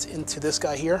marker lights into this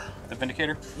guy here. The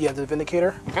Vindicator. Yeah, the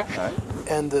Vindicator. Okay. All right.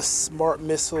 And the Smart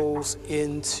Missiles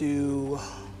into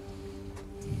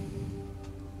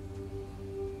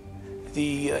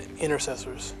the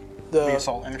Intercessors. The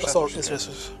Assault Intercessors. Assault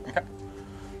Intercessors. Okay.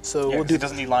 So Yeah, we'll do. he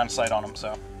doesn't need line of sight on him,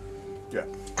 so Yeah.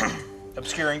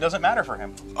 obscuring doesn't matter for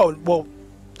him. Oh well.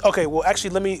 Okay. Well,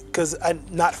 actually, let me because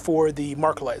not for the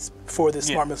marker lights, for the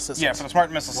Smart Missile Systems. Yeah, for the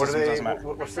smart missile What are system they? doesn't matter.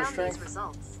 What's their strength?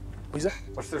 Results. What's that?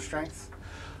 What's their strength?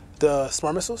 The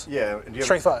Smart Missiles. Yeah. Do you have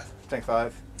Strength 5. Strength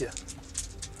 5. Yeah.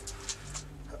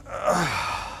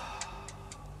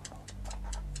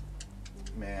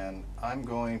 Man, I'm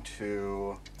going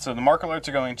to. So the mark alerts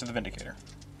are going to the Vindicator.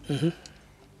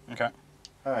 Mm-hmm. Okay.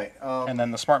 All right. And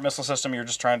then the smart missile system, you're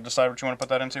just trying to decide what you want to put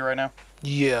that into right now?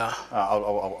 Yeah.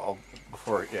 I'll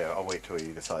before. Yeah, I'll wait till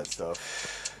you decide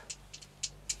stuff.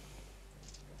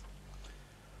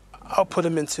 I'll put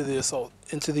him into the assault,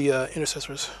 into the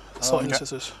Intercessors. Assault Okay.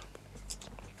 Intercessors.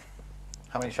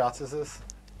 How many shots is this?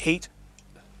 8.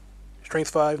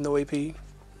 Strength 5, no AP,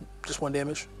 just 1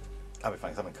 damage. I'll be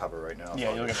fine. 'Cause I'm in cover right now. Yeah,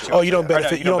 so you'll get I'll two. Oh, you don't Or no,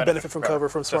 benefit. You don't benefit from cover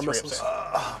from Smart That's Missiles. 3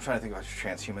 of 6. I'm trying to think if I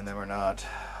should transhuman them or not.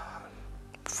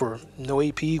 For no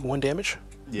AP, 1 damage.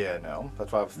 Yeah, no.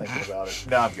 That's why I was thinking about it.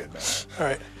 No, I'm good, man. All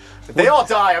right. If they all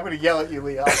die, I'm going to yell at you,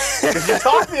 Leo. Because you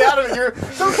talked me out of it. You're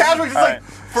so casual, just All like, right,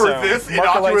 for so this Marker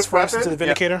lights innocuous first weapon. into the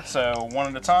Vindicator. Yep. So one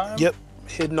at a time. Yep.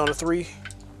 Hidden on a 3.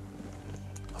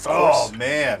 Of Oh, course.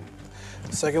 man.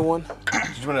 Second one.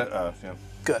 Did you want to, yeah.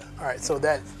 Good. All right. So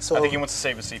that. So I think he wants to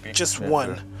save his CP. just Yeah,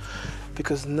 1, sure.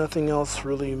 because nothing else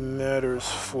really matters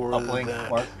for Uplink, that.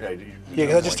 Mark? Yeah, Yeah,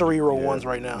 because I just to reroll yeah, ones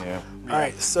right now. Yeah. All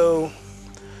right. So,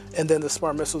 and then the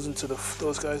Smart Missiles into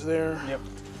those guys there. Yep.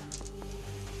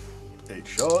 8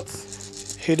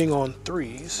 shots. Hitting on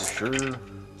 3s. Sure.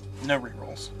 No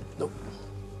rerolls. Nope.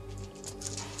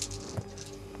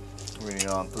 Winning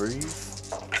on 3s.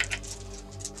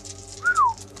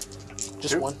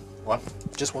 Just 2. 1. 1.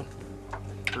 Just 1.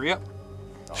 3 up.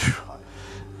 Oh,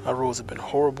 My rolls have been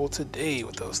horrible today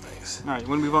with those things. All right, you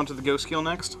want to move on to the ghost skill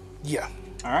next? Yeah.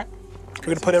 All right. We're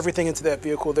going to put everything into that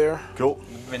vehicle there. cool.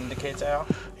 Vindicates out.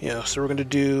 Yeah, so we're going to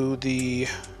do the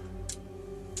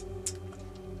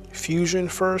fusion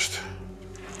first.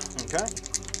 Okay.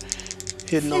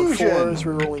 Hidden on Fusion. 4s,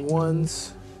 rerolling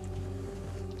 1s.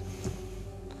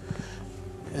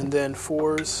 And then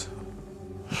 4s.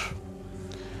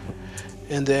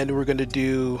 And then we're going to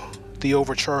do the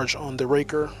overcharge on the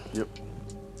Raker. Yep.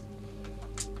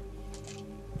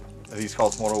 Are these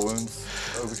called mortal wounds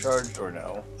overcharged or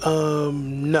no?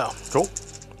 No. Cool.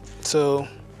 So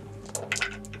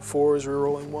 4s,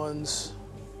 rerolling 1s.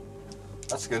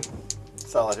 That's good.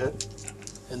 Solid hit.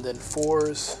 And then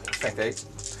 4s. Strength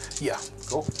 8. Yeah.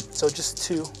 Cool. So just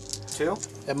 2 2.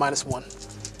 at -1.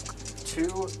 2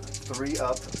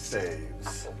 3-up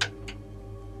saves.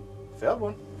 Failed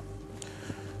one.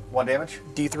 1 damage?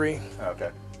 D3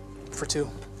 Okay. for 2.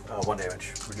 1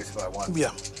 damage. Reduce it by 1.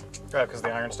 Yeah. Right, because the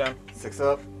Ironstone. 6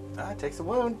 up. Takes a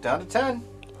wound. Down to 10.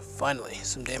 Finally,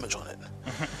 some damage on it.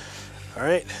 All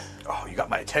right. Oh, you got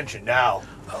my attention now.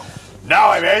 Oh. Now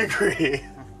I'm angry.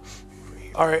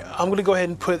 All right. I'm going to go ahead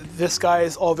and put this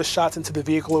guy's all of his shots into the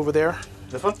vehicle over there.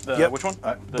 This one? The, Yep. Which one?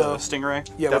 The The Stingray?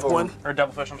 Yeah, Devil- with 1. Or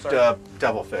Devilfish, I'm sorry.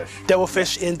 Devilfish.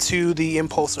 Devilfish into the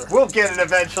Impulsor. We'll get it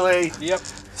eventually. Yep.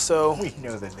 So, We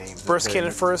know the names. of burst cannon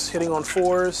things. first, hitting on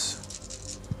 4s.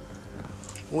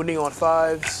 Wounding on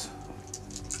 5s.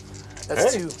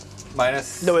 That's Hey. 2.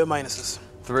 Minus. No, it minuses.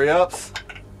 3 ups.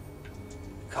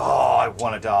 Oh, I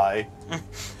want to die.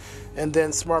 And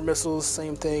then Smart Missiles,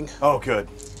 same thing. Oh, good.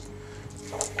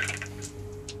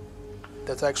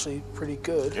 That's actually pretty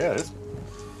good. Yeah, it is.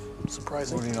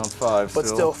 Surprising. Wounding on 5. But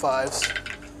still 5s.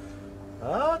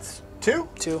 It's 2.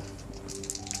 2.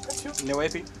 No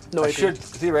AP. No I AP. should,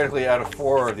 theoretically, out of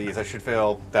 4 of these, I should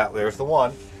fail that. There's the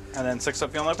 1. And then 6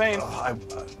 up, feel no pain.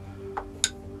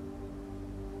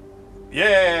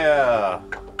 Yeah!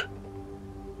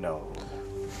 No.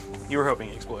 You were hoping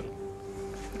he exploded.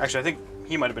 Actually, I think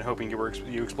he might have been hoping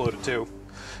you exploded too,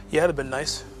 Yeah, it'd have been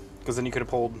nice. because then you could have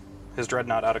pulled his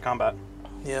dreadnought out of combat.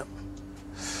 Yeah.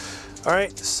 All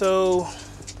right, so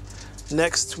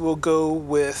next we'll go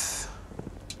with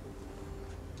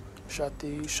shot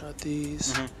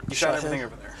these. You shot everything him.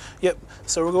 over there. Yep.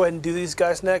 So we'll go ahead and do these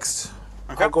guys next.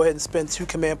 Okay. I'll go ahead and spend 2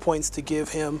 command points to give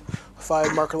him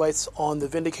 5 marker lights on the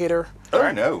Vindicator,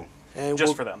 Oh, no. and Just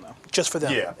we'll, for them, though. just for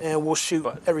them. Yeah. And we'll shoot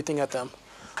But- everything at them.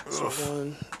 So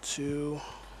 1, 2,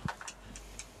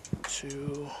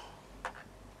 2.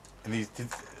 And these,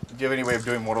 Do you have any way of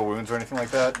doing mortal wounds or anything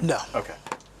like that? No. Okay.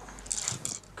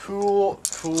 Cool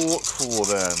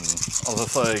then. I was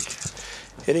just like...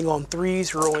 Hitting on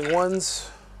 3s, rolling 1s.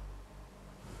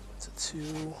 It's a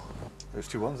 2. There's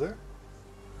 2 1s there?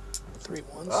 3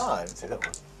 1s. Ah, I didn't see that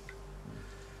one.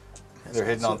 They're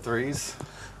hitting on 3s?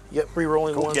 Yep,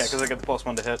 re-rolling Cool. 1s. Yeah, because I get the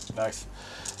 +1 to hit. Nice.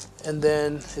 And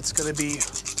then it's going to be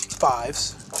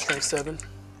 5s, strength 7.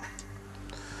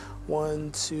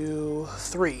 1, 2,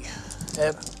 3.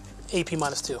 AP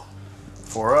 -2.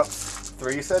 4 ups.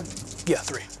 3 you said? Yeah,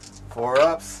 3. 4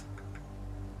 ups.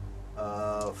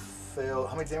 Fail.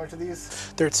 How many damage are these?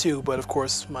 They're 2, but of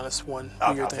course -1.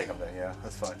 I'll take them then, yeah.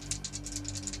 That's fine.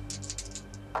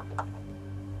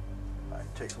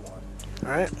 Alright, takes 1.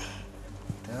 Alright.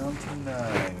 Down to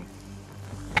 9.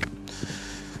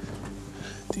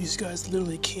 These guys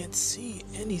literally can't see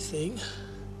anything.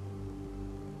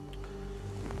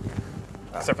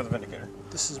 Except for the Vindicator.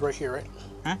 This is right here, right?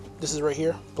 Huh? This is right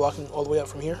here, blocking all the way out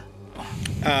from here.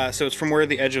 So it's from where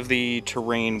the edge of the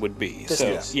terrain would be. This so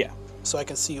is? yeah. So I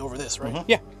can see over this, right?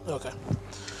 Yeah. Okay.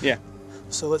 Yeah.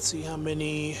 So let's see how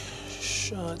many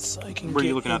shots I can Were get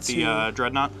you looking at the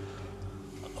Dreadnought?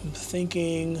 I'm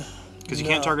thinking... Because you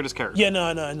can't target his character. Yeah, no.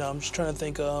 I'm just trying to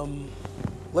think.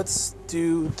 Let's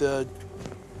do the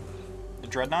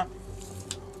Dreadnought?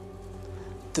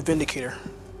 Vindicator.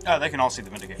 Oh, they can all see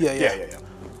the Vindicator. Yeah.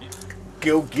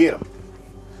 Go get him.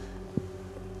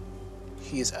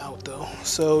 He is out though.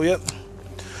 So yep.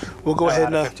 We'll go ahead out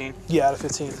and of 15? Yeah, out of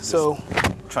 15. So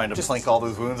Trying to Just- plink all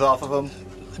those wounds off of him.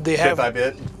 they Bit have by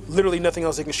bit. literally nothing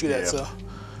else they can shoot at. Yeah. So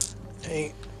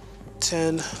 8,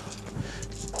 10.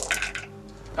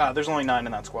 There's only 9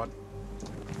 in that squad.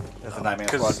 That's a 9-man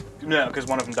squad. No, because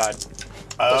one of them died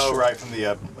Oh, right, from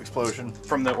the explosion.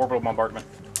 from the orbital bombardment.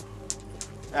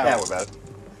 Yeah, what about it?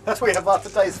 That's what you have lots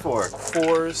of dice for.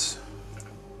 4s.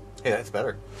 Yeah, that's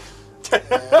better.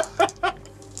 That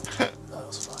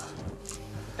was 5.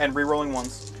 And re-rolling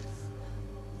 1s.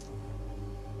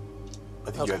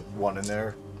 I think you had 1 in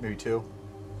there, maybe 2.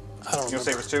 I don't You want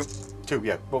to remember. say it was 2? 2,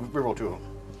 yeah. Well, we roll 2 of them.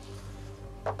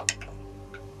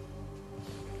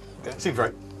 Okay. Seems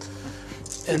right.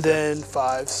 And then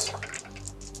 5s.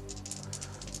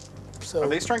 So Are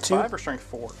they strength 2? 5 or strength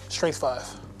 4? Strength 5.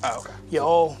 Oh, okay. Yeah,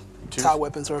 all 2s? tie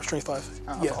weapons are strength 5.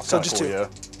 Oh, yeah, that's so Kinda just cool, 2. Yeah.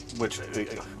 Which,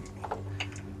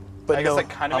 But I guess no, that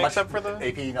kind how of makes much? up for the...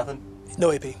 AP, nothing?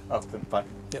 no AP. Oh, then fine.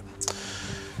 Yep.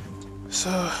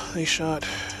 So they shot.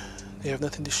 They have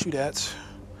nothing to shoot at.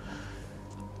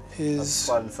 His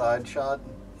Slide inside shot.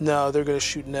 no, they're gonna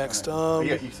shoot next.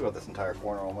 You still got this entire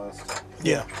corner almost.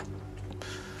 Yeah.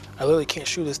 I literally can't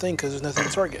shoot this thing because there's nothing to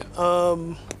target.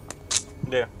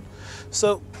 Yeah.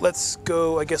 So let's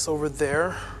go, I guess, over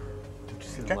there. Did you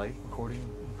see the Okay. light recording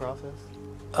process?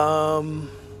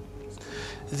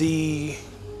 The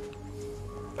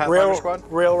Pathfinder squad?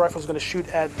 rail rifle's gonna shoot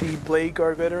at the Blade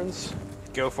Guard veterans.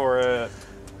 Go for it.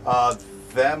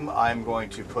 Them I'm going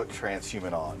to put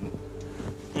transhuman on.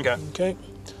 Okay. Okay.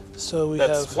 So we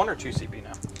That's have 1 or 2 CP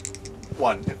now.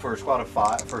 1 for a squad of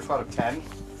 5, for a squad of 10,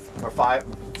 or 5.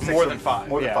 6 More or- than 5.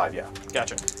 More than 5, yeah.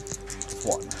 Gotcha.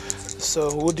 1.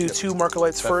 so we'll do 2 marker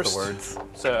lights That's first. the words.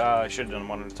 So I should have done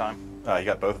 1 at a time. You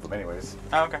got both of them anyways.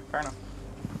 Oh, okay. Fair enough.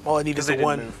 All I need is Because they the didn't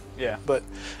 1. move. Yeah. But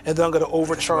and then I'm gonna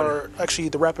overcharge. Actually,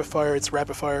 the rapid fire. It's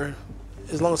rapid fire.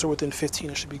 As long as they're within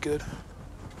 15, it should be good.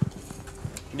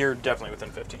 You're definitely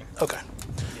within 15. Okay.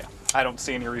 Yeah. I don't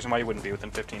see any reason why you wouldn't be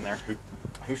within 15 there.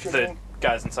 Who's The shooting?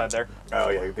 guys inside there. Oh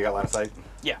yeah, they got line of sight.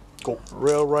 Yeah. Cool.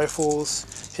 Rail rifles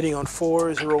hitting on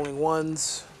 4s, rolling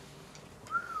 1s.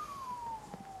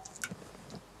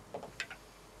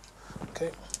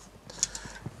 Okay.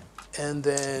 And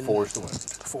then 4's the win.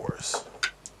 4s.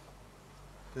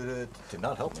 Did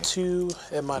not help me. 2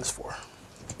 at -4.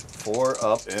 4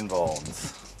 up in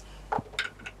bones.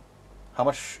 How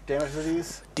much damage are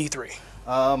these? D3.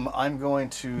 I'm going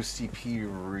to CP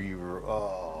reroll.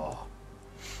 Oh.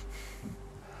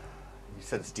 You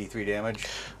said it's D3 damage?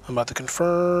 I'm about to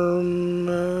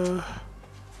confirm.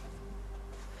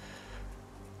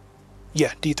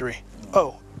 Yeah, D3.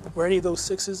 Oh, were any of those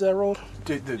 6s that I rolled?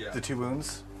 The 2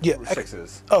 wounds? Yeah. Or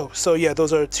 6s. Oh, so yeah,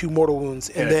 those are 2 mortal wounds,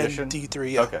 and In then addition?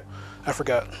 D3. Yeah. Okay. I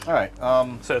forgot. All right.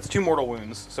 So it's 2 mortal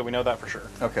wounds, so we know that for sure.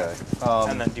 Okay.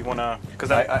 And then do you want to... Because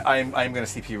that, I'm going to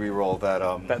CP reroll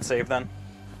that. that save then?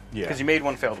 Yeah. Because you made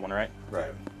 1 failed one, right?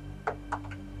 Right.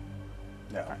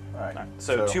 No. All right. Alright.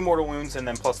 So 2 mortal wounds and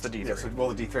then plus the D3. Yeah, so roll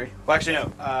the D3. Well, actually,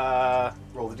 no.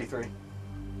 Roll the D3.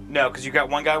 No, because you got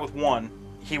one guy with 1.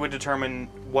 He would determine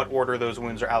what order those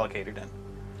wounds are allocated in.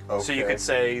 Okay. So you could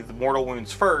say the mortal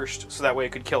wounds first, so that way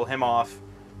it could kill him off,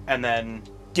 and then...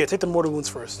 Yeah, take the mortal wounds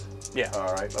first. Yeah.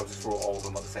 All right, I'll just roll all of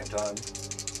them at the same time.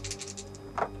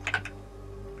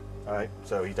 All right,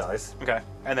 so he dies. Okay,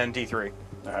 and then D3.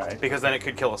 All right. Because then it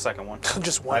could kill a second one.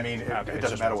 Just one. I mean, it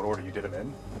doesn't matter what order you did them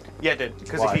in. Yeah, it did.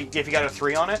 Because Why? if you got a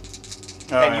 3 on it,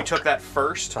 Oh, and yeah. you took that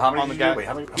first So how many on the did you guy, do? Wait,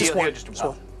 how many? Just one. just Just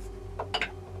one. All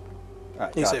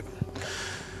right, You got save it. it.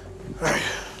 All right.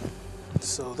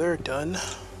 So they're done.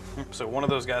 So one of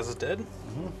those guys is dead.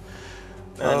 And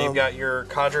then you've got your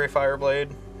Cadre Fireblade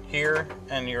here,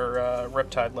 and your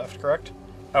Riptide left, correct?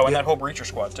 Oh, and Yeah. that whole Breacher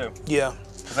squad too, Yeah.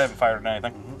 because they haven't fired at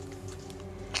anything.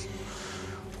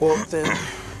 Well, then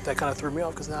that kind of threw me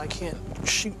off because now I can't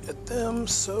shoot at them.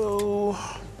 So,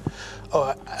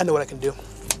 oh, I know what I can do.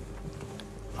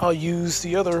 I'll use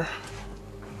the other.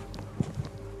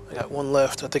 I got one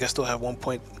left. I think I still have 1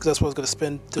 point because that's what I was going to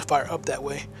spend to fire up that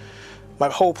way. My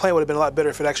whole plan would have been a lot better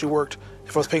if it actually worked,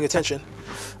 if I was paying attention.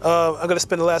 I'm going to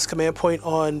spend the last command point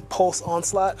on Pulse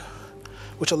Onslaught,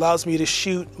 which allows me to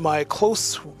shoot my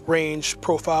close range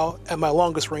profile at my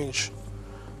longest range.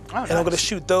 Oh, And I'm going to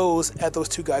shoot those at those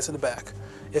 2 guys in the back.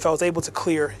 If I was able to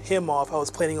clear him off, I was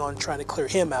planning on trying to clear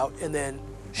him out and then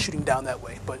shooting down that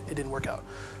way, but it didn't work out.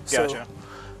 Gotcha. So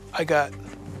I got 1,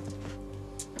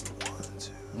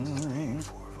 2, 3,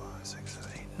 4, 5, 6,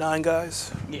 7, 8, 9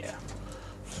 guys. Yeah.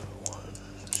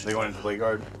 They went into Blade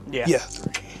Guard. Yeah. Yeah.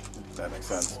 That makes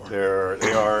sense. They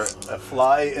are a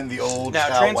fly in the old. Now,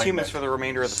 Chow transhumans White for the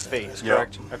remainder of the phase, Yep.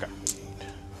 correct? Okay.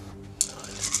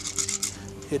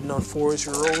 Hitting on 4s,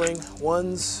 you're rolling.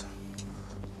 1s.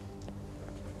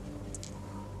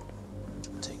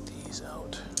 Take these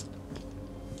out.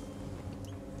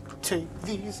 Take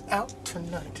these out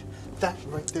tonight. That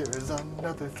right there is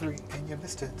another 3, and you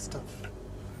missed it. Stuff.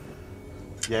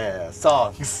 Yeah,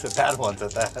 songs. The bad ones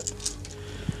at that.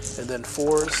 And then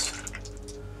 4s.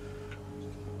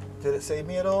 Did it save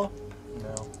me at all?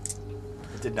 No.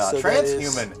 It did not. So that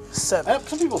is Transhuman. 7.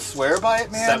 Some people swear by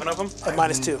it, man. 7 of them? At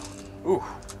 -2. Ooh.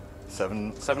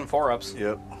 7. 7 4-ups.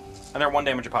 Yep. And they're 1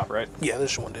 damage a pop, right? Yeah,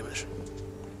 there's 1 damage.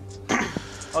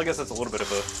 Well, I guess that's a little bit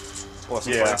of a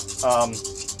lesson Yeah. for you.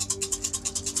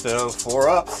 So 4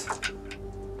 ups.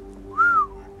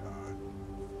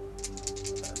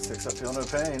 That's 6 up, feel no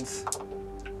pains.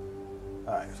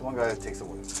 Alright, so one guy takes a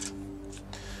wound.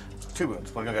 2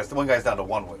 wounds. One guy's down to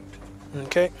 1 wound.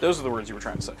 Okay. Those are the words you were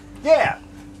trying to say. Yeah!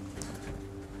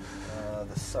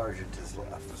 The sergeant is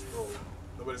left. Roll.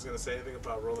 Nobody's gonna say anything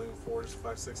about rolling 4s,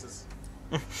 5, 6s.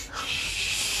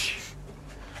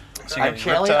 So you I'm got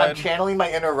channeling, Riptide.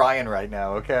 my inner Ryan right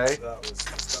now, okay? That was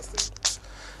disgusting.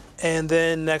 And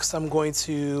then next I'm going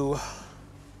to...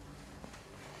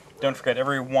 Don't forget,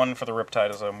 every 1 for the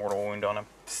Riptide is a mortal wound on him.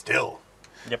 Still.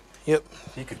 Yep. Yep.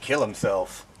 He could kill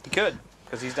himself. He could,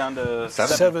 because he's down to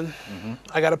 7.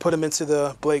 I got to put him into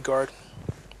the Blade Guard.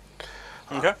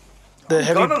 Okay. The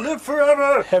Gonna live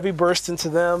forever! heavy burst into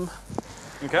them,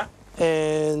 Okay.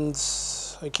 and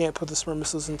I can't put the smart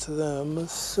missiles into them.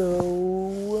 So,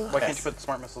 Why can't you put the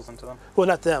smart missiles into them? well,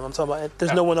 not them. I'm talking about.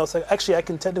 There's no one else. Actually, I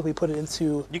can technically put it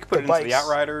into. You could put it into the bikes.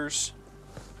 Outriders.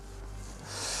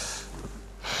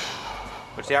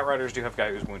 Which the Outriders do have a guy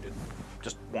who's wounded.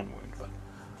 Just 1 wound, but.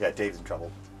 Yeah, Dave's in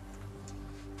trouble.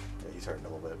 Yeah, he's hurting a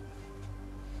little bit.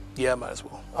 Yeah, might as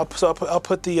well. I'll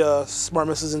put the smart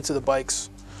missiles into the bikes,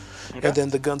 Okay. and then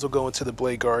the guns will go into the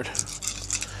Blade Guard.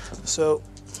 So,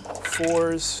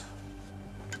 4s.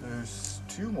 There's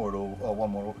 2 mortal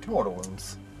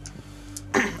wounds.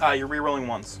 You're rerolling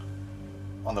 1s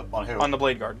On who? on the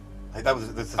Blade Guard. Hey, that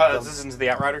was this. Is this into the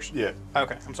Outriders? Yeah.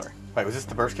 Okay, I'm sorry. Wait, was this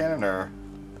the burst cannon or?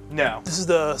 No. This is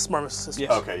the smart missile system.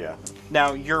 Yeah. Okay, yeah.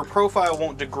 Now, your profile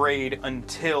won't degrade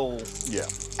until Yeah.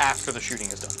 after the shooting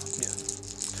is done.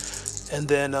 And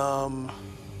then,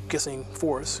 guessing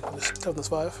 4s. Just toughness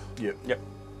 5. Yep. Yep.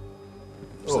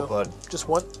 Oh, So, bud. Just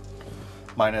 1.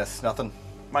 Minus nothing.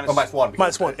 Minus- Oh, -1.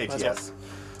 Minus 1. ATS.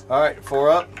 All right, 4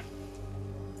 up.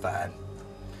 Fine.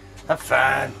 I'm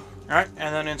fine. All right,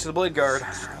 and then into the Blade Guard,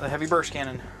 the heavy burst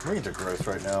cannon. Marines are gross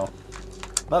right now.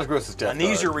 Not as gross as Death And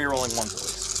these Guard. you're rerolling 1s at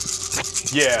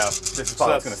least. Yeah, this is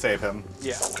probably what's that's- going to save him.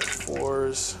 Yeah.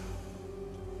 4s.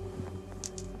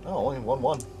 Oh, only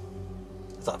 1-1.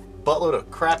 It's a buttload of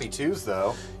crappy 2s,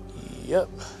 though. Yep.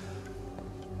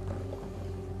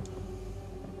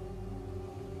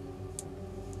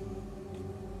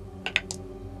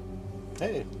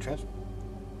 Hey, did it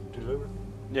over?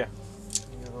 Yeah.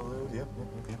 Yep.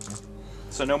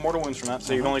 So no mortal wounds from that,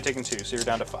 so you've only taken 2, so you're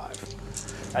down to 5.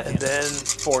 At the And end. then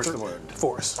 4's the wound.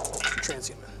 4s.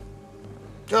 Transhuman.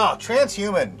 Oh,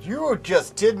 transhuman, you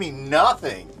just did me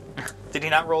nothing. Did he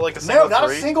not roll like a single No, not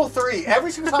 3? a single 3.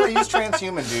 Every single time I use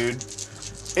transhuman, dude.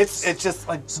 It's just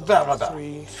like blah, blah, blah.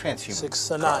 3, Transhuman 6,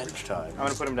 so 9. garbage time. I'm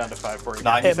gonna put him down to 5 for you.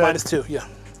 9, you And said? -2, yeah.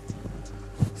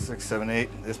 6, 7,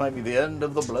 8. This might be the end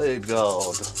of the Blade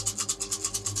God.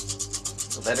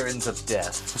 The veterans of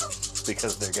death.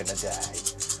 Because they're gonna die.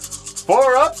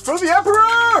 4 up for the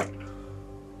Emperor!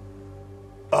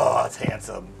 Oh, that's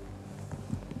handsome.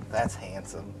 That's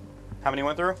handsome. How many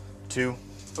went through? 2.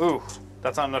 Ooh,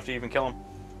 that's not enough to even kill him.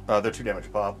 They're 2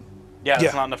 damage pop. Yeah, that's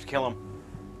Yeah. not enough to kill him.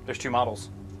 There's 2 models.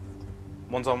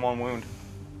 One's on 1 wound.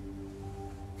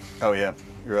 Oh, yeah.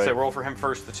 You're right. So roll for him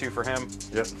first, the 2 for him.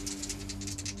 Yep.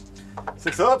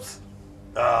 6 ups.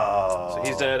 Oh. So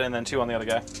he's dead, and then 2 on the other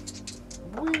guy.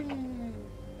 Whee.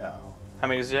 Oh. How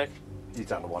many does he take? He's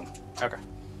down to 1. Okay.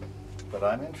 But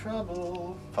I'm in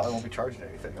trouble. Probably won't be charging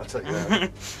anything, I'll tell you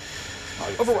that.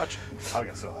 Overwatch. I'm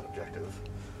gonna steal that objective.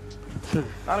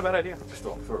 Not a bad idea. Just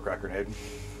throw a crack grenade.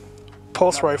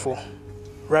 Pulse rifle.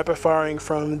 Rapid firing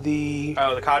from the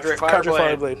Oh, the Cadre Cadre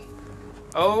Fireblade. Fireblade.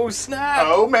 Oh, snap!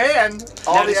 Oh man!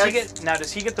 Now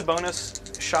does he get the bonus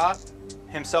shot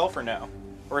himself or no?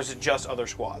 Or is it just other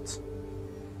squads?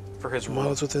 For his role?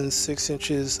 Models within 6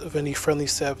 inches of any friendly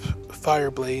SEP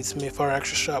fire blades may fire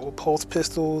extra shot with pulse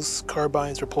pistols,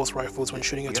 carbines, or pulse rifles when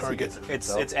shooting a target.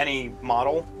 It's any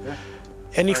model. Yeah.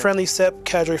 Any friendly SEP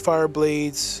Cadre fire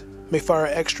blades may fire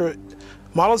extra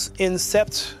models in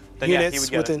SEPT Then yeah, he units would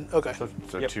get within. Okay.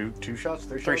 So Yep. two shots,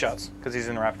 3 shots? 3 shots, because he's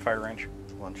in the rapid fire range.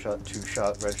 1 shot, 2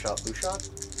 shot, red shot, blue shot?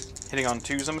 Hitting on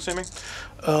 2s, I'm assuming?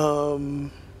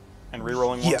 And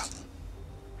re-rolling 1s? Yeah.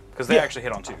 Because they Yeah. actually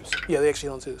hit on 2s. Yeah, they actually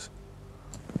don't twos.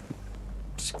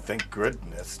 Thank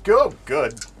goodness. Go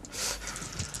good.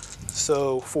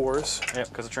 So 4s. Yep,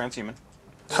 because of transhuman.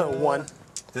 1.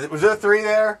 Was there 3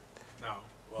 there? No.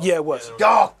 Well, Yeah, it was.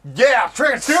 Oh, yeah,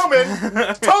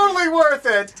 transhuman! Totally worth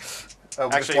it! Oh,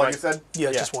 Actually, just 1 like- you said?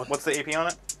 Yeah, just 1. What's the AP on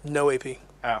it? No AP.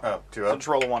 Oh. Oh, 2 So up? just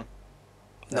roll a 1.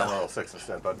 No, roll 6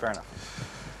 instead, bud. Fair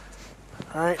enough.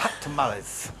 All right. Hot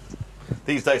tamales.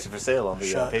 These dice are for sale on the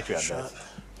Shot, Patreon shot,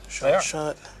 dice. They are.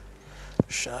 shot,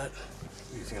 shot.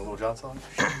 Using a Little John song?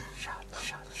 Shot.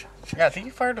 Yeah, I think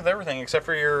you fired with everything except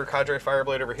for your Cadre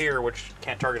Fireblade over here, which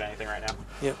can't target anything right now.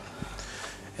 Yep.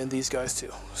 And these guys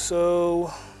too.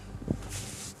 So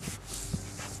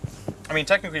I mean,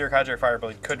 technically your Cadre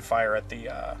Fireblade could fire at the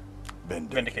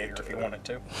Vindicator. Vindicator if you wanted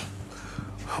to.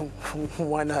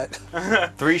 why not?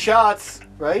 3 shots,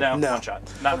 right? No, No. 1 shot.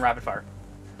 Not in rapid fire.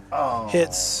 Oh.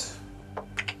 Hits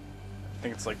I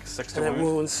think it's like 6 and to it wound.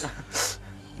 wounds.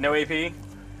 No AP.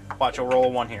 Watch, you'll roll a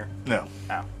 1 here. No,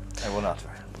 Ow. I will not.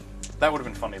 That would have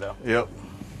been funny though. Yep.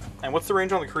 And what's the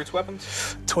range on the Recruit's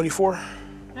weapons? 24.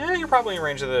 Yeah, you're probably in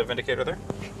range of the Vindicator there.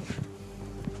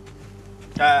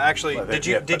 Actually, Well,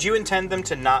 did you intend them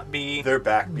to not be? They're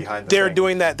back behind the They're thing.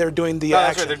 doing that. They're doing the Oh,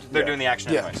 that's action. right. They're Yeah. doing the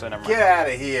action Yeah. anyway, so never mind. Get out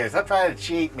of here. Stop trying to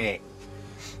cheat me.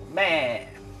 Man.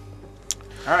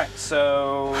 All right,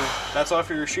 so that's all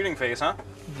for your shooting phase, huh?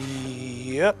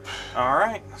 Yep. All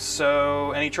right.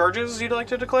 So, any charges you'd like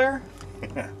to declare?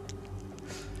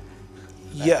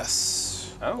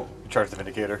 Yes. Oh, Charge the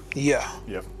Vindicator. Yeah.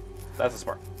 Yep. that's a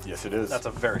smart. Yes, it is. That's a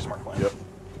very smart plan. Yep.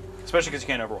 Especially because you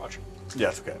can't Overwatch.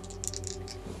 Yes, okay.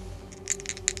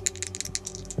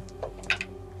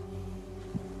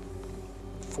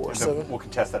 4, And 7. then we'll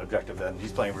contest that objective then.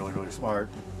 He's playing really, really smart.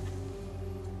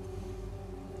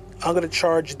 I'm gonna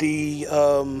charge the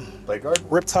Blade Guard?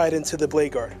 Riptide into the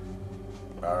Blade Guard.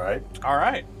 All right. All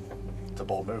right. It's a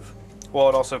bold move. Well,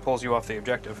 it also pulls you off the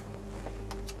objective.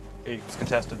 It's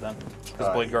contested then,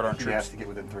 because Blade Guard aren't He has troops. to get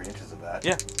within 3 inches of that.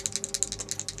 Yeah.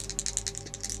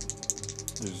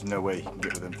 There's no way he can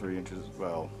get within 3 inches.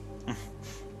 Well,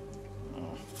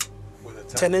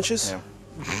 With a 10 inches. yeah.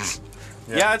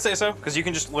 Yeah, I'd say so, because you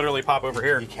can just literally pop over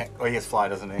here. He can't. Oh, he has fly,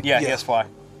 doesn't he? Yeah, he Yeah. has fly.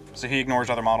 So he ignores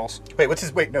other models. Wait, what's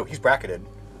his? Wait, no, he's bracketed.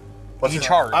 What's He his-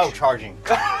 charged. Oh, charging.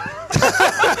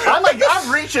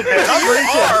 I'm reaching, man. I'm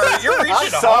reaching. You're reaching I'm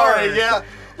sorry. hard. Yeah.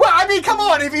 Well, I mean, come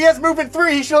on. If he has movement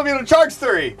 3, he should be able to charge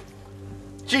 3.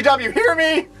 GW, hear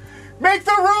me? Make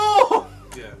the rule.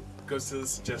 Yeah. Goes to the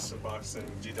suggestion box and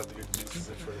GW uses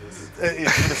it for this.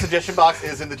 The suggestion box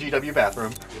is in the GW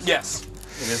bathroom. Yes.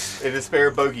 It is spare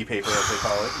bogey paper, as they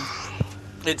call it.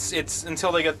 It's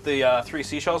until they get the 3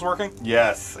 seashells working.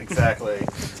 Yes, exactly.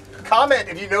 Comment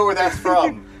if you know where that's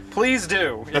from. Please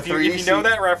do. If you 3 know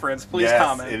that reference, please yes,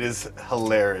 comment. It is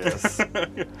hilarious.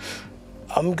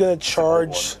 I'm gonna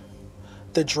charge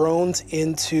the drones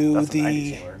into That's an the.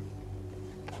 90 word.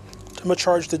 I'm gonna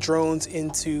charge the drones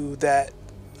into that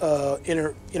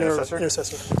Intercessor?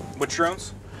 intercessor. Which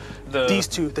drones? These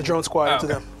two, the drone squad, Oh, into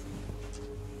okay. them.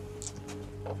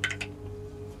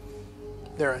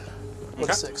 They're in. With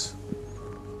Okay. 6.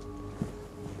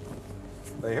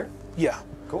 Right here? Yeah.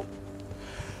 Cool.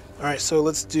 All right, so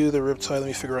let's do the Riptide. Let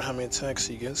me figure out how many attacks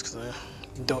he gets, because I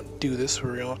don't do this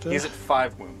very often. He's at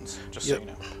 5 wounds, just so you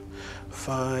know.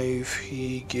 5.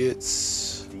 He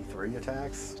gets D3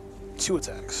 attacks. 2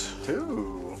 attacks.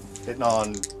 2. Hitting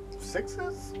on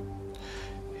 6s?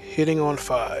 Hitting on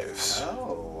 5s.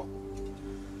 Oh.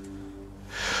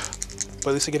 But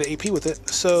at least I get an AP with it.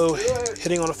 So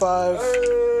hitting on a 5.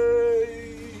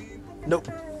 Nope.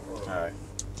 Alright.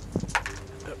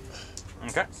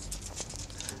 Okay.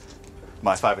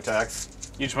 My 5 attacks.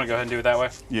 You just want to go ahead and do it that way?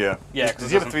 Yeah. Yeah,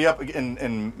 Does he have a 3 up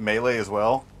in melee as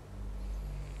well?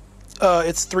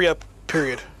 It's 3 up,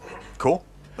 period. Cool.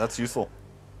 That's useful.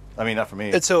 I mean, not for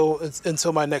me.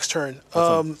 Until my next turn.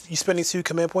 You spending 2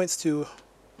 command points to...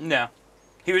 No.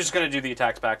 He was just going to do the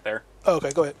attacks back there. Oh,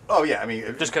 okay, go ahead. Oh, yeah, I mean...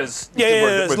 Just because... Yeah,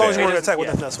 as long as you want to attack with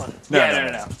yeah. that, that's fine.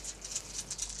 No.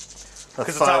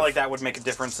 Because it's not like that would make a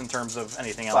difference in terms of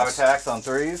anything else. 5 attacks on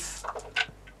 3s.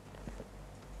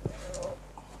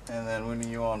 And then wounding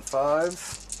you on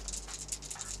 5s.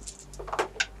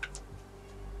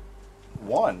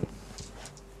 1.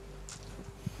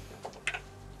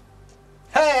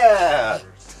 Hey!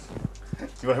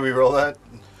 You want to re-roll that?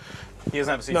 He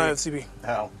doesn't have a CP. No, I have CP.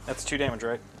 How? That's 2 damage,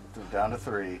 right? Down to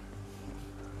 3.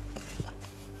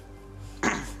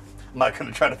 I'm not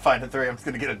going to try to find a 3. I'm just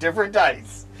going to get a different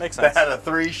dice. Makes sense. That had a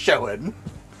 3 showing.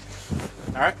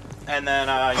 Alright. And then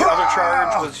your other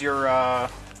charge was your...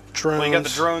 Drones. Well, you got the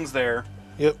drones there.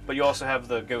 Yep. But you also have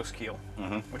the ghost keel.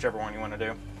 Whichever one you want to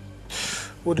do.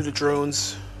 We'll do the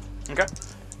drones. Okay.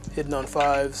 Hitting on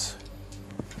 5s.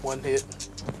 1 hit.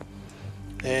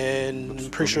 And I'm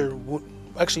pretty sure...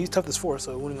 Actually, he's toughness 4,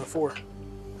 so wounding on 4.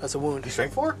 That's a wound. He's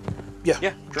strength 4? Yeah.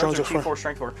 Yeah. Drones are T4,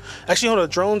 strength 4. Actually, hold on.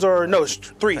 Drones are... No, it's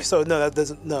 3. So, no, that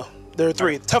doesn't... No. They're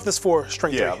 3. Toughness 4,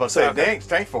 strength 3. Yeah, but say, dang,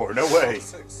 strength 4. No way.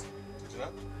 6. Did you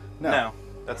not? No.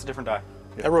 That's a different die.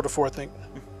 I rolled a 4, I think.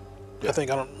 Yeah. I think.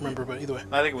 I don't remember, but either way.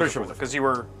 I think it was Pretty sure because you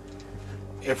were...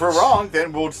 If we're wrong,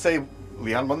 then we'll say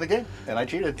Leon won the game, and I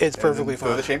cheated. It's and perfectly then throw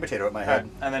fine. the chain potato at my head.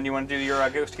 And then you want to do your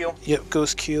ghost keel? Yep,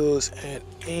 Ghost Keel is at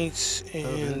 8,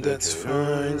 and that's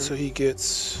fine. So he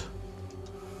gets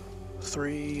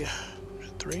 3.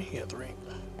 3? Yeah, 3.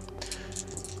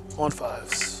 On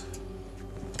 5s.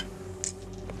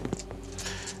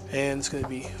 And it's going to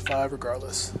be 5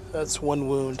 regardless. That's 1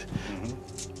 wound.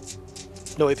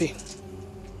 No AP.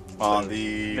 On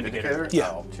the Vindicator. Vindicator?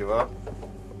 Yeah. Oh, 2 up.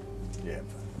 Yeah.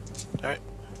 Alright.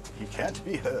 He can't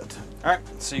be hurt. Alright,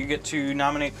 so you get to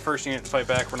nominate the first unit to fight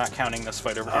back. We're not counting this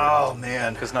fight over here. Oh,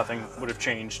 man. Because nothing would have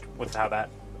changed with how that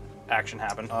action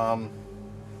happened.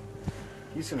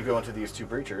 He's going to go into these 2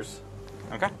 breachers.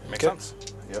 Okay, makes sense.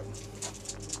 Yep.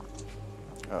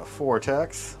 4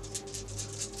 attacks.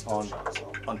 On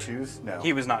 2s? No.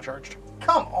 He was not charged.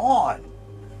 Come on!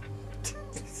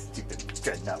 Stupid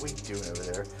dreadnought, what are you doing over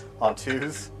there? On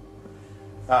 2s.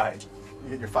 Alright.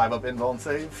 You get your 5 up invuln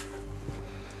save.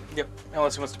 Yep,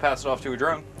 unless he wants to pass it off to a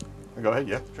drone. Go ahead,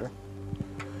 yeah, sure.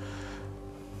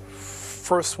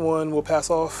 First one will pass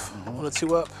off on a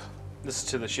 2 up. This is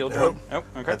to the shield drone? Nope.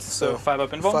 Oh, okay. That's, So 5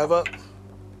 up invuln? 5 up.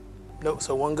 Nope,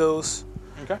 so 1 goes.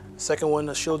 Okay. Second one,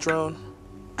 a shield drone.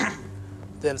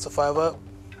 Then it's a 5 up.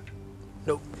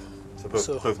 Nope.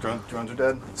 So both drones are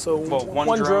dead? So Well,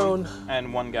 one drone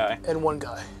and 1 guy. and 1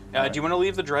 guy. Do you want to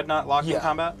leave the dreadnought locked in Yeah.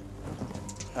 combat?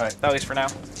 Alright. At least for now.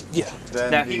 Yeah.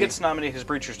 Then Now, he gets to nominate his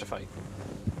breachers to fight.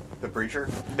 the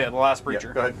breacher? Yeah, the last Yeah,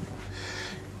 breacher. go ahead.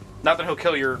 Not that he'll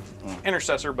kill your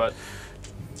intercessor, but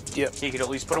Yep. he could at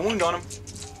least put a wound on him.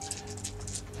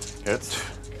 Hits.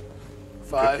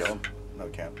 5. Could kill him. No,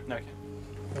 can't. No, he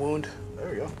can't. Wound.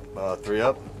 There you go. 3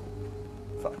 up.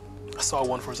 5. I saw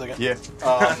 1 for a second. Yeah.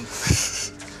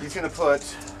 He's going to put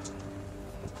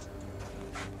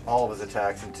all of his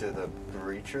attacks into the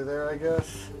breacher there, I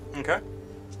guess. Okay.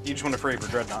 You just want to free for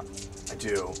dreadnought. I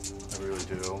do. I really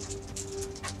do.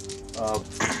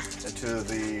 Into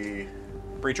the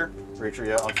Breacher? breacher,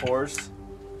 yeah, on 4s.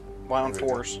 Why on Here we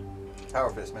go. 4s?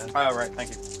 Power fist, man. Oh, right, thank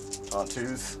you. On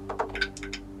 2s.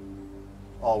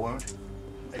 All wound.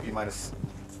 AP minus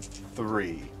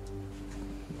 3.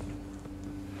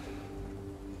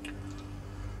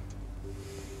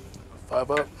 Five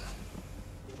up.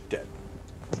 Dead.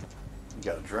 You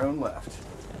got a drone left.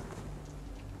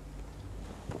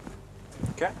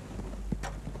 Okay.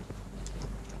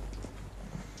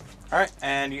 Alright,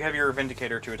 and you have your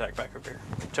Vindicator to attack back over here.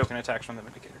 Token attacks from the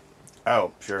Vindicator.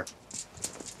 Oh, sure.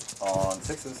 On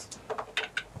 6s.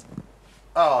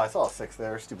 Oh, I saw a 6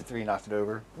 there. Stupid 3 knocked it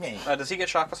over. Does he get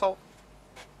Shock Assault?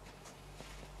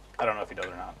 I don't know if he does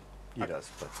or not. He does,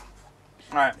 but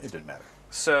Alright, it didn't matter.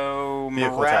 so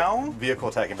Vehicle morale? vehicle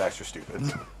attacking backs are stupid.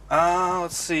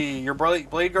 Let's see. Your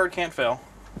blade guard can't fail.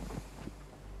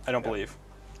 I don't believe.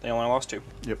 They only lost 2.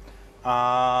 Yep.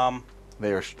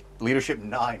 They are leadership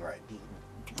 9, right?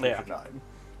 Leadership 9.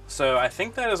 So I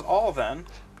think that is all then.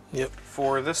 Yep.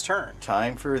 For this turn.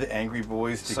 Time for the angry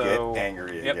boys to get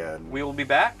angry again. We will be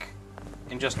back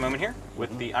in just a moment here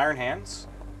with the Iron Hands.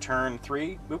 Turn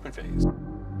 3 movement phase.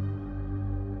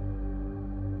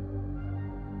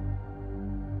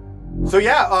 So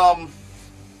yeah,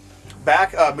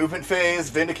 back movement phase.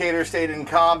 Vindicator stayed in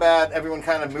combat. Everyone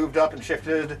kind of moved up and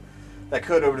shifted that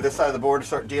could over to this side of the board to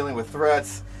start dealing with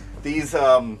threats. These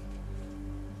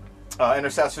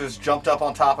intercessors jumped up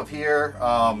on top of here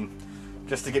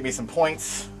just to get me some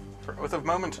points. For Oath of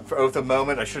Moment. For Oath of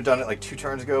Moment. I should have done it like 2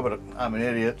 turns ago, but I'm an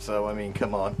idiot, so I mean,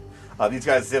 come on. These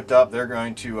guys zipped up. They're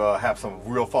going to have some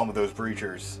real fun with those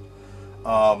breachers.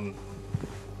 And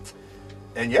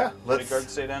yeah, Blade Guard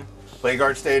stayed in. Blade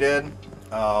Guard stayed in.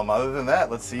 Other than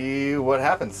that, let's see what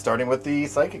happens, starting with the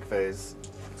Psychic phase.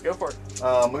 Let's go for it.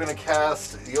 We're going to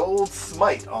cast the old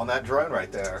Smite on that drone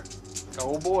right there.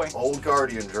 Oh boy. Old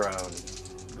Guardian drone.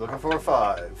 Looking for a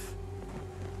 5.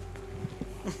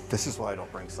 This is why I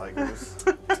don't bring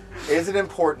Psychos. Is it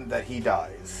important that he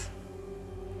dies?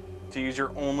 To use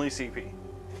your only CP.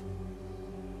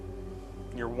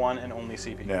 Your one and only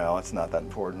CP. No, it's not that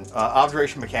important.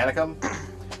 Objuration Mechanicum.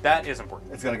 That is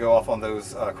important. It's going to go off on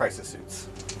those crisis suits.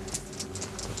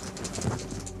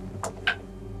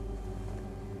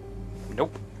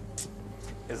 Nope.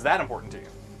 Is that important to you?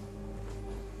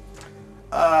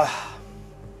 Man.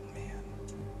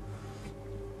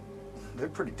 They're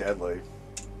pretty deadly.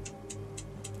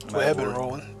 The way I've been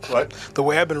rolling. What? The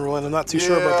way I've been rolling, I'm not too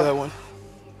sure about that one.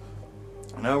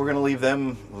 No, we're gonna leave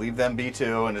them be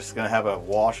too, and just gonna have a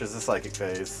wash as the Psychic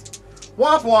phase.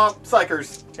 Womp womp,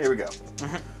 Psychers. Here we go.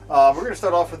 We're gonna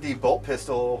start off with the bolt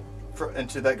pistol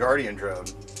into that Guardian drone.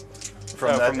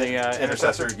 From the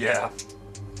Intercessor. Yeah.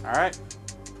 All right.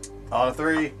 On a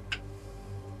 3.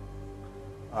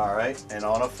 All right, and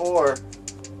on a 4.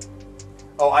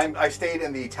 Oh, I stayed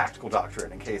in the tactical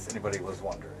doctrine in case anybody was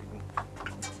wondering.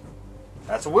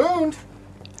 That's a wound.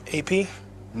 AP.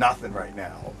 Nothing right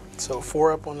now. So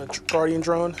 4 up on the Guardian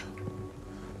drone,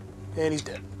 and he's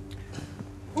dead.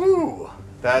 Woo!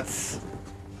 That's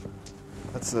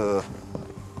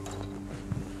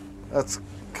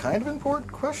kind of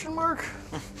important? Question mark.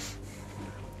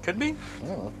 Could be. I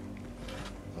don't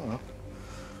know.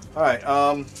 All right.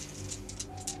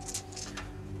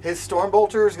 His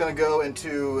Stormbolter is going to go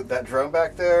into that drone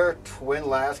back there. Twin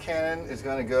Las Cannon is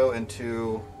going to go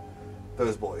into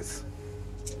those boys.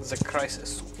 It's a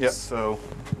crisis. Yep. So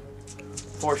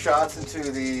 4 shots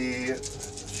into the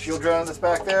shield drone that's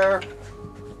back there.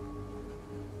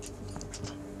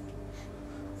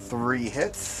 3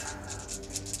 hits.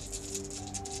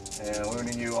 And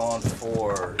wounding you on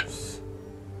 4s.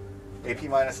 AP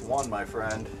 -1, my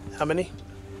friend. How many?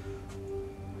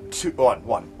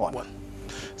 1.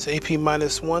 So AP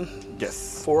 -1.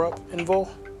 Yes. 4 up in vol.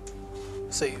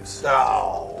 Saves.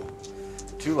 Oh.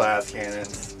 2 Las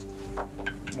Cannons.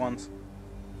 Ones.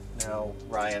 No,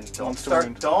 Ryan, don't One's to start.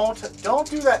 wound. Don't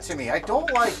do that to me. I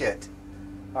don't like it.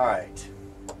 All right.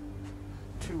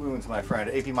 2 wounds, my friend.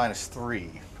 AP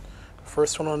 -3.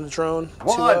 First one on the drone.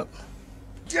 1. 2 up.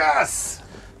 Yes.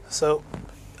 So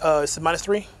it's a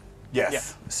 -3. Yes. Yeah.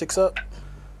 6 up.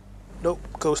 Nope.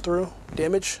 Goes through.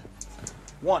 Damage.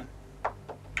 1.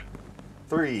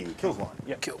 3 kills 1.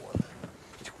 Yep. Kill 1.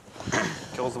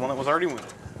 Kills the one that was already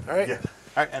wounded. All right. Yeah.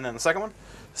 All right, and then the second one.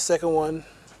 Second one.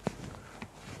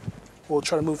 We'll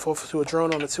try to move off to a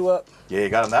drone on a 2 up. Yeah, you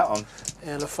got him that one.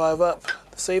 And a 5 up.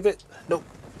 Save it. Nope.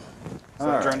 So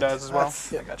the drone dies as well.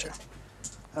 That's- Yeah, gotcha.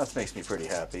 That makes me pretty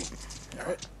happy. All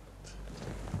right.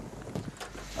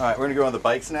 All right, we're gonna go on the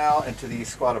bikes now into the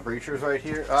squad of breachers right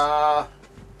here.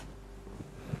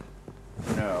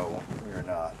 No, we're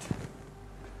not.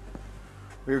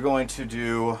 We're going to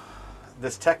do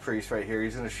this tech priest right here.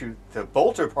 He's gonna shoot the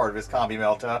bolter part of his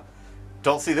Combi-melta.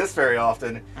 Don't see this very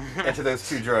often. Into those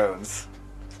 2 drones.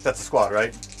 That's a squad,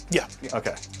 right? Yeah.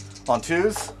 Okay. On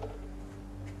 2s.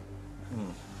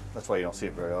 That's why you don't see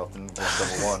it very often.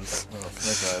 Double 1s. Oh,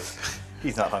 snake eyes.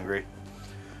 He's not hungry.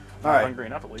 All right. Hungry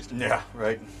enough, at least. Yeah,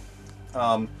 right.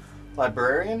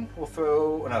 Librarian will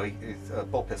throw. No, he's a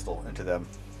bolt pistol into them.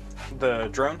 The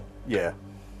drone. Yeah.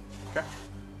 Okay.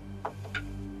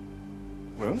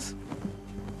 Wounds?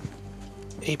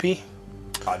 AP.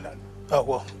 None. Oh,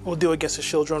 well, we'll do against the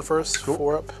shield drone first. Cool.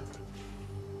 4 up.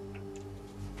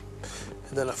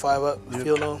 And then a 5 up. Yep.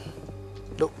 Feel no.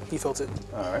 Nope, he felt it.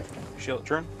 All right. Shield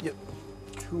drone. Yep.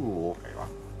 Cool. There you are.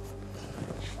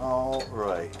 All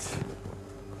right.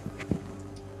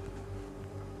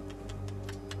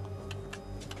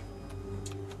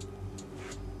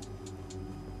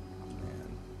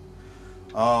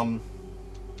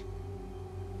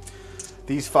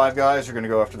 These 5 guys are going to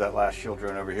go after that last shield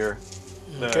drone over here.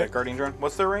 The Guardian drone.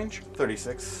 What's their range?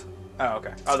 36. Oh,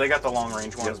 okay. Oh, they got the long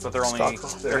range ones, but they're only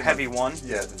they're heavy 1.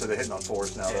 Yeah, so they're hitting on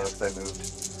 4s now though, because they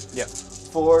moved. Yep.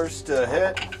 4s to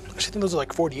hit. I actually think those are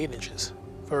like 48 inches,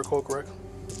 if I recall correct.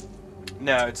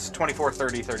 No, it's 24,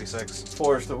 30, 36.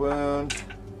 4s to wound.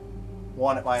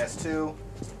 1 at -2. You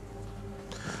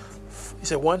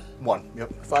said 1? 1.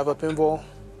 Yep. 5 up invul.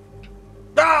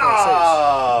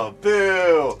 Ah!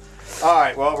 Boo!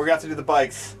 Alright, well, we're going to have to do the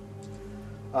bikes.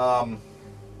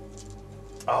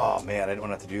 Oh, man, I didn't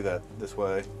want to have to do that this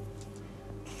way.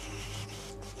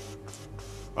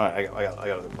 Alright, I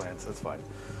got other plans. That's fine.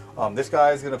 This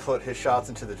guy's going to put his shots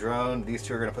into the drone. These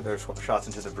 2 are going to put their shots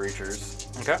into the breachers.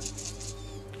 Okay.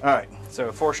 Alright.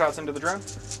 So 4 shots into the drone.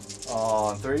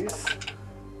 On 3s.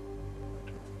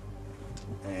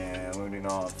 And wounding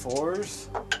on 4s.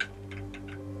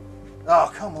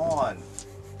 Oh, come on.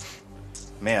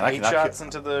 Man, 8 shots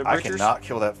into the breachers. I cannot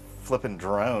kill that flipping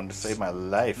drone to save my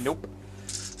life. Nope.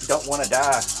 Don't want to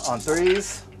die. On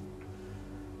 3s.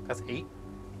 That's 8.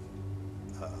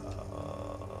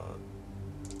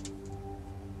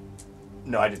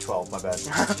 No, I did 12. My bad.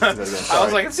 I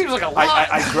was like, it seems like a lot.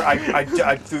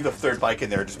 I threw the 3rd bike in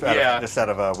there just out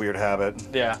of a weird habit.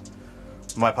 Yeah.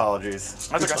 My apologies.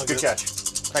 That's okay. Good catch.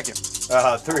 Thank you.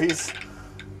 3s.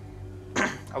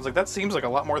 I was like, that seems like a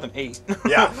lot more than 8.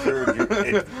 Yeah,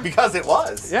 because it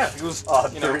was. Yeah, it was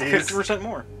 50%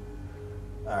 more.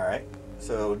 All right.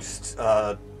 So just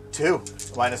 2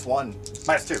 -1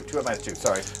 -2. 2 at -2.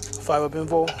 Sorry. 5 up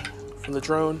invul from the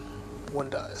drone. 1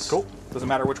 dies. Cool. Doesn't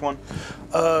matter which one.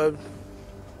 Looks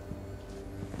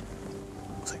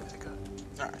like that guy.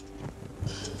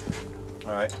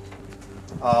 All right.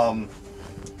 All right.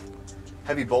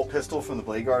 Heavy bolt pistol from the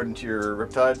blade guard into your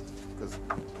riptide, because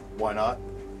why not?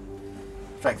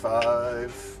 Strength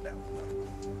 5. No.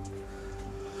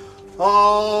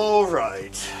 All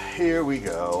right. Here we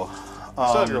go.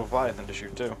 Still have your Leviathan to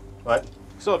shoot too. What?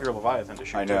 Still have your Leviathan to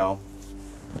shoot. I know.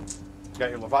 You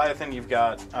got your Leviathan. You've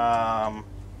got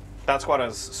that squad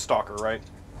has Stalker, right?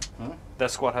 Hmm? That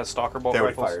squad has Stalker bolt They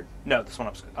already rifles. fired. No, this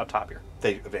one up top here.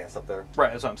 They advanced up there.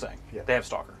 Right, that's what I'm saying. Yeah. They have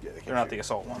Stalker. Yeah, they can't They're not shoot. the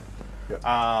assault one. Yep.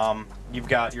 You've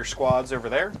got your squads over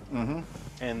there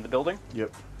in the building,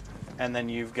 Yep. and then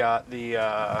you've got the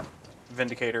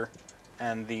Vindicator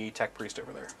and the Tech Priest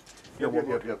over there. Your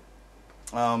Warlord. Yep.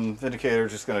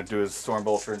 Vindicator's just going to do his Storm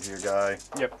Bolter into your guy.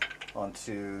 Yep. On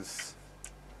 2s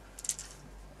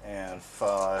and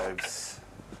 5s.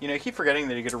 You know, you keep forgetting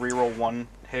that you get to reroll 1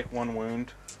 hit, 1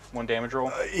 wound, 1 damage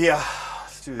roll. Yeah.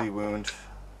 Let's do the wounds.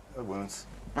 -1.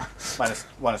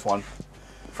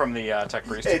 From the Tech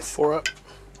Priest. It's 4 up.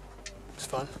 It's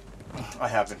fun. I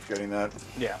have been forgetting that.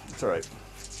 Yeah. It's alright.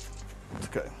 It's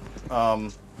okay.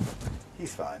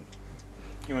 He's fine.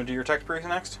 You want to do your Tech Priest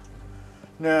next?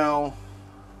 Now,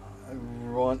 I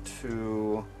want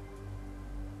to...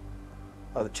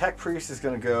 the Tech Priest is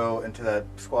going to go into that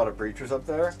squad of breachers up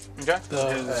there. Okay.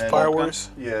 The Firewars.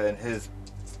 Yeah, and his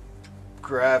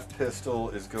grav pistol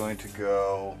is going to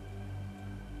go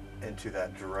into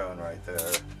that drone right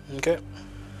there. Okay.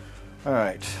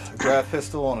 Alright, grav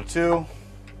pistol on a 2.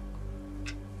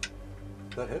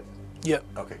 Is that hit? Yep.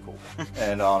 Okay, cool.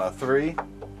 And on a 3.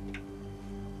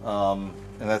 And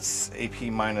that's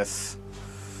AP minus...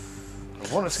 I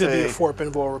want to It's going to say... be a 4 up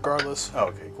invul regardless. Oh,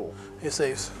 okay, cool. It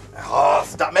saves. Oh,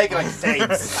 stop making like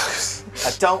saves.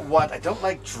 I don't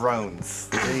like drones.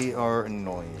 They are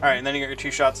annoying. All right, and then you got your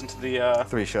 2 shots into the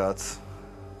 3 shots.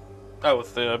 Oh,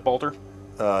 with the bolter.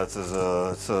 It's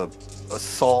a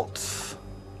assault.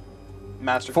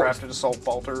 Mastercrafted assault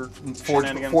bolter.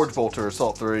 Shenanigans. Forge bolter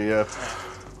assault 3. Yeah.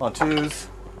 On 2s.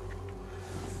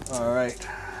 All right.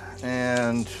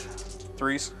 And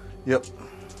 3s. yep.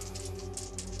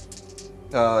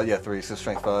 Yeah, 3. So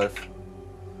strength 5.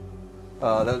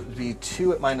 That would be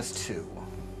 2 at -2.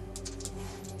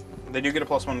 They do get a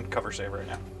 +1 cover save right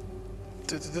now.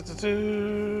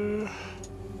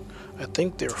 I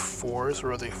think they're 4s,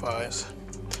 or are they 5s?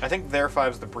 I think their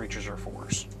 5s, the breachers are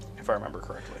 4s, if I remember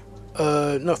correctly.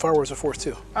 No, Firewars are 4s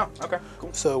too. Oh, okay,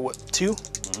 cool. So what, 2?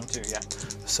 2, yeah.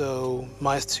 So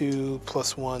 -2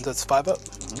 +1, that's 5 up?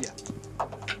 Yeah. Oh,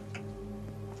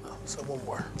 so 1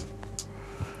 more.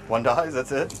 1 dies.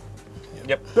 That's it.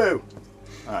 Yep. Boo.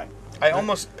 All right. I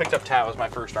almost picked up Tau as my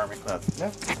first army.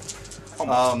 Yeah.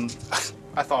 Almost.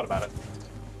 I thought about it.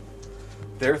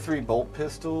 Their 3 bolt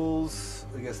pistols.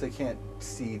 I guess they can't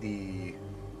see the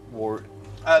war.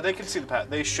 They can see the path.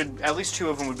 They should. At least 2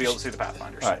 of them would be able to see the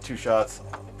Pathfinders. All right, 2 shots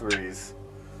on 3s.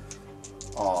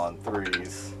 On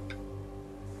 3s.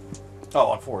 Oh,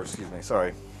 on 4s. Excuse me.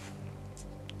 Sorry.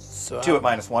 So 2 at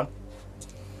 -1.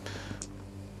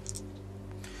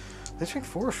 They strength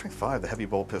 4 or strength 5, the heavy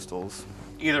bolt pistols.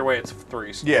 Either way, it's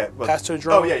 3s. Yeah. But, pass to a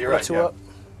drone. Oh, yeah, you're right. 2 Yeah. up.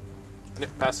 Yep,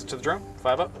 pass it to the drone.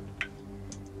 5 up.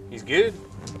 He's good.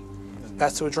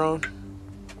 Pass to a drone.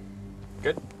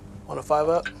 Good. On a 5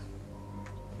 up.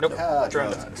 Nope. Ah,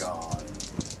 Drone drone's dies. gone.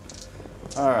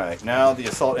 All right, now the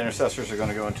assault intercessors are going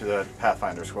to go into the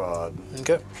Pathfinder squad.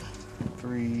 Okay.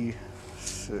 3,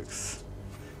 6,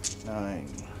 9,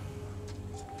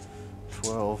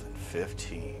 12, and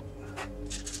 15.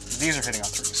 These are hitting on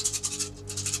 3s.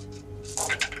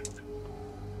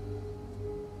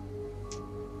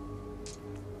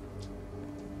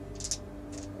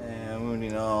 And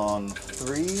wounding on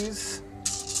 3s.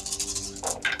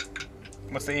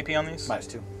 What's the AP on these?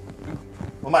 -2.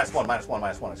 Well,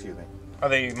 -1, excuse me. Are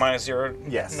they -0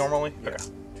 Yes. normally? Yeah. Okay.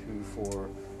 2, 4,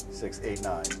 6, 8,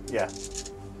 9. Yeah.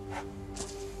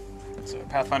 So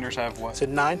Pathfinders have what? So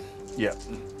 9. Yeah.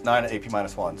 9 AP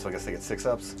 -1, so I guess they get 6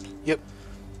 ups. Yep.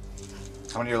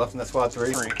 How many are left in that squad?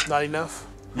 3? 3. Not enough.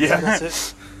 Yeah. That's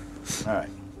it. All right.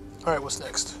 All right. What's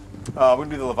next? We're going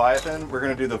to do the Leviathan. We're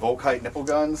going to do the Volkite nipple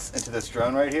guns into this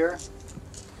drone right here.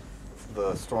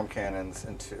 The storm cannons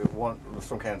into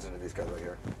these guys right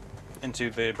here. Into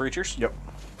the breachers? Yep.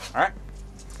 All right.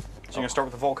 So you're going to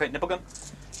start with the Volkite nipple gun?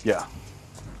 Yeah.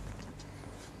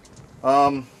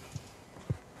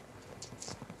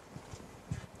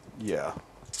 Yeah.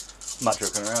 I'm not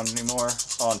joking around anymore.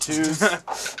 On 2s.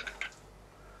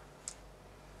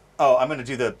 Oh, I'm going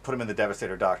to put him in the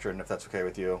Devastator Doctrine, if that's okay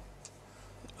with you.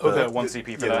 Okay, 1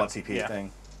 CP for yeah, that. the 1 CP Yeah.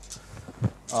 thing.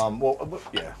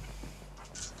 Yeah.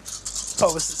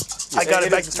 Oh, this is, I got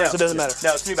it back to turn, so it doesn't matter.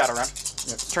 No, it's a new battle round.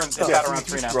 It's battle round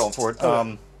 3 now. Rolling forward.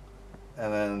 Okay.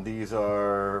 And then these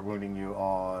are wounding you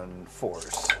on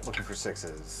 4s, looking for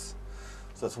 6s.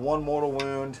 So that's 1 mortal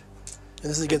wound. And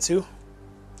this is against who?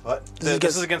 What?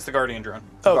 This is against the Guardian drone.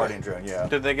 Oh, Guardian drone, yeah.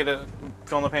 Did they get a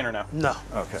fill in the pain or no? No.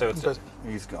 Okay. So it's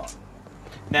He's gone.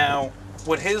 now,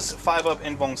 would his 5-up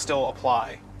invuln still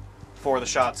apply for the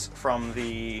shots from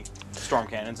the storm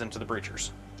cannons into the breachers?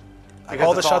 Because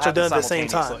All the it's shots are done happened at the same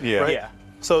time. simultaneously. Yeah. Right? Yeah.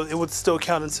 So it would still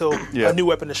count until Yeah. a new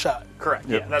weapon is shot. Correct.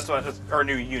 Yep. Yeah, that's what our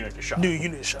new unit is shot. New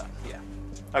unit is shot. Yeah.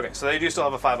 Okay, so they do still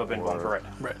have a 5-up invuln for right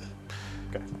now. Right.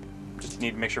 Okay. Just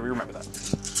need to make sure we remember that.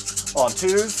 On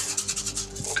 2s.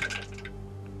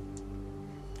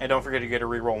 And don't forget you get to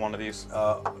reroll one of these.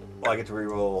 Well, I get to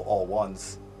reroll all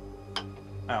 1s.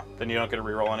 Oh, then you don't get to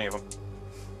reroll any of them.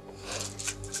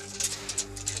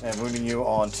 And wounding you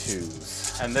on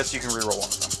 2s. And this you can reroll one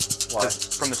of them. Why?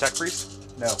 From the Tech Priest,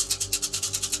 No.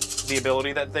 the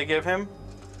ability that they give him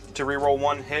to reroll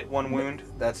 1 hit, 1 wound.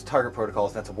 That's target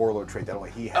protocols. That's a warlord trait that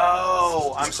only he has.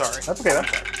 Oh, I'm sorry. That's okay.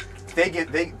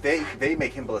 They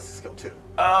make him ballistic skill too.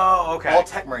 Oh, okay. All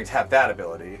Techmarines have that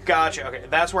ability. Gotcha. Okay,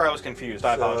 that's where I was confused.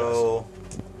 I apologize. So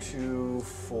 2,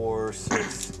 4,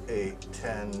 6, 8,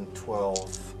 10,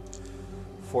 12,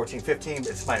 14, 15.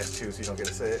 It's -2, so you don't get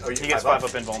to say it. Oh, He gets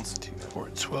 5-up invulns. 2, 4,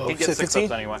 12. He gets 6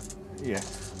 ups anyway. Yeah.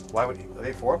 Why would he? Are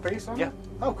they 4 up base on Yeah. him?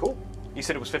 Oh, cool. You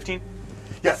said it was 15?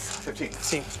 Yes, 15.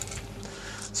 15.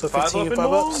 So 5 15 up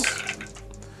 5-ups.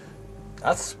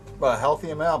 That's a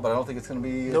healthy amount, but I don't think it's going to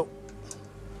be. Nope.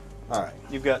 All right.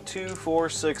 You've got 2, 4,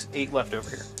 6, 8 left over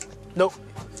here. Nope.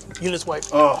 Units wiped.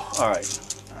 Oh, all right.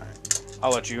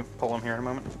 I'll let you pull him here in a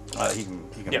moment. He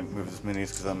can Yep. move his minis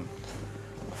because I'm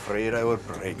afraid I would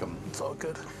break them. It's all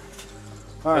good.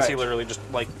 All Because right. he literally just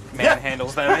like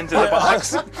manhandles them into the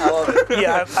box. I love it.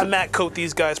 Yeah, I mat coat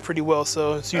these guys pretty well,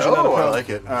 so it's usually not a Oh, I problem. like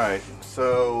it. All right.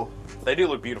 So, They do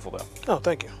look beautiful though. Oh,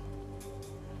 thank you.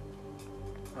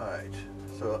 all right.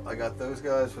 So I got those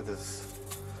guys with his.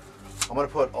 I'm gonna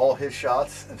put all his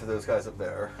shots into those guys up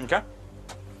there. Okay.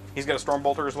 He's got a storm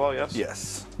bolter as well, yes?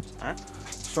 Yes. All right.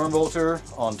 Stormbolter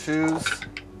on 2s.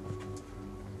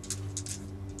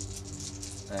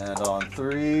 And on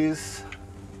 3s.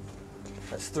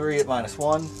 That's 3 at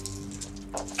 -1.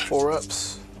 4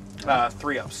 ups.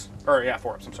 3 ups. Or yeah,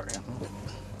 4 ups, I'm sorry, yeah.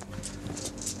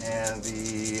 And the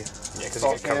Yeah, 'cause you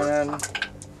assault get covered. cannon.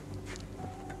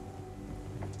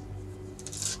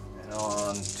 And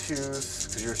on 2s,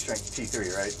 because you're strength T3,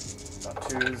 right? On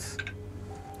 2s.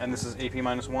 And this is AP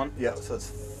 -1, Yeah, so it's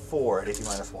 4 at AP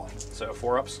 -1. so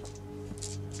 4 ups.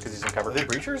 Because he's in cover. Are they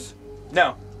breachers?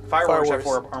 No. Fireworks have Fireworks.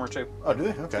 4 armor too. Oh, do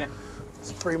they? Okay. Yeah.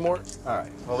 It's 3 more. All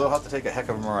right. Well, they'll have to take a heck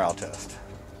of a morale test.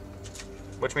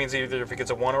 Which means either if he gets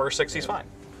a 1 or a 6, he's fine.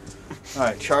 All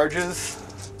right, charges.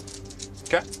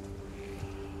 Okay.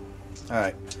 All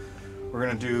right. We're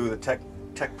going to do the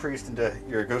tech priest into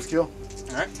your ghost skill.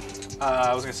 All right.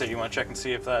 I was going to say, you want to check and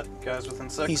see if that guy's within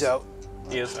 6? He's out.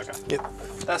 He is? Okay. Yep.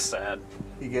 That's sad.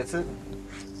 He gets it.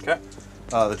 Okay.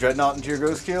 The Dreadnought into your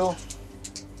Ghost Keel.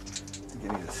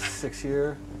 Give me a 6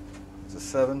 here. It's a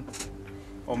 7.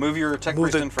 Well, move your tech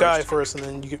Move priest the in guy first. first, and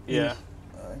then you can. Yeah.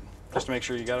 All right. Just to make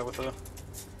sure you got it with the.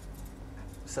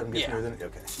 7 gets Yeah. more than it.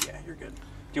 Okay. Yeah, you're good. Do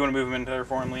you want to move him into there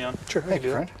for him, Leon? Sure. Thank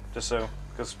you, friend. Just so,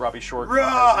 because Robbie's short.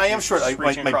 I am short. My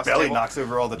Reaching across the belly table. knocks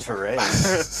over all the terrain.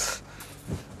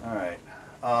 All right.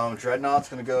 Dreadnought's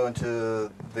going to go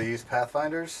into these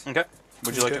Pathfinders. Okay.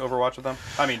 Would you like to Okay. overwatch with them?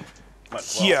 I mean, might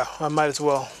as well. Yeah, I might as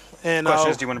well. And Question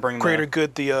I'll is, do you want to bring greater the...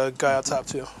 good the guy on top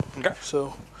too. Okay.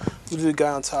 So we'll do the guy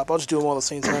on top. I'll just do them all the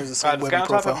same times. The same Does weapon guy on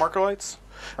top have profile. marker lights?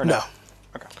 Or No.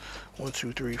 Okay. 1,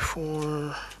 2, 3,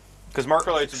 4. Because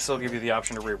marker lights would still give you the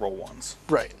option to reroll ones.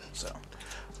 Right. So,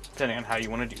 depending on how you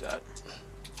want to do that.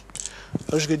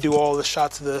 I'm just gonna do all the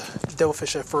shots of the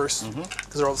devilfish at first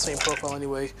because they're all the same profile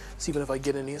anyway. See even if I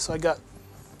get any. So I got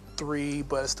 3,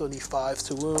 but I still need 5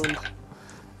 to wound,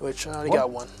 which I only got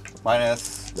 1.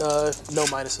 Minus No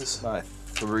minuses. my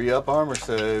 3 up armor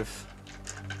save.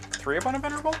 3 up on a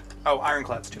venerable? Oh,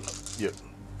 ironclad's 2 up. Yep.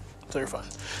 So you're fine.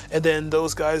 And then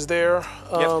those guys there.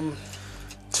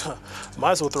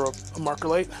 Might as well throw up a marker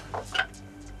light.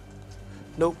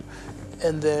 Nope.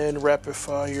 And then rapid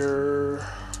fire.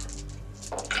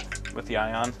 With the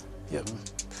ion. Yep.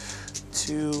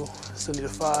 2. Still need a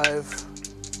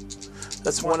 5.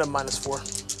 That's 1 at -4.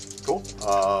 Cool.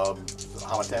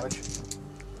 How much damage?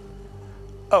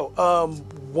 Oh,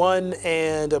 1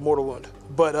 and a mortal wound,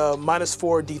 but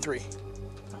 -4 D3.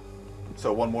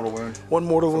 So 1 mortal wound. 1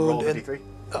 mortal So roll wound the and D3.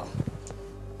 oh,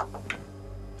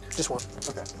 just 1.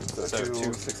 Okay. So, So 2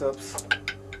 2. 6 ups.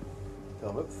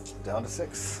 Down to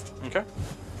 6. Okay.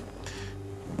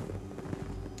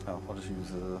 Oh, I'll just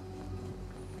use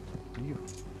you.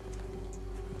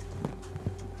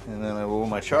 And then I roll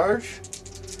my charge.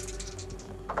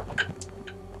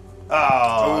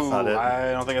 Oh, that's not it.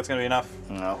 I don't think that's going to be enough.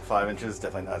 No, 5 inches,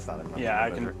 definitely that's not enough. Yeah, I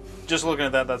can... Just looking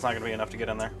at that, that's not going to be enough to get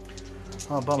in there.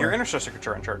 Oh, bummer. Your Intercessor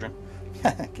Sergeant.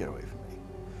 Get away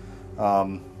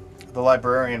from me. The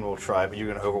Librarian will try, but you're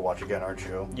going to Overwatch again, aren't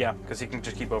you? Yeah, because he can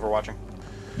just keep overwatching.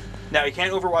 Now, you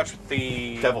can't overwatch with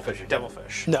the... Devilfish again.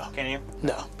 Devilfish. No. Can you?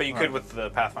 No. But you could with the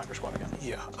Pathfinder squad again.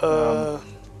 Yeah.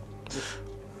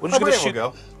 We're just gonna shoot.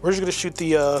 Go. We're just gonna shoot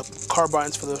the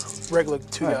carbines for the regular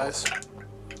 2 Alright. guys.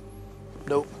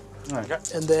 Nope. All right.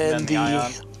 Okay. And then the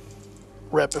ion.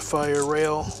 rapid fire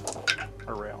rail.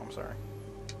 Or rail, I'm sorry.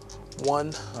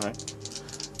 1. All right.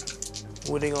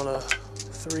 Wounding on a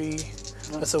 3.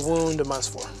 That's a wound, a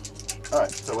 -4. All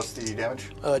right. So what's the damage?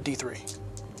 D3.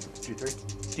 G3.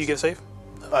 Do you get a save?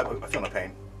 I feel no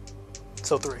pain.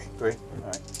 So 3. 3. All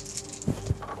right.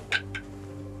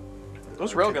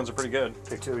 Those railguns are pretty good.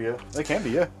 Take 2, yeah. They can be,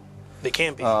 yeah. They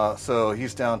can be. So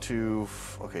he's down to...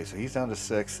 Okay, so he's down to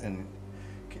 6, and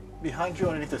behind you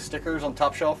underneath the stickers on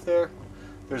top shelf there,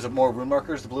 there's more rune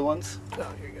markers, the blue ones. Oh,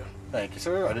 here you go. Thank you,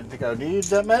 sir. I didn't think I would need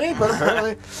that many, but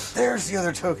apparently there's the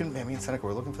other token. Man, me and Seneca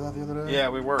were looking for that the other day. Yeah,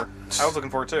 we were. I was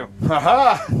looking for it too.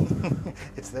 Haha!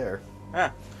 It's there.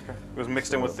 Yeah. Okay. It was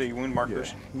mixed in with the wound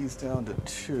markers. Yeah, he's down to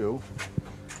 2.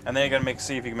 And then you gotta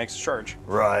see if he makes a charge.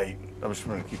 Right. I'm just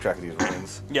going to keep track of these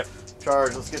runes. Yep.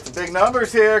 Charge. Let's get some big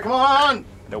numbers here. Come on!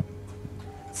 Nope.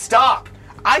 Stop!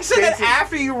 I said that Jinxing.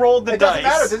 after you rolled the It dice. doesn't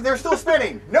matter. They're still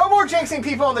spinning. No more jinxing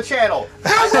people on the channel.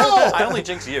 That's all. I only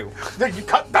jinx you.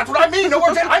 That's what I mean. No more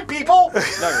jinxing. I'm people. No,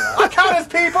 you're I not. count as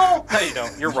people. No, you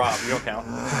don't. You're Rob. You don't count.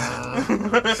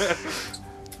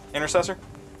 Intercessor?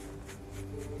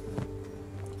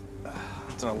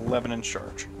 It's an 11-inch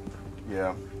charge. Yeah. You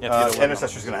have to get 11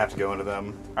 Intercessor's going to have to go into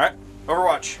them. All right.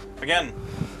 Overwatch. Again.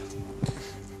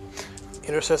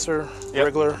 Intercessor, Yep.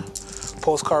 regular,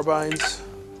 pulse carbines.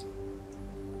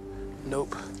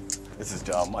 Nope. This is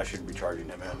dumb. I shouldn't be charging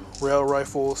him in. Rail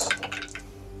rifles.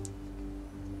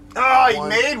 Oh, he 1.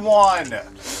 made 1.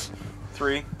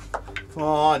 3. Come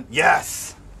on.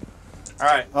 Yes. All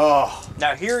right. Oh.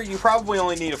 Now here you probably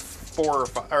only need a 4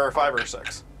 or a 5 or a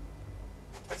 6.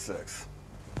 6.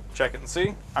 Check it and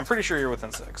see. I'm pretty sure you're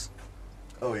within 6.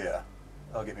 Oh, yeah.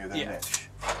 I'll get me within Yeah. an inch.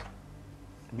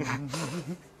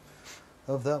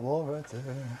 Of that wall right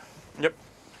there. Yep.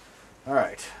 All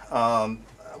right. I'll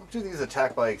do these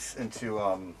attack bikes into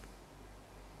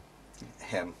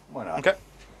him. Why not? Okay.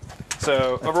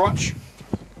 So Overwatch.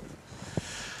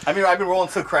 I mean, I've been rolling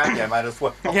so crappy. I might as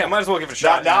well. Yeah, might as well give it a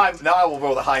shot. Now I will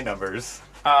roll the high numbers.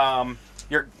 I'm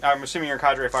assuming your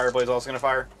Cadre Fireblade's also gonna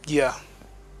fire. Yeah.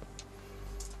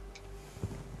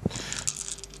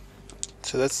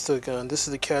 So that's the gun. This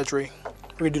is the cadre.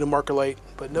 We're gonna do the marker light,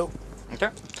 but nope. Okay.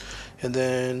 And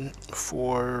then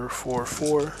 4, 4,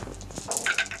 4.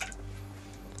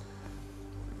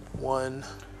 1.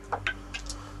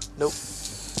 Nope.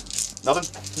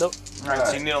 Nothing? Nope. All right,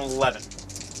 so you need an 11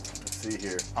 Let's see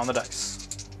here. on the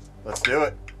dice. Let's do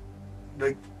it. A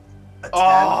 10.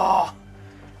 Oh!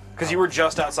 Because you were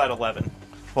just outside 11.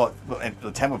 Well, and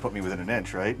the 10 would put me within an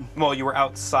inch, right? Well, you were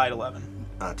outside 11.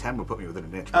 10 would put me within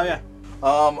an inch. Oh, right? yeah.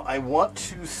 I want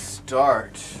to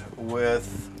start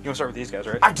with... You want to start with these guys,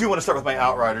 right? I do want to start with my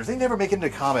Outriders. They never make it into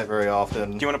combat very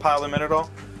often. Do you want to pile them in at all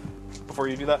before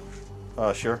you do that?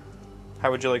 Sure. How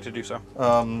would you like to do so?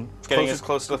 Getting as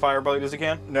close to the fire blade as you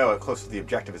can? No, as close to the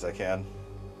objective as I can.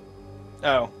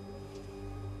 Oh.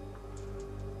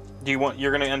 Do you want?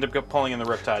 You're going to end up pulling in the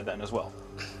Riptide then as well.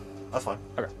 That's fine.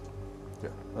 Okay. Yeah,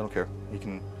 I don't care. You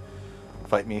can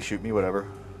fight me, shoot me, whatever.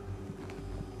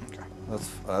 Okay.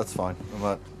 That's fine. I'm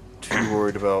not too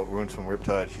worried about wounds from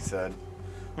Riptide, she said.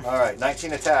 All right,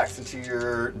 19 attacks into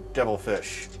your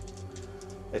Devilfish.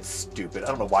 It's stupid. I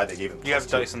don't know why they gave him. You have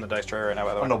dice in the dice tray right now, by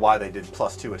the way. I don't know why they did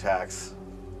 +2 attacks.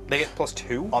 They get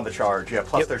 +2 on the charge. Yeah,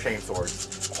 plus their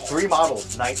chainswords. 3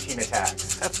 models, 19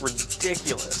 attacks. That's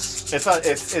ridiculous. It's not.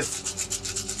 It's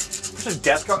just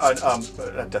Death Guard.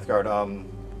 Death Guard.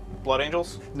 Blood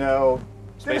Angels? No.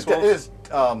 Space it is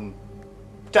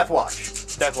Death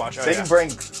Watch. Death Watch. Oh, They can bring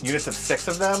units of 6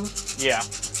 of them. Yeah.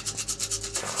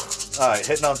 All right,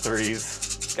 hitting on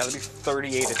 3s. It's got to be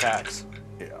 38 attacks.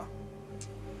 Yeah.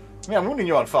 I mean, I'm wounding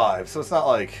you on 5, so it's not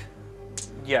like.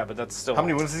 Yeah, but that's still. How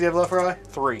many wounds does he have left, Rye?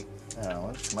 3. Oh,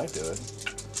 which might do it.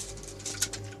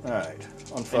 All right,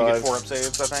 on 5. And you get 4 up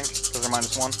saves, I think, because they're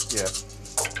 -1.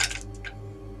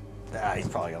 Yeah. He's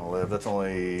probably gonna live. That's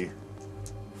only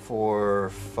 4,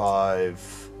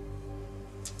 5.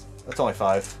 That's only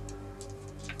 5.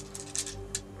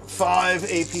 5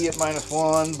 AP at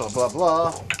 -1. Blah blah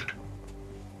blah.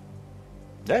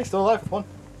 Yeah, he's still alive with 1.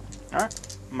 All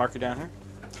right, mark it down here.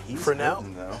 He's For now?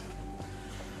 hurting, though.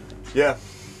 Yeah.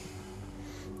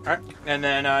 All right, and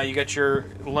then you got your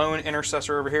lone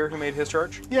intercessor over here who made his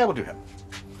charge. Yeah, we'll do him.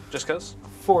 Just cause.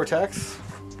 4 attacks.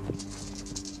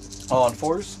 All on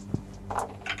 4s.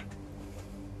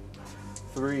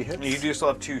 3 hits. You do still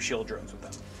have 2 shield drones with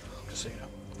them, just so you know.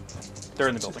 They're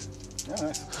in the building. Yeah,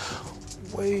 nice.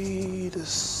 Wait a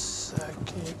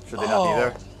second. Should they not be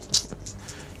there?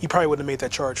 You probably wouldn't have made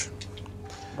that charge.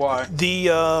 Why? The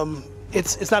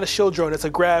it's not a shield drone. It's a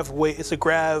grav weight. It's a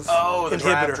grav Oh, the inhibitor.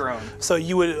 grav drone. So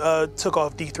you would took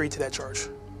off D3 to that charge.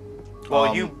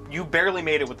 Well, you barely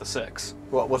made it with the 6.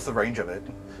 Well, what's the range of it?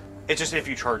 It's just if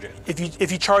you charge it.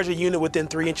 If you charge a unit within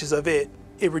 3 inches of it,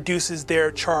 it reduces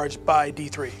their charge by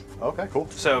D3. Okay, cool.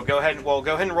 So go ahead and roll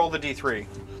the D3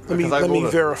 Let me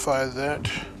verify that.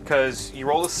 because you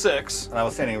roll a 6. And I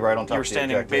was standing right on top You were of the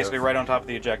standing objective. basically right on top of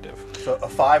the objective. So a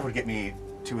 5 would get me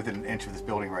to within an inch of this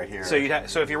building right here. So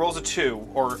so if he rolls a 2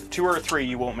 or a 3,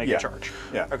 you won't make Yeah. a charge.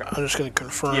 Yeah. Okay. I'm just going to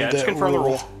confirm Yeah, that just confirm the rule.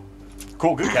 rule.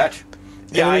 Cool, good catch.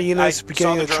 Yeah, Enemy I units saw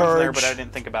beginning the a drones charge there, but I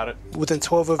didn't think about it. within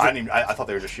 12 of it. I thought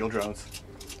they were just shield drones.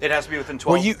 It has to be within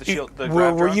 12. Were you the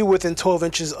grav were drone? you within 12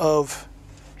 inches of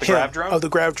The him, grav drone? of the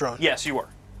grav drone? Yes, you were.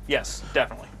 Yes,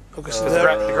 definitely. Okay, so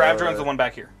The grav drone's the one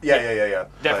back here. Yeah.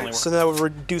 Definitely Right. so that would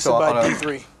reduce So it by on a-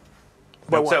 D3.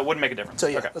 By So one. it wouldn't make a difference. So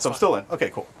yeah, okay. that's So I'm fine. still in. Okay,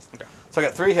 cool. Okay. So I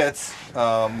got 3 hits.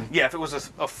 Yeah, if it was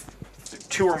a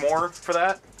 2 or more for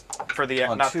that, for the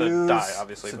On not twos, the die,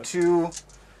 obviously. So But, 2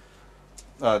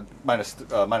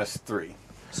 minus 3.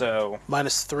 so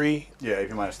 -3. Yeah, if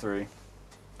you're -3.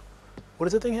 What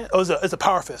does the thing have? Oh, it's a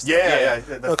power fist. Yeah.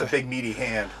 That's Okay. the big meaty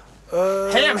hand. Uh,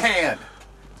 Ham hand.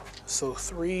 So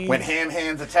 3. When ham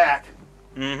hands attack.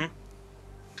 mm-hmm.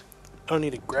 I don't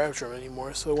need a grav drone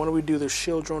anymore. So why don't we do the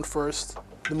shield drone first,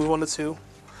 then move on to 2.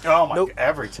 Oh my! Nope.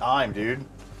 Every time, dude.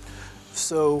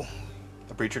 So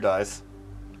The breacher dies.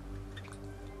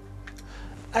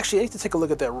 actually, I need to take a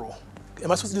look at that rule.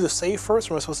 Am I supposed to do the save first,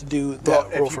 or am I supposed to do that Well,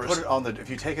 roll if you first? put it on if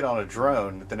you take it on a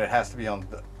drone, then it has to be on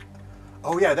the.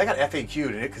 Oh yeah, they got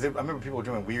FAQ'd in it because I remember people were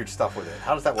doing weird stuff with it.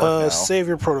 How does that work now? Save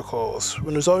your protocols.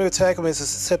 When resolving attack against a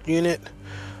suscept unit,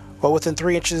 while within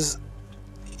 3 inches,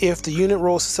 if the unit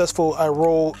rolls successful, I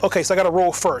roll. Okay, so I got to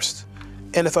roll first,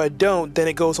 and if I don't, then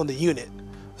it goes on the unit.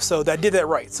 So I did that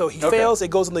right. So he Okay. fails, it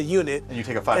goes on the unit. And you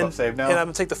take a 5-up save now? And I'm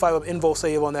gonna take the 5-up invul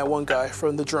save on that one guy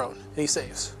from the drone, and he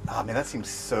saves. Oh man, that seems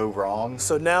so wrong.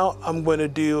 So now I'm going to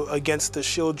do against the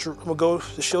shield. I'm gonna go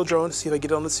the shield drone, see if I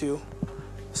get it on the 2.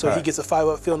 So he Alright. gets a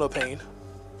 5-up, feel no pain.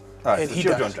 All right, and so he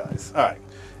shield dies. drone dies. All right.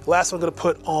 Last one I'm gonna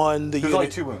put on the There's unit. only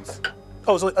 2 wounds.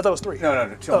 Oh, I thought it was 3.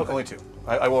 No, 2. Okay. Only 2.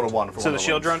 I rolled a 1 for one. So of the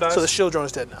shield ones. drone dies. So the shield drone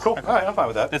is dead now. Cool. All right, I'm fine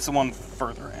with that. It's the one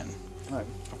further in, All right,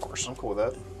 of course. I'm cool with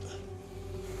that.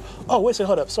 Oh wait a second,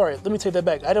 hold up. Sorry, let me take that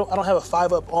back. I don't have a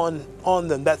 5-up on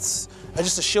them. That's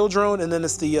just a shield drone, and then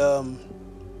it's the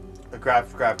The grab.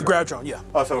 grav drone. Yeah.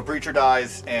 Oh, so a breacher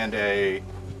dies and a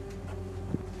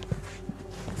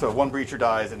So 1 breacher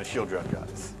dies and a shield dread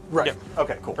dies. Right. Yep.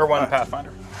 Okay, cool. Or 1 All right. Pathfinder.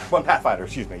 1 Pathfinder,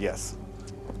 excuse me, yes.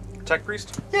 Tech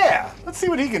Priest? Yeah, let's see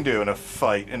what he can do in a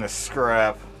fight, in a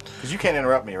scrap. Because you can't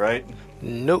interrupt me, right?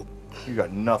 Nope. You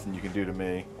got nothing you can do to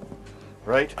me,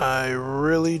 right? I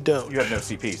really don't. You have no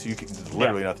CP, so you can, there's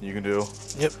literally nothing you can do.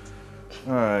 Yep.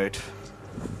 All right.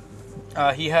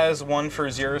 He has 1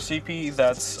 for 0 CP.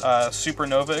 That's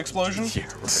Supernova Explosion Yeah,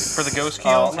 right. for the Ghost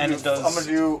Keel, and it does. I'm gonna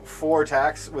do 4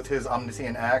 attacks with his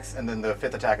Omnissian axe, and then the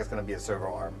 5th attack is gonna be a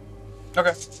servo-arm. Okay.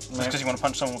 Just because you want to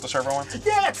punch someone with the servo-arm?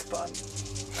 Yeah, it's fun.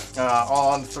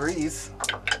 On 3s.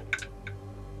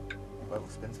 Well,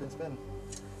 spin.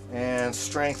 And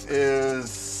strength is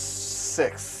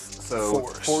 6. So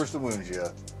 4's to wound you.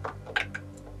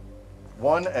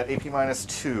 1 at AP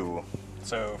 -2.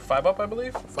 So 5 up, I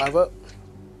believe? 5 up.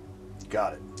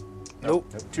 Got it.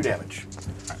 Nope. 2 damage.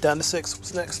 Down to 6.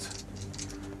 What's next?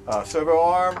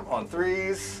 Servo-arm on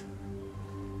 3s.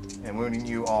 And wounding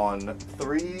you on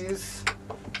 3s.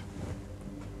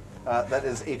 That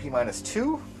is AP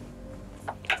 -2.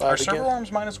 5 Are again. servo-arms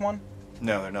 -1?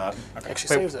 No, they're not. Actually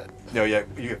saves that. No, yeah,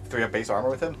 you get 3 up base armor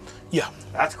with him? Yeah.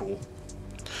 That's cool.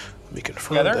 Let me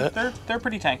confirm Yeah, that. they're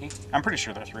pretty tanky. I'm pretty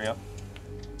sure they're 3 up.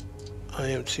 I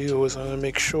am too. Always want to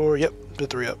make sure. Yep, the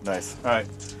 3 up. Nice. All right.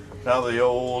 Now the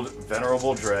old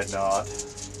venerable dreadnought.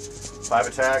 5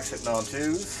 attacks, hitting on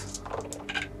 2s.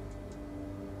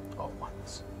 Oh,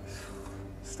 1s.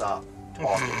 Stop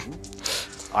talking.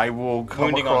 I will come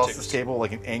Wounding on across 2s. this table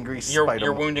like an angry spider.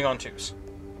 You're wounding on 2s.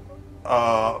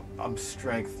 I'm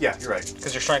strength. Yeah, you're right.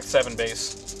 Because you're strength 7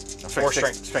 base. I'm Or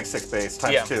strength 6 base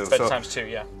times yeah, 2. but So, times 2,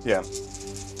 yeah. yeah.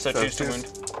 So 2's to wound.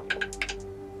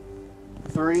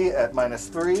 3 at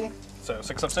 -3. So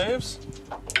 6 up saves.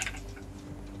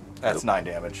 That's 9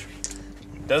 damage.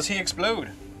 Does he explode?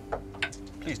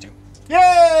 Please do.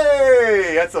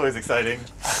 Yay! That's always exciting.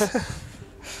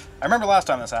 I remember last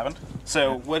time this happened.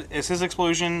 So what is his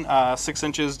explosion? 6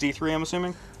 inches D3, I'm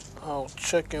assuming? I'll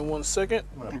check in 1 second.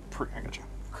 I got you.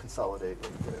 Consolidate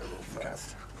right there real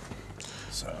fast.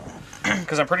 So,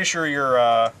 because I'm pretty sure you're,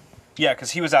 yeah,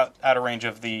 because he was out of range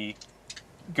of the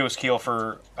Ghost Keel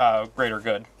for greater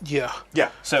good. Yeah. Yeah.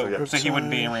 So yeah. he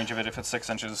wouldn't be in range of it if it's 6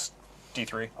 inches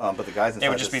D3. But the guys inside It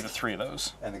would just be this- the 3 of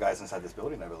those. And the guys inside this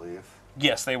building, I believe.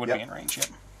 Yes, they would Yep. be in range, yep.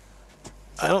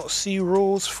 I don't see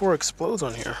rules for explodes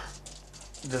on here.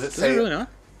 Does it Is say? it really not?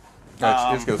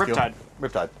 It's Ghost Keel. Riptide.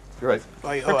 Riptide. You're right.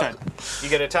 Riptide. You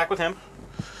get an attack with him.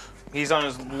 He's on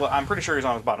his, I'm pretty sure he's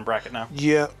on his bottom bracket now.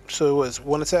 Yeah, so it was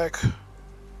 1 attack,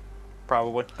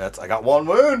 Probably. I got 1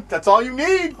 wound. That's all you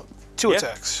need. 2 Yeah.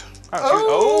 attacks.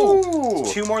 Oh,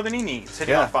 2 more than he needs.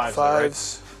 Hitting Yeah. on 5s. though, right?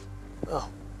 5s. Oh,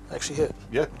 actually hit.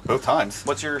 Yeah, both times.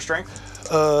 What's your strength?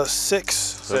 6,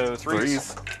 So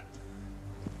 3s.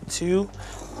 2,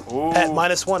 Ooh. at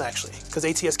 -1 actually, because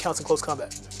ATS counts in close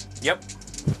combat. Yep.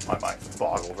 My mind's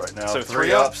boggled right now. So 3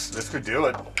 3 ups. This could do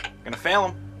it. Gonna fail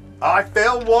him. I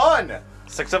failed 1.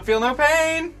 6 up, feel no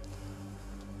pain.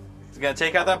 He's gonna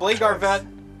take out that blade guard vet.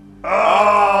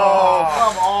 Oh,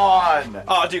 come on.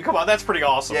 Oh, dude, come on, that's pretty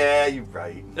awesome. Yeah, you're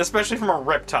right. Especially from a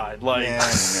Riptide, like Yeah, I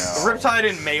know. Riptide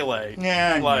in melee.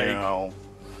 Yeah, I like, know.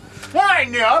 I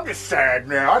know. I'm just sad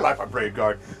now. I like my Blade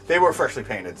Guard. They were freshly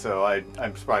painted, so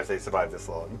I'm surprised they survived this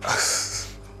long.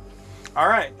 All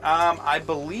right, I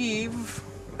believe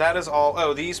that is all.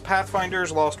 Oh, these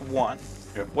Pathfinders lost 1.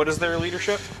 Yep. What is their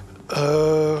leadership?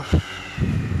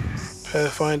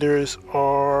 Pathfinders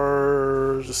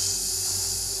are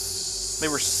They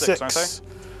were 6, aren't they?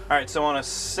 All right, so on a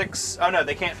 6. Oh no,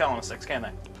 they can't fail on a 6, can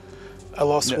they? I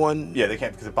lost 1. Yeah, they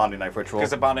can't because of Bonding Knife Ritual.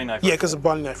 Because of bonding knife. Yeah, because of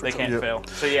bonding knife. they ritual. can't Yep. fail.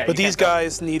 So yeah. But you these can't fail.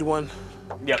 guys need 1.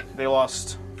 Yep, they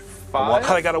lost 5.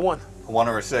 How I got a 1? A 1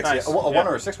 or a 6. Nice. Yeah, a 1 Yeah.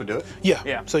 or a 6 would do it. Yeah.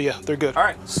 Yeah. So yeah, they're good. All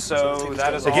right, so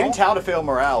that is So all. getting Tau to fail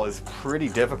morale is pretty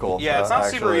difficult. Yeah, it's not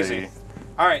super actually. easy.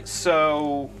 All right,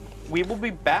 so we will be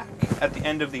back at the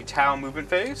end of the Tau movement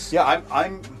phase. Yeah,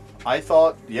 I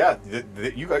thought, yeah,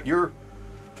 you're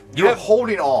have-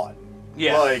 holding on.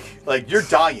 Yeah. Like you're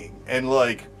dying and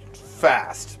like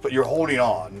fast, but you're holding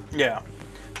on. Yeah.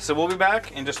 So we'll be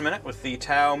back in just a minute with the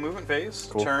Tau movement phase,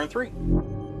 Cool. turn 3.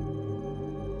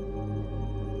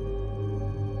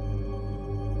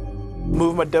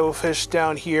 Move my devilfish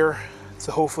down here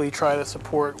to hopefully try to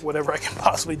support whatever I can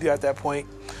possibly do at that point.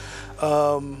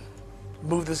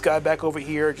 Move this guy back over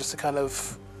here just to kind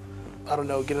of, I don't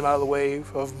know, get him out of the way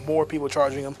of more people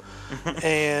charging him.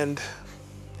 And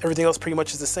everything else pretty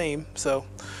much is the same. So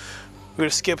we're gonna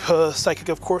skip Psychic,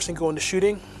 of course, and go into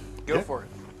shooting. Go Yeah. for it.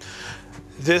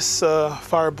 This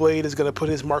Fire Blade is gonna put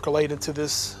his marker light into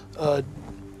this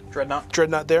Dreadnought.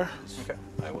 dreadnought there. Okay.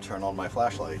 I will turn on my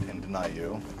flashlight and deny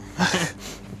you.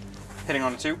 Hitting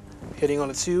on a 2. Hitting on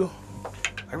a 2.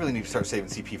 I really need to start saving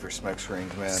CP for smoke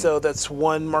screens, man. So that's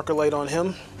 1 marker light on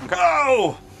him.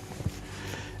 Go!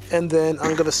 And then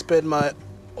I'm going to spend my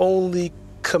only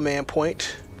command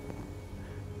point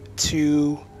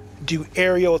to do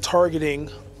aerial targeting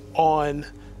on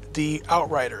the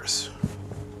Outriders.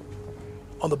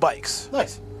 On the bikes.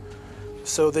 Nice.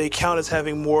 So they count as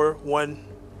having one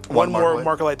more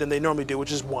marker light than they normally do,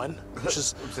 which is 1. Which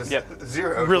is Yep.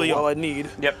 0. really all I need.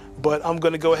 Yep. But I'm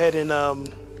going to go ahead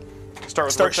and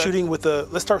Start shooting with the.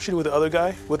 Let's start shooting with the other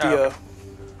guy with okay.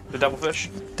 The Devilfish?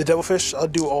 the Devilfish. I'll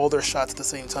do all their shots at the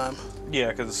same time. Yeah,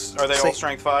 because are they all Same.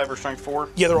 strength 5 or strength 4?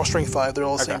 Yeah, they're all strength 5. They're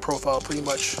all the Okay. same profile, pretty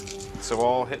much. So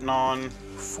all hitting on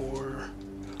 4.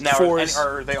 now. Fours.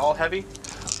 Are they all heavy?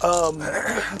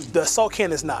 The assault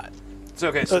can is not. So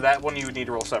okay, so that one you would need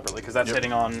to roll separately because that's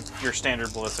hitting on your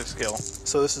standard ballistic skill.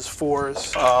 So this is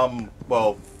 4s.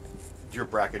 Well, you're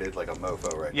bracketed like a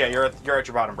mofo, right? Yeah, you're at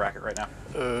your bottom bracket right now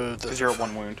because The, you're at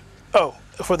 1 wound. oh,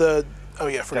 for the. Oh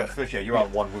yeah, for that. Yeah, you're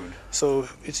on 1 wound. So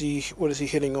is he? What is he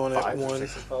hitting on at 5 or 1?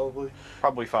 6s probably.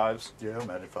 Probably 5s. Yeah, I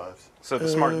imagine 5s. So the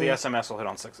SMS will hit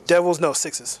on 6s. Devils, no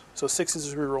 6s. So 6s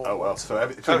is reroll. Oh well,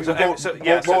 so so roll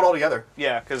it all together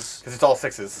Yeah, because because it's all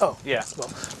 6s. Oh yeah. well,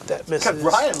 that misses.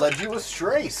 Ryan led you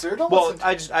astray, sir. Don't Well,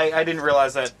 listen. I didn't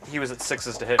realize that he was at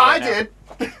 6s to hit. I right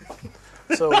now.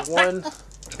 did. So 1.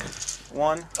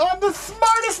 1. I'm the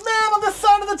smartest man on the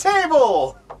side of the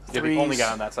table. You're the only guy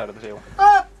on that side of the table.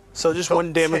 Ah, So just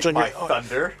 1 damage on take your my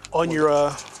thunder. on your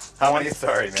How many?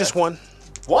 Sorry, man. just 1.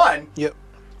 1. Yep.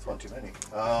 It's 1 too many.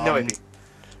 No AP.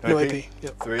 No AP.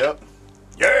 Yep. 3 up.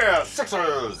 Yeah,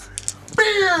 6s.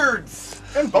 Beards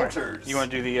and bolters. You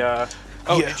want to do the?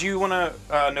 Oh, Yeah. did you want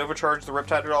to Nova charge the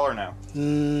Riptide at all or no?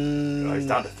 Oh, he's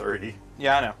down to 30.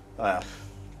 Yeah, I know.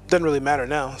 Doesn't really matter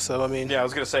now. So I mean, Yeah, I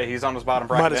was gonna say he's on his bottom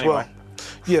bracket might as anyway. well.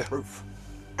 Yeah. Proof.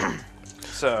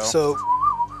 So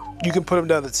you can put him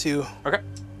down to 2. Okay.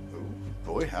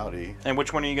 Boy, howdy. And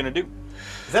which one are you gonna do?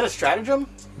 Is that a stratagem?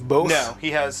 Both. No,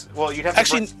 he has. Well, you'd have to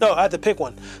Actually, no. I had to pick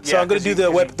one. So Yeah, I'm gonna 'cause do you-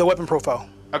 the 'cause you- the weapon profile.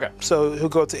 Okay. So he'll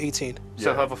go up to 18.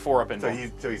 So he'll have a 4 up So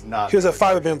invul. he's not. He was a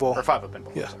 5 up overcharging. invul. Or 5 up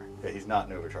invul. Yeah. Sorry. Yeah, he's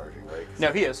not overcharging, right?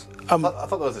 No, he is. I thought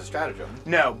that was a stratagem.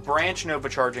 No, branch Nova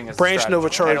charging is Branch the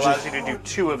Nova strategy. It charging. allows you to do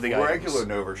 2 of the Regular items.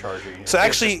 Nova charging. So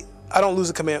actually, I don't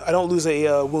lose a command. I don't lose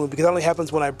a wound because it only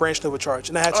happens when I branch Nova charge,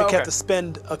 and I actually okay. have to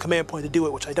spend a command point to do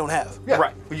it, which I don't have. Yeah,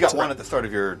 Right. Well, you got one at the start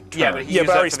of your turn. Yeah, but he Yeah, used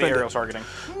but I that already for the spent aerial it. targeting.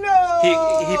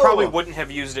 No. He probably wouldn't have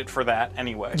used it for that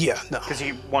anyway. Yeah, no. Because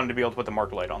he wanted to be able to put the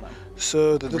marker light on them.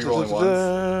 So Rerolling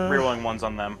Rerolling ones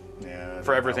on them. Yeah.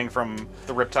 For everything from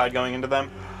the Riptide going into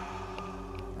them.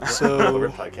 The So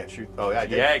Riptide can't shoot. Oh yeah, I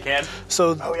did. Yeah, it can.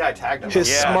 so Oh yeah, I tagged him. his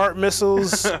Yeah. smart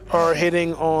missiles are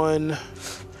hitting on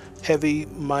heavy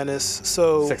minus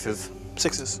 6s.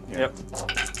 6s. Yep.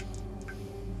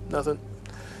 Nothing.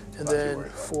 And Not too then worried about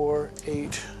it. 4,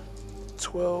 8,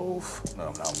 12. No,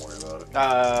 I'm not worried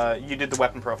about it. You did the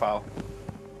weapon profile.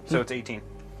 So it's 18.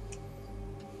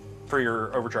 For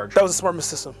your overcharge. That was a smart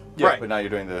missile system. Yeah, right. but now you're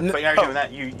doing the. But now you're Oh. doing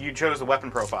that. You chose the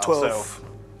weapon profile. 12. So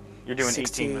you're doing 18 with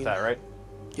 16. that, right?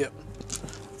 Yep.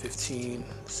 15,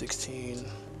 16.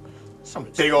 Some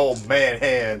big old man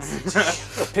hands.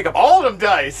 Pick up all them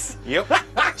dice. Yep.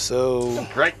 So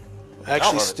Great. actually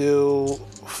love it. still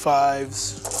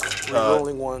 5s,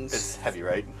 rerolling ones. It's heavy,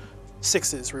 right?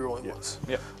 6s, rerolling Yeah. ones.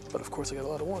 Yep. But of course I got a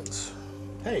lot of 1s.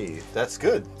 Hey, that's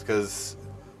good because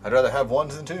I'd rather have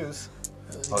 1s than 2s.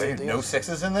 Oh, Anything dude, no else?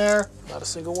 6s in there. Not a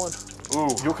single one.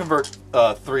 Ooh. You'll convert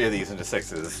 3 of these into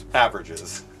 6s.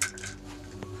 Averages.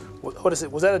 What is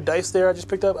it? Was that a dice there I just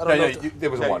picked up? I don't know. if the- There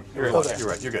was a Yeah, 1. you're There was right. one. You're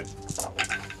right. You're good.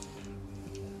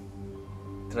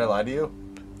 Did I lie to you?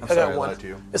 I'm I sorry got I 1. lied to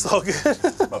you. It's all good.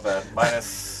 My bad.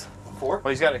 Minus 4. Well,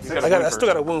 he's got a I wound still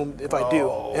got a first. wound if I do,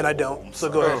 and I don't. So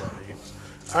go ahead.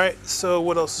 All right. So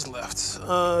what else is left?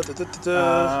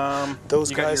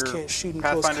 Those You got guys your can't shoot in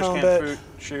close Pathfinders combat. can't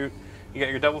shoot. You got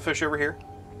your Devilfish over here.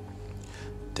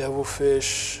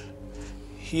 Devilfish.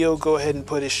 He'll go ahead and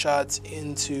put his shots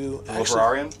into.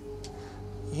 Librarian.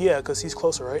 Yeah, because he's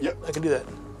closer, right? Yep. I can do that.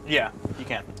 Yeah, you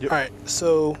can. Yep. All right.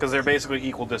 So Because they're basically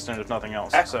equal distant, if nothing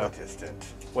else. So Equidistant.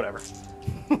 whatever.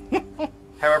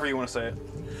 However you want to say it.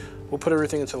 we'll put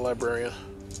everything into the Librarian.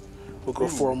 We'll go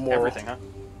for a moral. Everything, huh?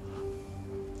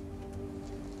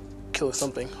 Kill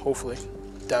something, hopefully.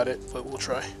 Doubt it, but we'll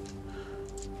try.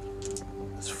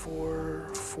 It's 4,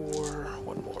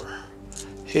 1 more.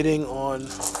 Hitting on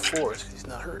 4s because he's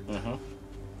not hurt. Mm-hmm.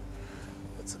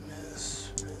 That's a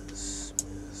miss.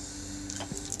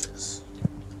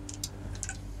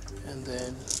 And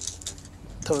then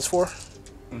toughness 4.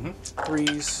 Mm-hmm.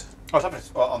 3s. Oh,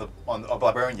 toughness on the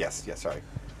Librarian. Yes. Sorry.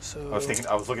 So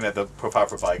I was looking at the profile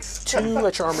for bikes. 2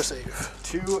 at your armor save.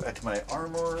 2 at my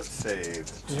armor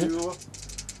save. 2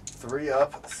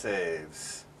 3-up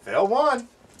saves. Fail 1.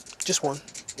 Just 1.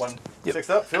 1 Yep. 6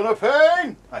 up. Feel no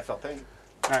pain. I felt pain.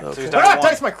 All right, so Okay. he's down to 1.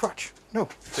 Dice my crutch. No.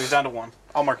 So he's down to 1.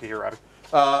 I'll mark it here, Robbie.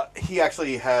 He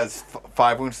actually has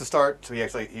 5 wounds to start, so he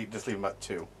just leave him at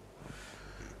 2.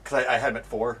 Because I had him at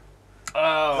 4.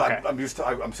 Oh, okay.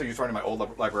 I'm so used to running my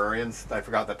old librarians that I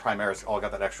forgot that Primaris all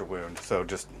got that extra wound. So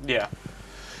just Yeah.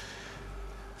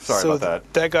 sorry So about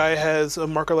that. that guy has a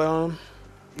marker light on him.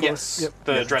 Yes. Yep.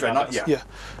 The Yeah, Dreadnought. yeah. Yeah.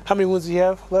 How many wounds do you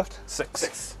have left? 6.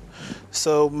 6.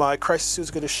 So my crisis suit's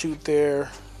going to shoot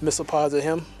their missile pods at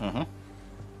him.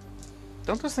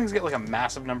 Don't those things get like a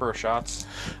massive number of shots?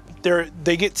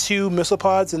 They get 2 missile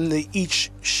pods and they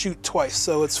each shoot twice,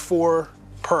 so it's 4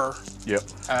 per. Yep.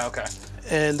 Okay.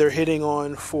 And they're hitting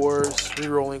on 4s,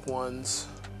 rerolling 1s.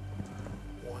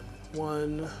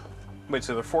 1. Wait,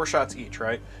 so they're 4 shots each,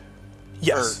 right?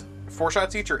 Yes. Or 4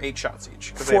 shots each or 8 shots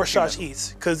each? 'Cause they 4 have 2 shots missiles.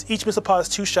 each, because each missile pod is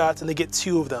 2 shots, and they get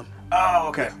 2 of them. Oh,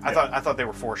 okay. Yeah. I thought they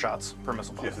were 4 shots per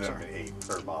missile pod. Yes, there Sorry. are 8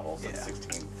 per model, so Yeah.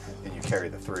 16. Then you carry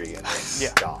the 3 and then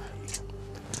Yeah. die.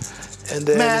 And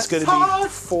then Math it's going to be hard.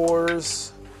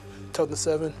 4s, total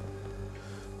 7.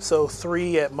 So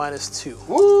 3 at -2.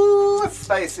 Woo!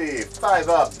 Spicy. 5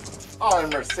 up.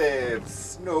 Armor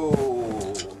saves.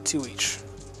 No. 2 each.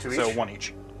 2 So each. 1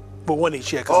 each. But 1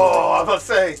 each, yeah. 'cause Oh, I was about to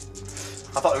say.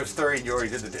 I thought it was 3 and you already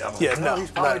did the deal. Yeah, no,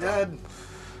 he's probably not at all. dead.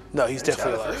 no, he's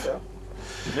definitely Shot it alive.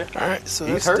 first, All right, so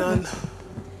He's that's hurting. done.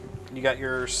 You got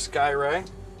your Sky Ray.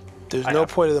 There's I no have-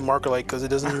 point of the marker light because it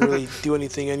doesn't really do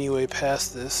anything anyway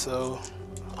past this, so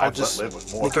I'll I'd just live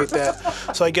with more. negate that.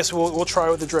 So I guess we'll try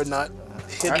with the Dreadnought.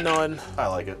 Hitting on, I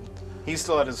like it. He's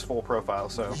still at his full profile,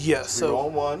 so. yeah, We so roll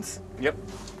ones. Yep.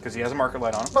 Because he has a marker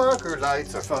light on him. Marker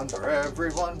lights are fun for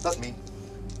everyone but me.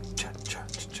 Cha, cha,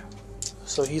 cha, cha.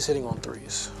 so he's hitting on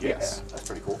 3s. Yes. That's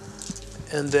pretty cool.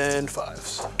 And then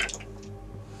 5s.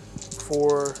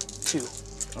 4, 2.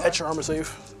 At your armor save.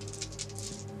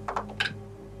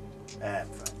 And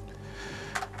fun.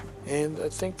 And I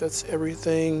think that's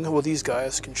everything. Well, these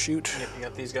guys can shoot. Yep, you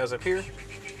got these guys up here.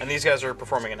 And these guys are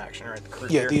performing an action, right? The crew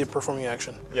Yeah, here. the performing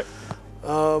action. Yep.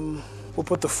 We'll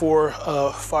put the 4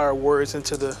 fire warriors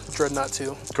into the Dreadnought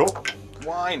too. Cool.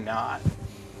 Why not?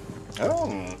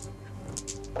 Oh.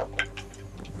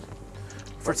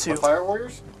 For 2. Fire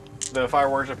warriors? The Fire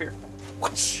Warriors up here.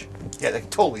 Whoosh. Yeah, they can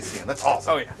totally see him. That's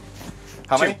awesome. Oh, yeah.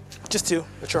 How 2. many? Just 2.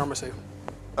 At your armor save.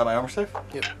 My armor safe?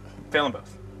 Yep. Failing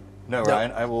both. No,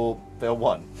 Ryan. I will fail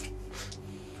 1.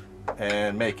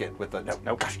 And make it with a no.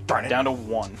 Nope. Gosh darn it. Down to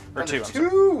 1. Or 2, I'm sorry.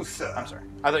 2, sir. I'm sorry.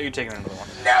 I thought you'd taken another 1.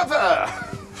 Never.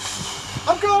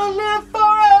 I'm gonna live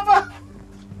forever.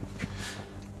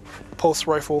 Pulse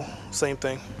rifle, same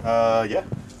thing. Yeah.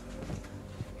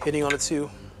 Hitting on a 2.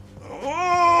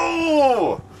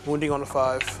 Ooh. Wounding on a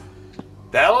 5.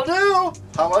 That'll do.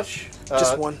 How much?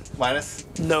 Just 1. Minus.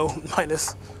 No,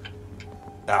 minus.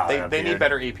 Ah, They that'd be need good.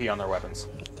 better AP on their weapons.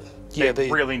 Yeah,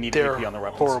 They really need they're AP on their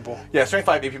weapons. Horrible. Yeah, strength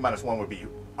 5 AP minus 1 would be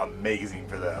amazing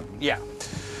for them. Yeah.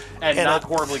 And not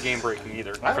horribly game breaking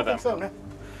either I for don't them. think so,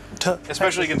 no.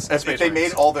 Especially against the If Space they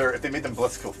Marines. made if they made them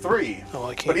Blitzkill 3. Oh,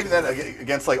 I can't But even then,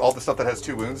 against like all the stuff that has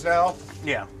 2 wounds now,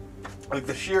 Yeah. like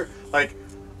the sheer like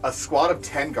a squad of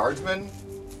 10 guardsmen,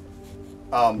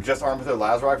 just armed with their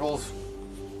las rifles,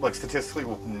 like statistically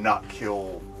will not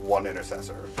kill 1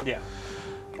 intercessor. Yeah.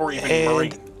 Or even And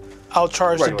Marine. I'll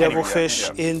charge Right, the anyway, Devilfish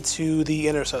yeah. into the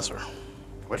Intercessor.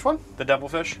 Which one? The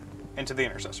Devilfish into the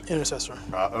Intercessor. Intercessor.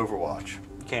 Overwatch.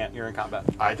 You can't. You're in combat.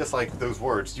 I just like those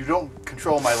words. You don't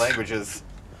control my languages.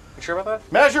 You sure about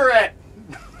that? Measure it.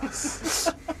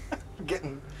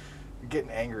 getting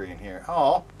angry in here.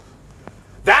 Oh,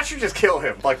 that should just kill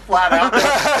him, like flat out.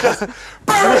 Just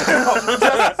burn him.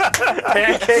 Just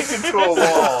pancaked into a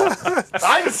wall.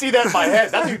 I can see that in my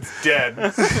head. That dude's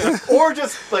dead. Or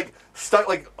just like stuck,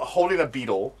 like holding a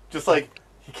beetle. Just like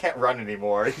he can't run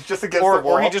anymore. He's just against the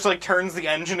wall. Or he just like turns the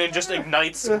engine and just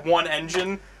ignites one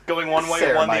engine going one way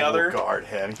and one the other. Will guard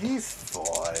him. He's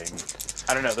fine.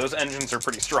 I don't know. Those engines are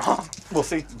pretty strong. We'll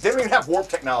see. They don't even have warp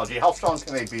technology. How strong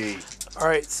can they be? All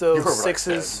right, so You were right,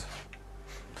 6s.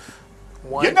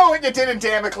 1. You know what you did in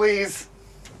Damocles.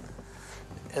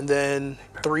 And then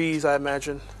 3s, I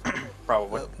imagine.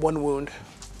 Probably. 1 wound.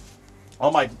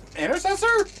 Oh, my intercessor?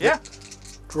 Yeah.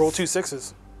 Roll 2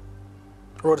 6s.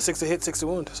 Roll a 6 to hit, 6 to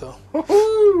wound. So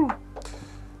Woohoo!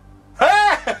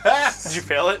 Did you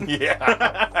fail it?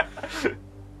 Yeah.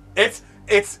 It's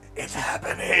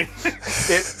happening.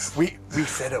 We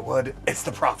said it would. It's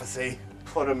the prophecy.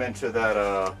 Put them into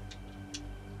that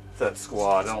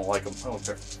squad. I don't like them. I don't like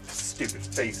their stupid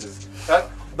faces.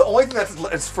 The only thing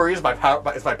that's free is my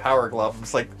power glove. I'm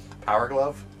just like, power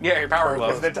glove? Yeah, your power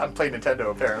glove. I'm playing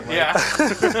Nintendo apparently. Yeah.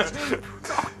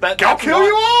 I'll kill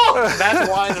you all! That's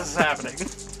why this is happening.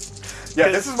 Yeah,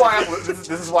 this is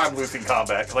why I'm losing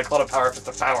combat, because I call it a power fist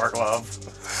a power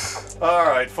glove.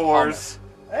 Alright, 4s.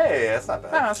 Hey, that's not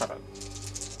bad. No, that's not bad.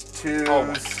 2s.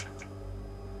 Almost.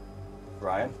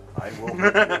 Ryan, I will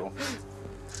hit you.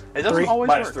 It doesn't 3? always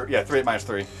Minus work. 3. Yeah, 3 minus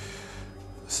 3.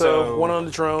 So 1 on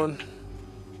the drone.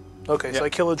 Okay, Yep. so I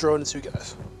kill a drone and 2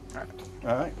 guys.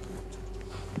 Alright.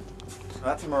 So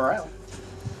that's a morale.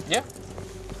 Yeah.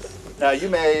 Now you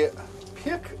may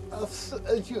pick a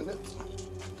unit.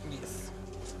 Yes.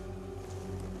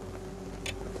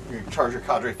 You charge your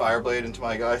Cadre Fireblade into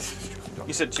my guys.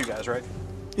 You said 2 guys, right?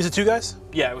 Is it 2 guys?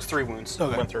 Yeah, it was 3 wounds.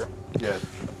 Okay. Went through. Yeah.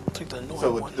 I'll take the annoying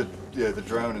So one. the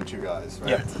drone and 2 guys,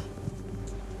 right? Yeah.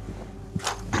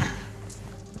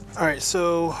 All right,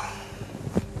 so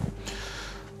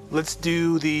let's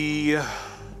do the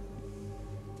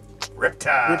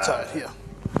Riptide. Riptide. Yeah.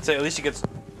 So at least he gets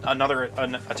another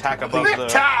attack above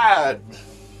Riptide.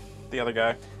 the other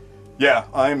guy. Yeah,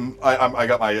 I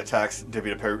got my attacks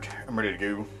divvied apart. I'm ready to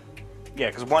go. Yeah,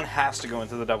 because one has to go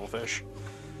into the devilfish,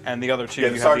 and the other 2 Yeah,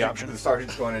 you have the option. the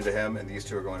sergeant's going into him, and these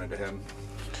 2 are going into him.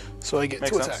 So I get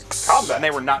Makes 2 sense. attacks. Combat. And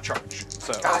they were not charged.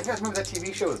 So God, you guys remember that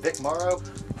TV show with Vic Morrow?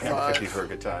 Yeah, 5. 50 for a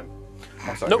good time.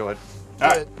 I'm sorry, Nope. go ahead. Go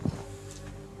All ahead.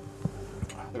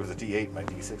 There was a D8 in my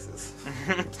D6s.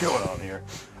 What's going on here?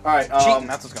 All right, cheating,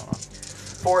 that's what's going on.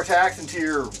 4 attacks into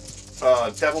your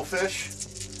devilfish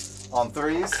on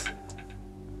 3s.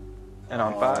 And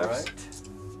on 5s. All right.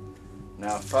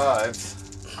 Now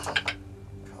 5s.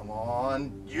 Come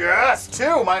on. Yes!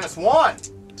 2 minus 1!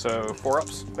 So 4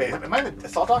 ups. Wait, am I in the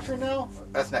Assault Doctrine now?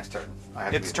 That's next turn. I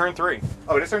have to It's be- turn 3.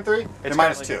 Oh, it is turn 3? It's Then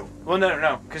minus currently- 2. Well,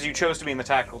 no, because you chose to be in the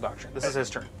tactical doctrine. This is his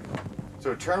turn.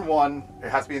 So turn 1, it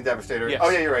has to be in Devastator. Yes. Oh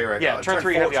yeah, you're right. You're right. Yeah, turn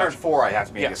 3 you have the Turn option. 4, I have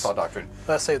to be in the Yes. Assault Doctrine.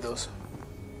 Let's save those.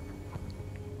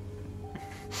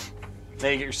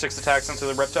 Then you get your 6 attacks into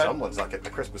the Riptide. Someone's not getting the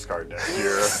Christmas card next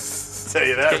year. Tell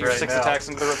you that Get your right 6 now. attacks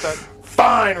into the Riptide.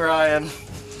 Fine, Ryan.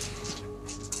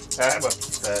 I'm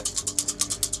upset.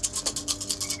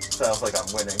 Sounds like I'm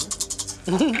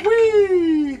winning.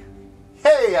 Whee!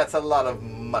 Hey, that's a lot of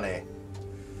money.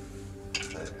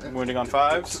 Wounding on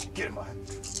 5s. Get in mine.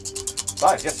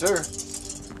 5, yes, sir.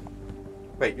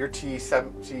 Wait, you're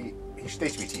T7. They should be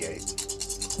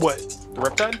T8. What? The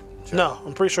Riptide? No,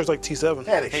 I'm pretty sure it's like T7.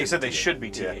 Yeah, Hey, you said they should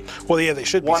be T8. Well, yeah, they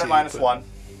should be 1 T8, and minus but- 1.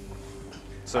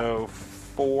 So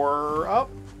 4 up.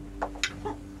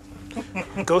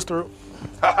 Goes through.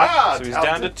 Ha-ha! So he's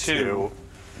down to 2.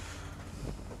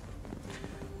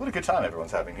 What a good time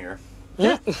everyone's having here.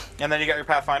 Yeah. And then you got your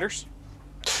Pathfinders.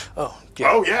 Oh,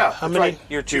 yeah. Oh, yeah. How that's many? right.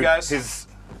 Your 2 Dude, guys.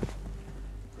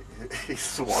 He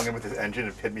swung him with his engine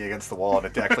and pinned me against the wall, and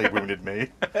it actually wounded me.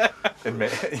 In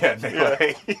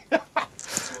melee.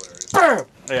 Boom!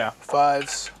 Yeah.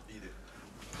 5s.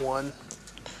 1.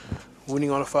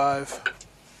 Wounding on a 5.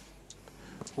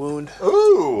 Wound.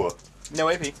 Ooh! No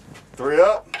AP. 3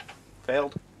 up.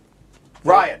 Failed.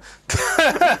 Ryan!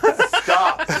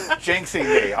 Stop jinxing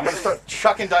me. I'm going to start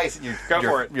chucking dice at you. Go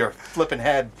for it. Your flipping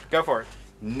head. Go for it.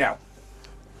 No.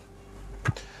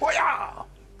 Hoo-yah!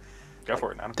 Go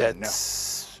for it, Adam.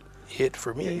 That's it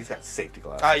for Yeah, me. he's got safety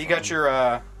glasses. You got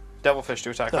your Devilfish to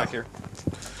attack back here.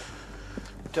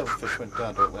 Jellyfish went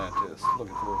down to Atlantis.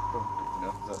 Looking for.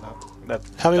 No, is that not?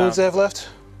 That's How many down. wounds do I have left?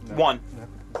 No. 1. No,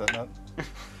 is that not?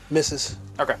 Misses.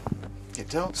 Okay. You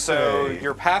don't So say.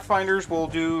 your Pathfinders will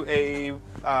do a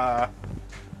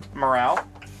morale.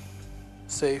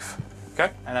 Safe.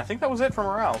 Okay. And I think that was it for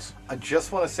morales. I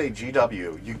just want to say,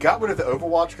 GW, you got rid of the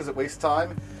Overwatch because it wastes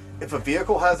time. If a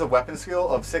vehicle has a weapon skill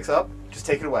of 6 up, just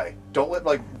take it away. Don't let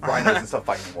like rhinos and stuff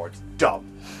fight anymore. It's dumb.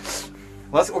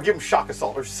 Or give them shock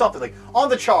assault or something like on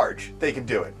the charge. They can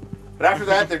do it. But after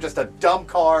that, they're just a dumb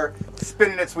car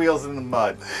spinning its wheels in the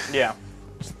mud. Yeah.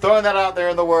 Just throwing that out there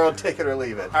in the world. Take it or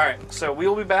leave it. All right. So we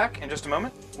will be back in just a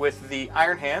moment with the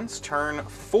Iron Hands turn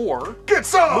 4 Get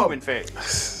some. movement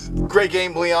phase. Great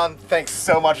game, Leon. Thanks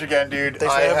so much again, dude.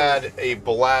 Thanks for I having had a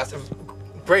blast.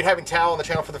 Great having Tao on the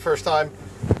channel for the first time.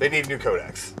 They need a new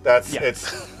codex.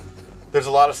 There's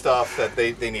a lot of stuff that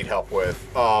they need help with.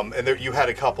 And there, you had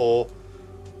a couple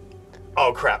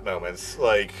oh crap moments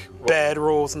like Bad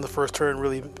rolls in the first turn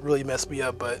really messed me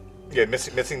up, but yeah,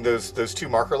 missing those 2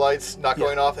 marker lights not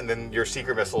going off, and then your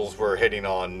seeker missiles were hitting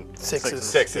on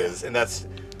sixes, and that's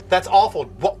awful.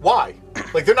 Why?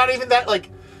 Like they're not even that like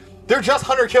they're just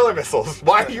hunter killer missiles.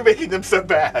 Why are you making them so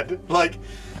bad? Like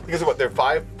because of what? They're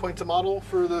 5 points a model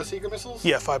for the seeker missiles.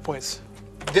 yeah, 5 points.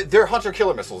 They're hunter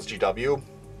killer missiles, GW.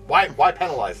 Why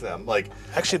penalize them? Like,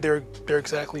 Actually, they're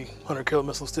exactly 100 kilo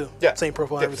missiles too. yeah, Same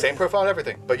profile. yeah, everything. same profile and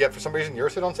everything. But yet, for some reason,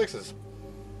 yours hit on 6s.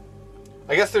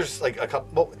 I guess there's like a couple.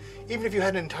 Well, even if you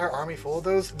had an entire army full of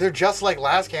those, they're just like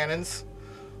las cannons.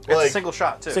 It's Like, a single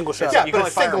shot too. Single shot. yeah, You but can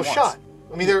it's only fire single them shot.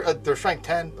 once. I mean, they're strength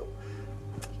 10.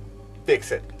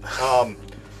 Fix it.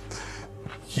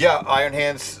 Yeah, Iron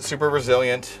Hands, super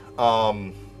resilient.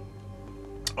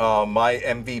 My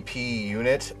MVP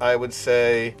unit, I would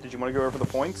say. Did you want to go over the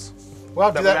points? Well,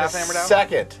 I'll do that in a hammered out?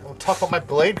 second. I'll talk about my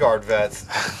Blade Guard vets.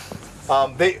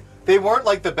 They weren't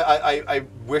like the. I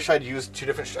wish I'd used two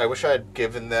different. I wish I had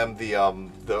given them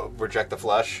the Reject the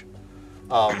Flesh,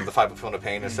 the 5 Foot of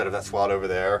Pain instead of that squad over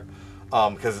there,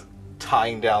 because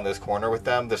tying down this corner with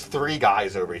them, there's 3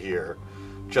 guys over here,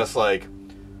 just like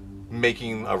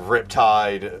making a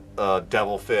Riptide,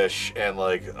 Devilfish, and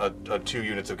like a 2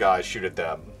 units of guys shoot at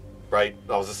them. Right?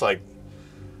 I was just like.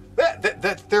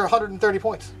 They're 130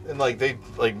 points, and like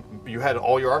you had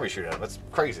all your army shoot at them. That's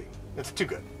crazy. It's too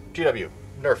good. GW,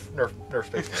 nerf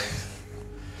Space Marines.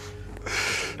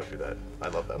 Don't do that. I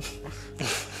love them.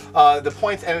 The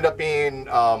points ended up being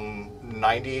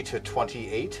 90 to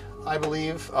 28, I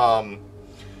believe.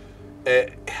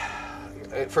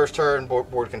 First turn,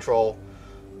 board control.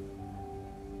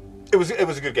 It was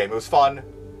a good game. It was fun.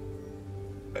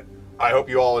 I hope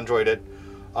you all enjoyed it.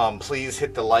 Please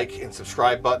hit the like and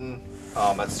subscribe button.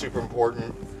 That's super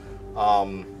important.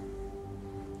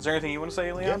 Is there anything you want to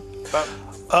say, Leon? Yeah. About?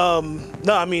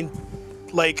 No, I mean,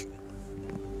 like,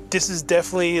 this is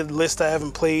definitely a list I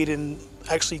haven't played in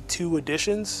actually 2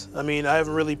 editions. I mean, I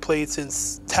haven't really played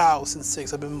since Tau, since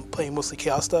 6. I've been playing mostly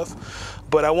Chaos stuff.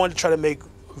 But I wanted to try to make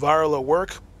Viola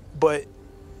work, but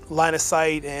line of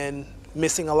sight and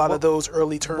missing a lot of those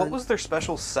early turns. What was their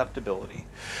special sept ability?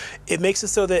 It makes it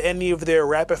so that any of their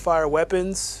rapid fire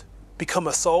weapons become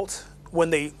assault when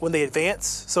they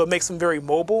advance. So it makes them very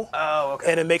mobile. Oh,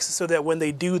 okay. And it makes it so that when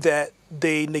they do that,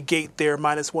 they negate their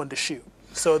 -1 to shoot.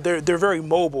 So they're very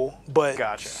mobile, but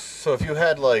Gotcha. So if you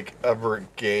had like a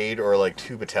brigade or like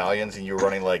 2 battalions and you were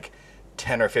running like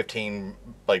 10 or 15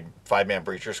 like 5-man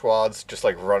breacher squads, just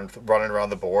like running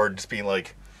around the board, just being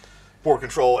like board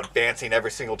control, advancing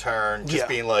every single turn, just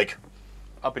being like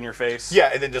Up in your face.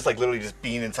 yeah, and then just like literally just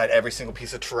being inside every single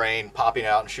piece of terrain, popping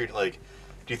out and shooting. Like,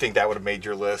 do you think that would have made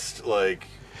your list like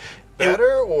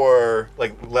better or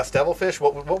like less devilfish?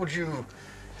 What would you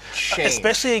change?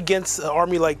 especially against an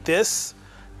army like this,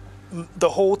 the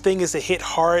whole thing is to hit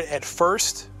hard at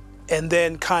first and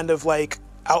then kind of like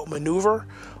outmaneuver.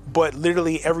 But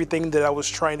literally everything that I was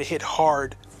trying to hit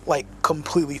hard like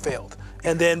completely failed.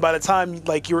 And then by the time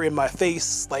like you're in my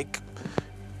face, like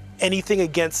anything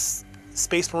against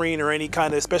Space Marine or any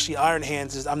kind of, especially Iron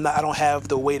Hands, is I don't have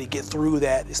the way to get through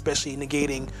that, especially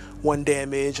negating 1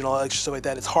 damage and all that extra stuff like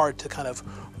that. It's hard to kind of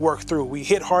work through. We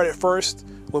hit hard at first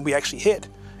when we actually hit,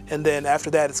 and then after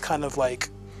that it's kind of like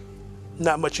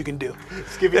not much you can do.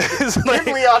 Give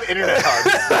Leon internet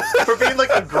cards for being like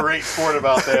a great sport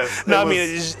about this. No, I mean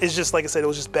it's just like I said, it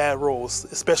was just bad rolls,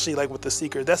 especially like with the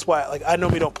Seeker. That's why like I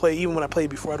normally don't play, even when I played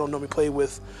before, I don't normally play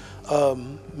with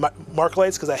mark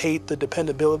lights because I hate the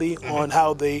dependability on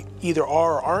how they either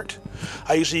are or aren't.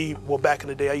 I usually, well, back in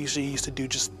the day, I usually used to do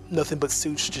just nothing but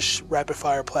suits, just rapid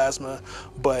fire plasma.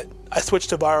 But I switched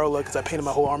to Viola because I painted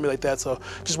my whole army like that. So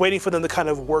just waiting for them to kind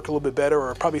of work a little bit better,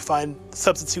 or probably find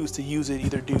substitutes to use it,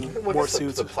 either do more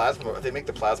suits. The plasma, they make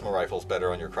the plasma rifles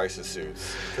better on your crisis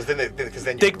suits because then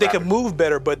they can move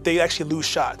better, but they actually lose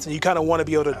shots, and you kind of want to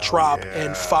be able to drop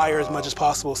and fire as much as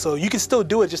possible. So you can still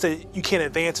do it, just that you can't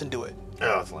advance and do it.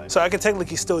 Oh, that's lame. So I can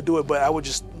technically still do it, but I would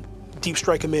just deep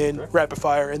strike him in, rapid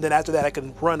fire, and then after that I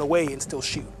can run away and still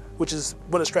shoot, which is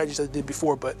one of the strategies I did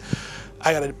before. But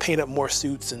I got to paint up more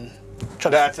suits and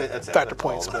try to factor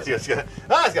points. I just got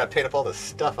to paint up all the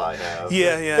stuff I have.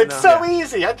 Yeah. It's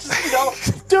easy. I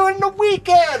just do it in the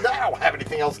weekend. I don't have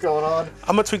anything else going on.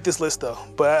 I'm gonna tweak this list though,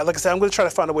 but like I said, I'm gonna try to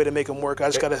find a way to make them work. I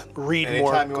just gotta read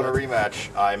more. Anytime you want a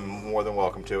rematch, I'm more than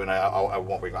welcome to, and I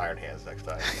won't bring Iron Hands next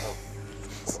time.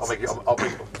 I'll make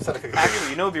Actually,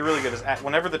 you know what'd be really good is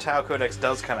whenever the Tau Codex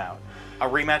does come out, a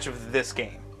rematch of this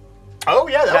game. Oh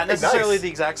yeah, not necessarily the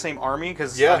exact same army,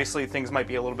 because obviously things might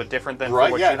be a little bit different than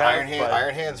what you have.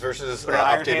 Iron Hands versus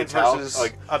updated Tau,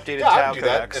 updated Tau I would do Codex.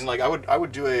 that, and like I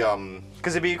would do a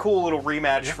because it'd be a cool little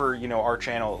rematch for our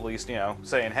channel at least,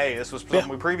 saying, hey, this was something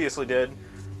we previously did.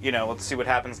 Let's see what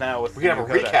happens now with. We could have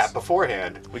a recap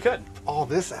beforehand. We could. All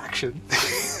this action,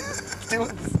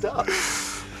 doing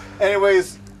stuff.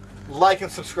 Anyways, like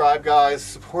and subscribe, guys.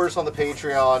 Support us on the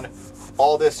Patreon.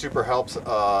 All this super helps.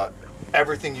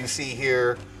 Everything you see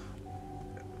here.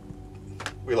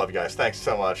 We love you guys. Thanks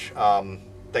so much.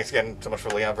 Thanks again so much for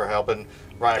Leon for helping.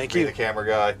 Ryan Thank for being you. the camera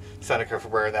guy. Seneca for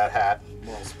wearing that hat.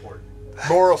 Moral support.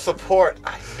 Moral support.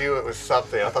 I knew it was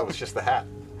something. I thought it was just the hat.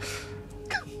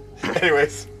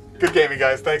 Anyways, good gaming,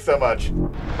 guys. Thanks so much.